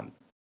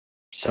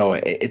 So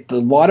it's a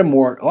lot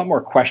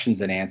more questions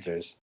than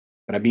answers.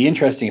 But it'd be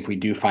interesting if we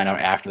do find out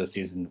after the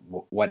season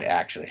what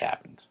actually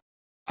happened.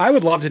 I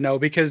would love to know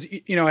because,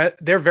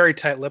 they're very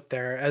tight-lipped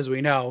there, as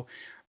we know.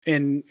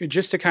 And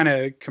just to kind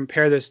of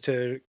compare this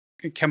to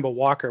Kemba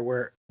Walker,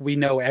 where we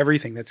know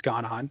everything that's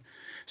gone on.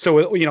 So,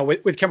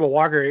 with Kemba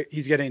Walker,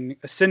 he's getting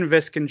a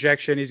Synvisc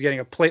injection. He's getting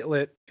a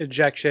platelet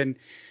injection.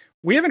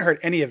 We haven't heard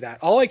any of that.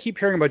 All I keep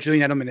hearing about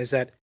Julian Edelman is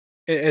that,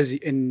 as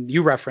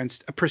you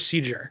referenced, a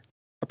procedure.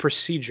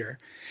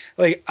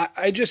 Like,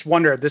 I just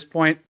wonder at this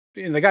point,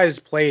 the guy's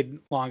played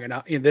long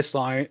enough, this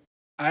long.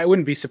 I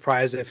wouldn't be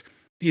surprised if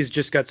he's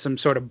just got some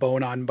sort of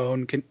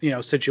bone-on-bone,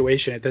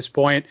 situation at this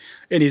point,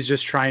 and he's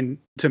just trying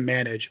to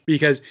manage.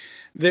 Because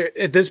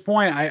at this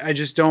point, I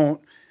just don't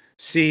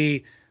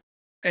see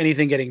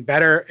anything getting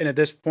better. And at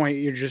this point,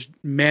 you're just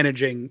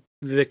managing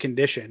the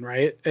condition,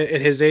 right?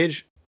 At his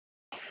age.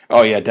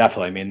 Oh yeah,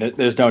 definitely. I mean,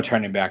 there's no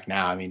turning back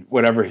now. I mean,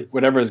 whatever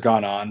has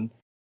gone on,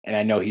 and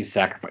I know he's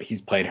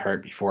played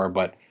hurt before,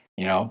 but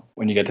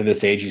when you get to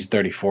this age, he's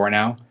 34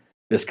 now.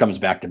 This comes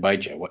back to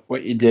bite you.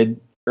 What you did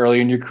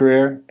early in your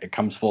career, it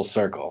comes full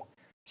circle.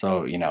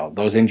 So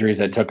those injuries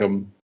that took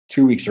him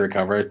 2 weeks to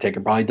recover take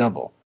him probably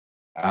double.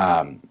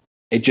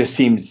 It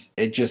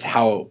just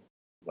how,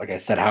 like I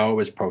said, how it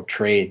was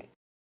portrayed.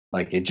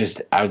 Like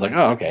I was like,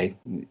 oh, okay.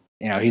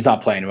 He's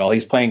not playing well.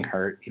 He's playing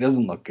hurt. He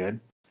doesn't look good.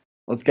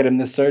 Let's get him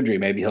this surgery.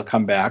 Maybe he'll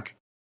come back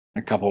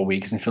in a couple of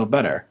weeks and feel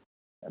better.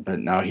 But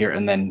now here,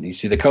 and then you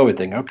see the COVID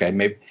thing. Okay,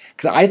 maybe,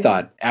 because I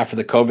thought after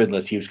the COVID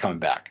list, he was coming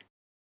back.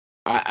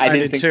 I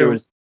didn't think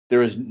there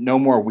was no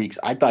more weeks.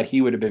 I thought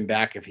he would have been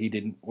back if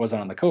he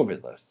wasn't on the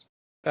COVID list.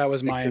 That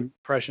was my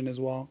impression as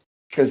well.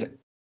 Because,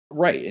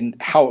 right, and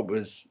how it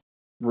was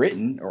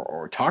written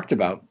or talked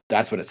about,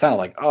 that's what it sounded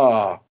like.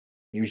 Oh,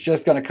 he was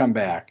just going to come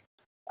back.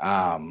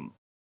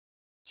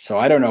 So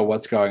I don't know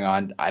what's going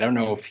on. I don't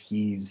know if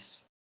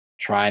he's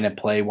trying to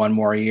play one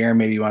more year.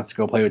 Maybe he wants to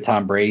go play with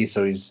Tom Brady,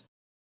 so he's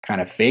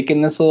kind of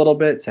faking this a little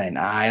bit, saying,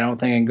 I don't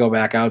think I can go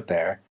back out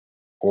there.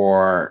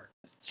 Or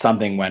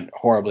something went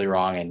horribly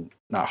wrong, and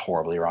not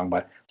horribly wrong,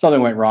 but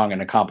something went wrong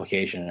and a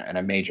complication and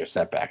a major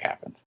setback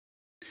happened.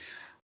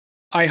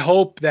 I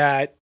hope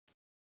that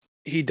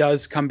he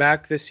does come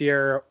back this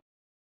year,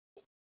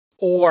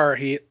 or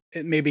it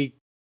maybe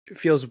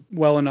feels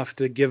well enough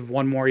to give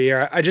one more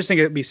year. I just think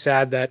it'd be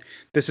sad that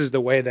this is the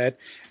way that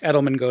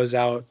Edelman goes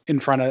out in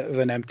front of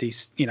an empty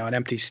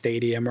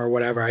stadium or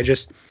whatever. I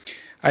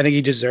think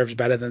he deserves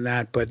better than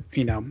that, but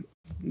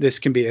this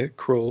can be a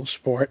cruel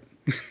sport.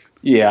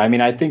 Yeah, I mean,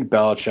 I think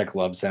Belichick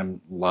loves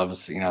him,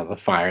 the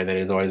fire that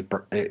he's always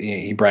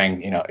he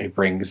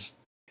brings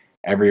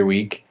every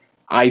week.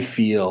 I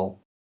feel,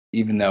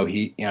 even though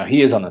he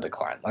is on the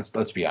decline.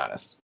 Let's be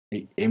honest.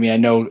 I mean, I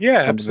know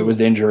some of it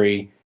was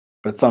injury,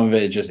 but some of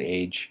it is just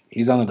age.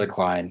 He's on the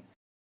decline.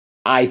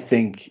 I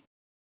think,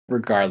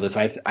 regardless,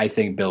 I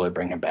think Bill would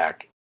bring him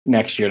back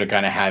next year to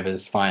kind of have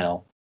his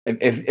final.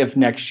 If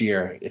next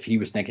year, if he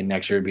was thinking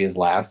next year would be his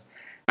last,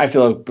 I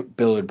feel like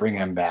Bill would bring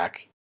him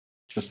back.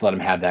 Just let him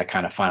have that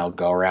kind of final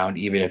go around,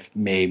 even if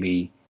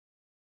maybe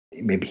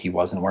he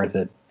wasn't worth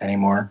it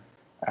anymore.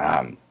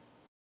 Because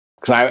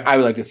I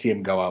would like to see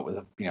him go out with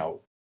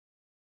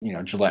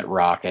Gillette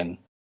rocking,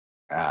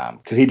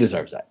 because he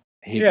deserves that.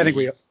 I think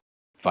he's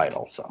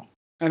vital. So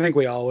I think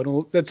we all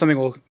would. That's something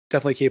we'll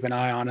definitely keep an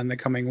eye on in the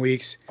coming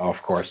weeks. Oh,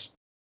 of course.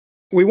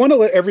 We want to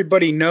let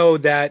everybody know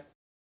that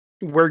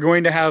we're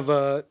going to have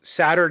a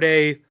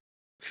Saturday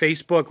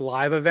Facebook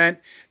Live event.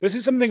 This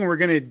is something we're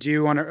going to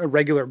do on a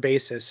regular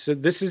basis. So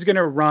this is going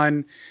to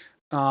run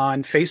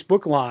on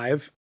Facebook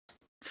Live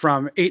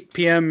from 8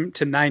 p.m.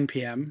 to 9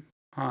 p.m.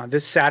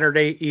 This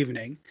Saturday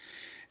evening.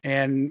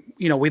 And,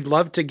 we'd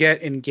love to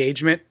get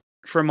engagement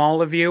from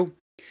all of you.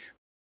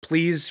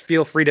 Please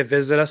feel free to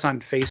visit us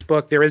on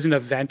Facebook. There is an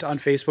event on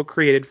Facebook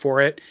created for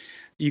it.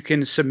 You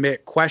can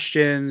submit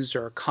questions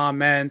or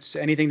comments,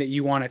 anything that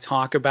you want to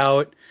talk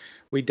about.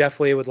 We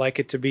definitely would like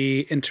it to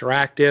be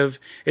interactive.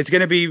 It's going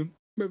to be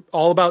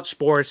all about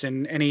sports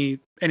and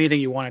anything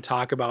you want to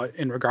talk about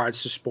in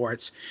regards to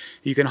sports,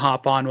 you can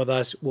hop on with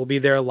us. We'll be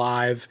there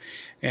live,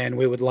 and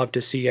we would love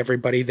to see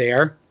everybody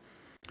there.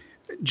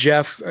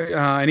 Jeff,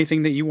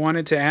 anything that you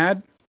wanted to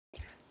add?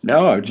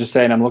 No, I was just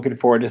saying I'm looking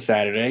forward to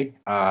Saturday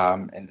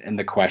and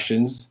the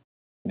questions.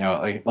 You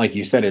know, like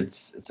you said,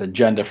 it's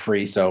agenda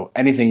free, so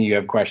anything you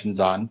have questions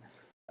on,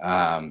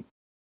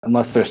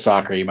 unless they're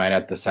soccer, you might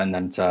have to send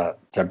them to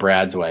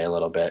Brad's way a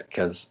little bit,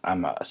 because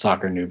I'm a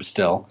soccer noob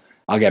still.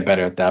 I'll get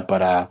better at that,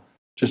 but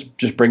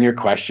just bring your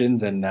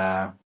questions, and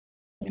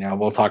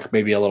we'll talk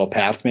maybe a little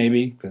Pats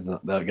maybe, because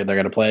they're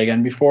going to play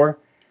again before.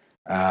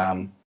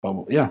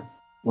 But yeah,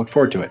 look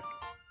forward to it.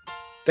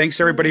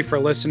 Thanks everybody for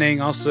listening.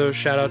 Also,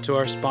 shout out to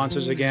our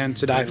sponsors again,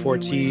 To Die For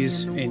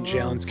Tees and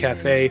Jalen's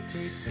Cafe.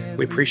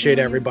 We appreciate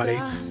everybody.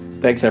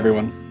 Thanks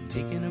everyone.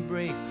 Taking a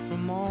break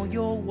from all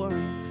your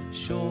worries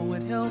sure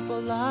would help a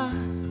lot.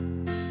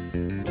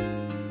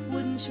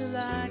 Wouldn't you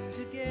like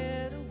to get